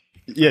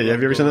 Yeah,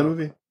 have you ever seen that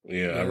movie?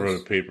 Yeah, I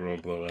wrote a paper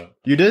on Blowout.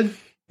 You did?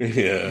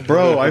 Yeah.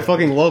 Bro, I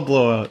fucking love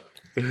Blowout.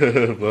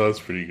 Blowout's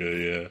pretty good,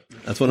 yeah.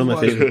 That's one of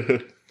my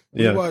favorite.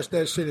 We watched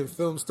that shit in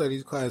film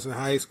studies class in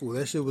high school.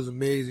 That shit was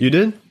amazing. You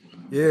did?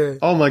 Yeah.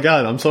 Oh my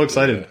god, I'm so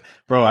excited. Yeah.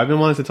 Bro, I've been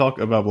wanting to talk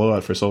about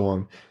Blowout for so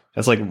long.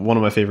 That's like one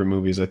of my favorite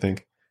movies, I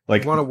think.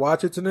 Like, you want to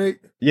watch it tonight?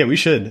 Yeah, we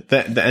should.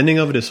 The ending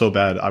of it is so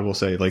bad, I will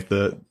say. Like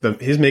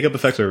his makeup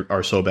effects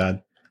are so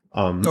bad.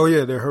 Oh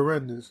yeah, they're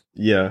horrendous.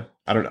 Yeah.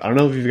 I don't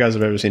know if you guys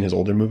have ever seen his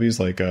older movies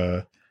like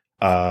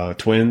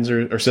Twins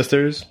or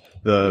Sisters.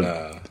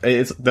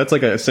 That's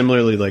like a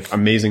similarly like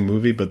amazing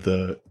movie, but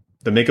the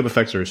makeup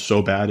effects are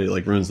so bad it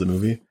like ruins the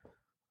movie.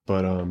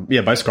 But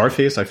yeah, by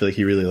Scarface, I feel like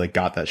he really like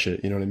got that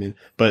shit. You know what I mean?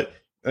 But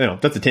you know,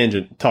 that's a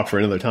tangent talk for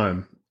another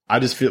time. I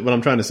just feel what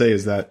I'm trying to say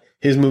is that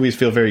his movies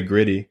feel very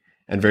gritty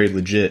and very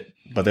legit,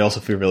 but they also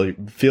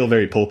feel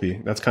very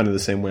pulpy. That's kind of the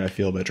same way I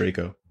feel about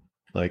Draco.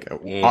 Like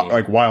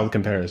wild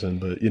comparison,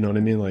 but you know what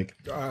I mean? Like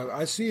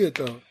I see it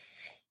though,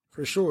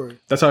 for sure.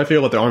 That's how I feel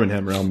about the Arm &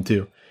 Hammer album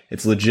too.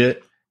 It's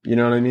legit. You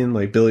know what I mean?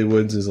 Like Billy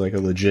Woods is like a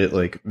legit,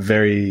 like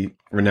very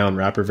renowned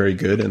rapper, very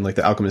good, and like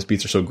the Alchemist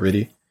beats are so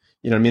gritty.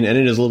 You know what I mean? And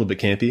it is a little bit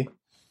campy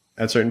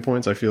at certain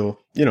points. I feel,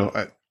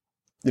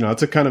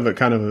 it's a kind of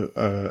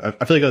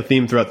I feel like a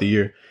theme throughout the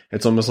year.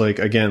 It's almost like,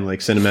 again, like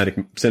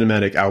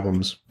cinematic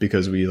albums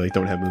because we like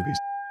don't have movies.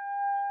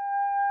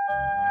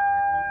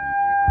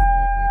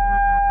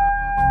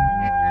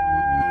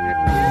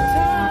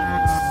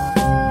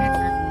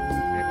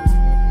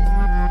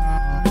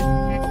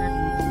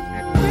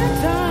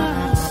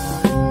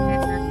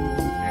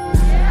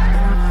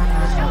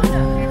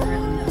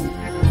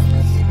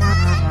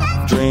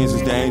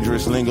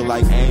 spirits linger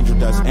like angel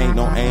dust. Ain't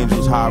no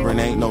angels hovering,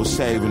 ain't no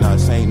saving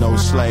us, ain't no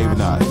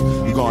slaving us.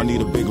 You gonna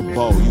need a bigger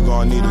boat, you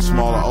gonna need a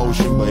smaller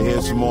ocean, but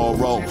here's some more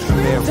rope.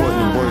 Barefoot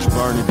in the bush,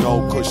 burning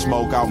dope, push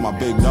smoke out my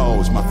big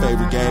nose. My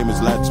favorite game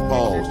is let's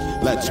pose,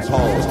 let's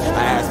pose.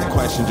 I asked the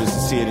question just to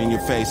see it in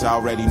your face, I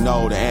already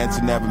know the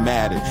answer never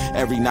mattered.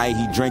 Every night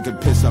he drink and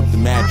piss up the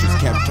mattress,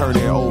 kept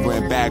turning it over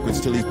and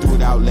backwards till he threw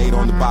it out late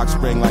on the box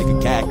spring like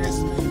a cactus.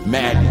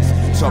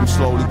 Madness, some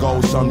slowly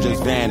go, some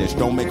just vanish.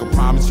 Don't make a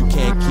promise you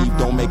can't keep,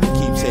 don't make a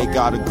keepsake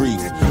out of grief.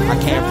 I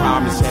can't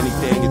promise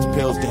anything, it's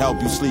pills to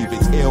help you sleep.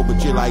 It's ill,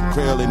 but you're like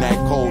krill in that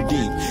cold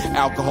deep.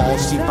 Alcohol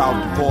seep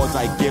out the pores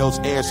like gills,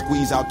 air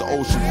squeeze out the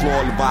ocean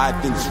floor.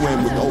 Leviathan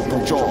swim with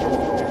open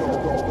jaw.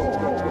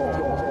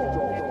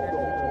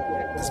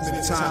 As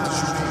many times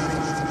as you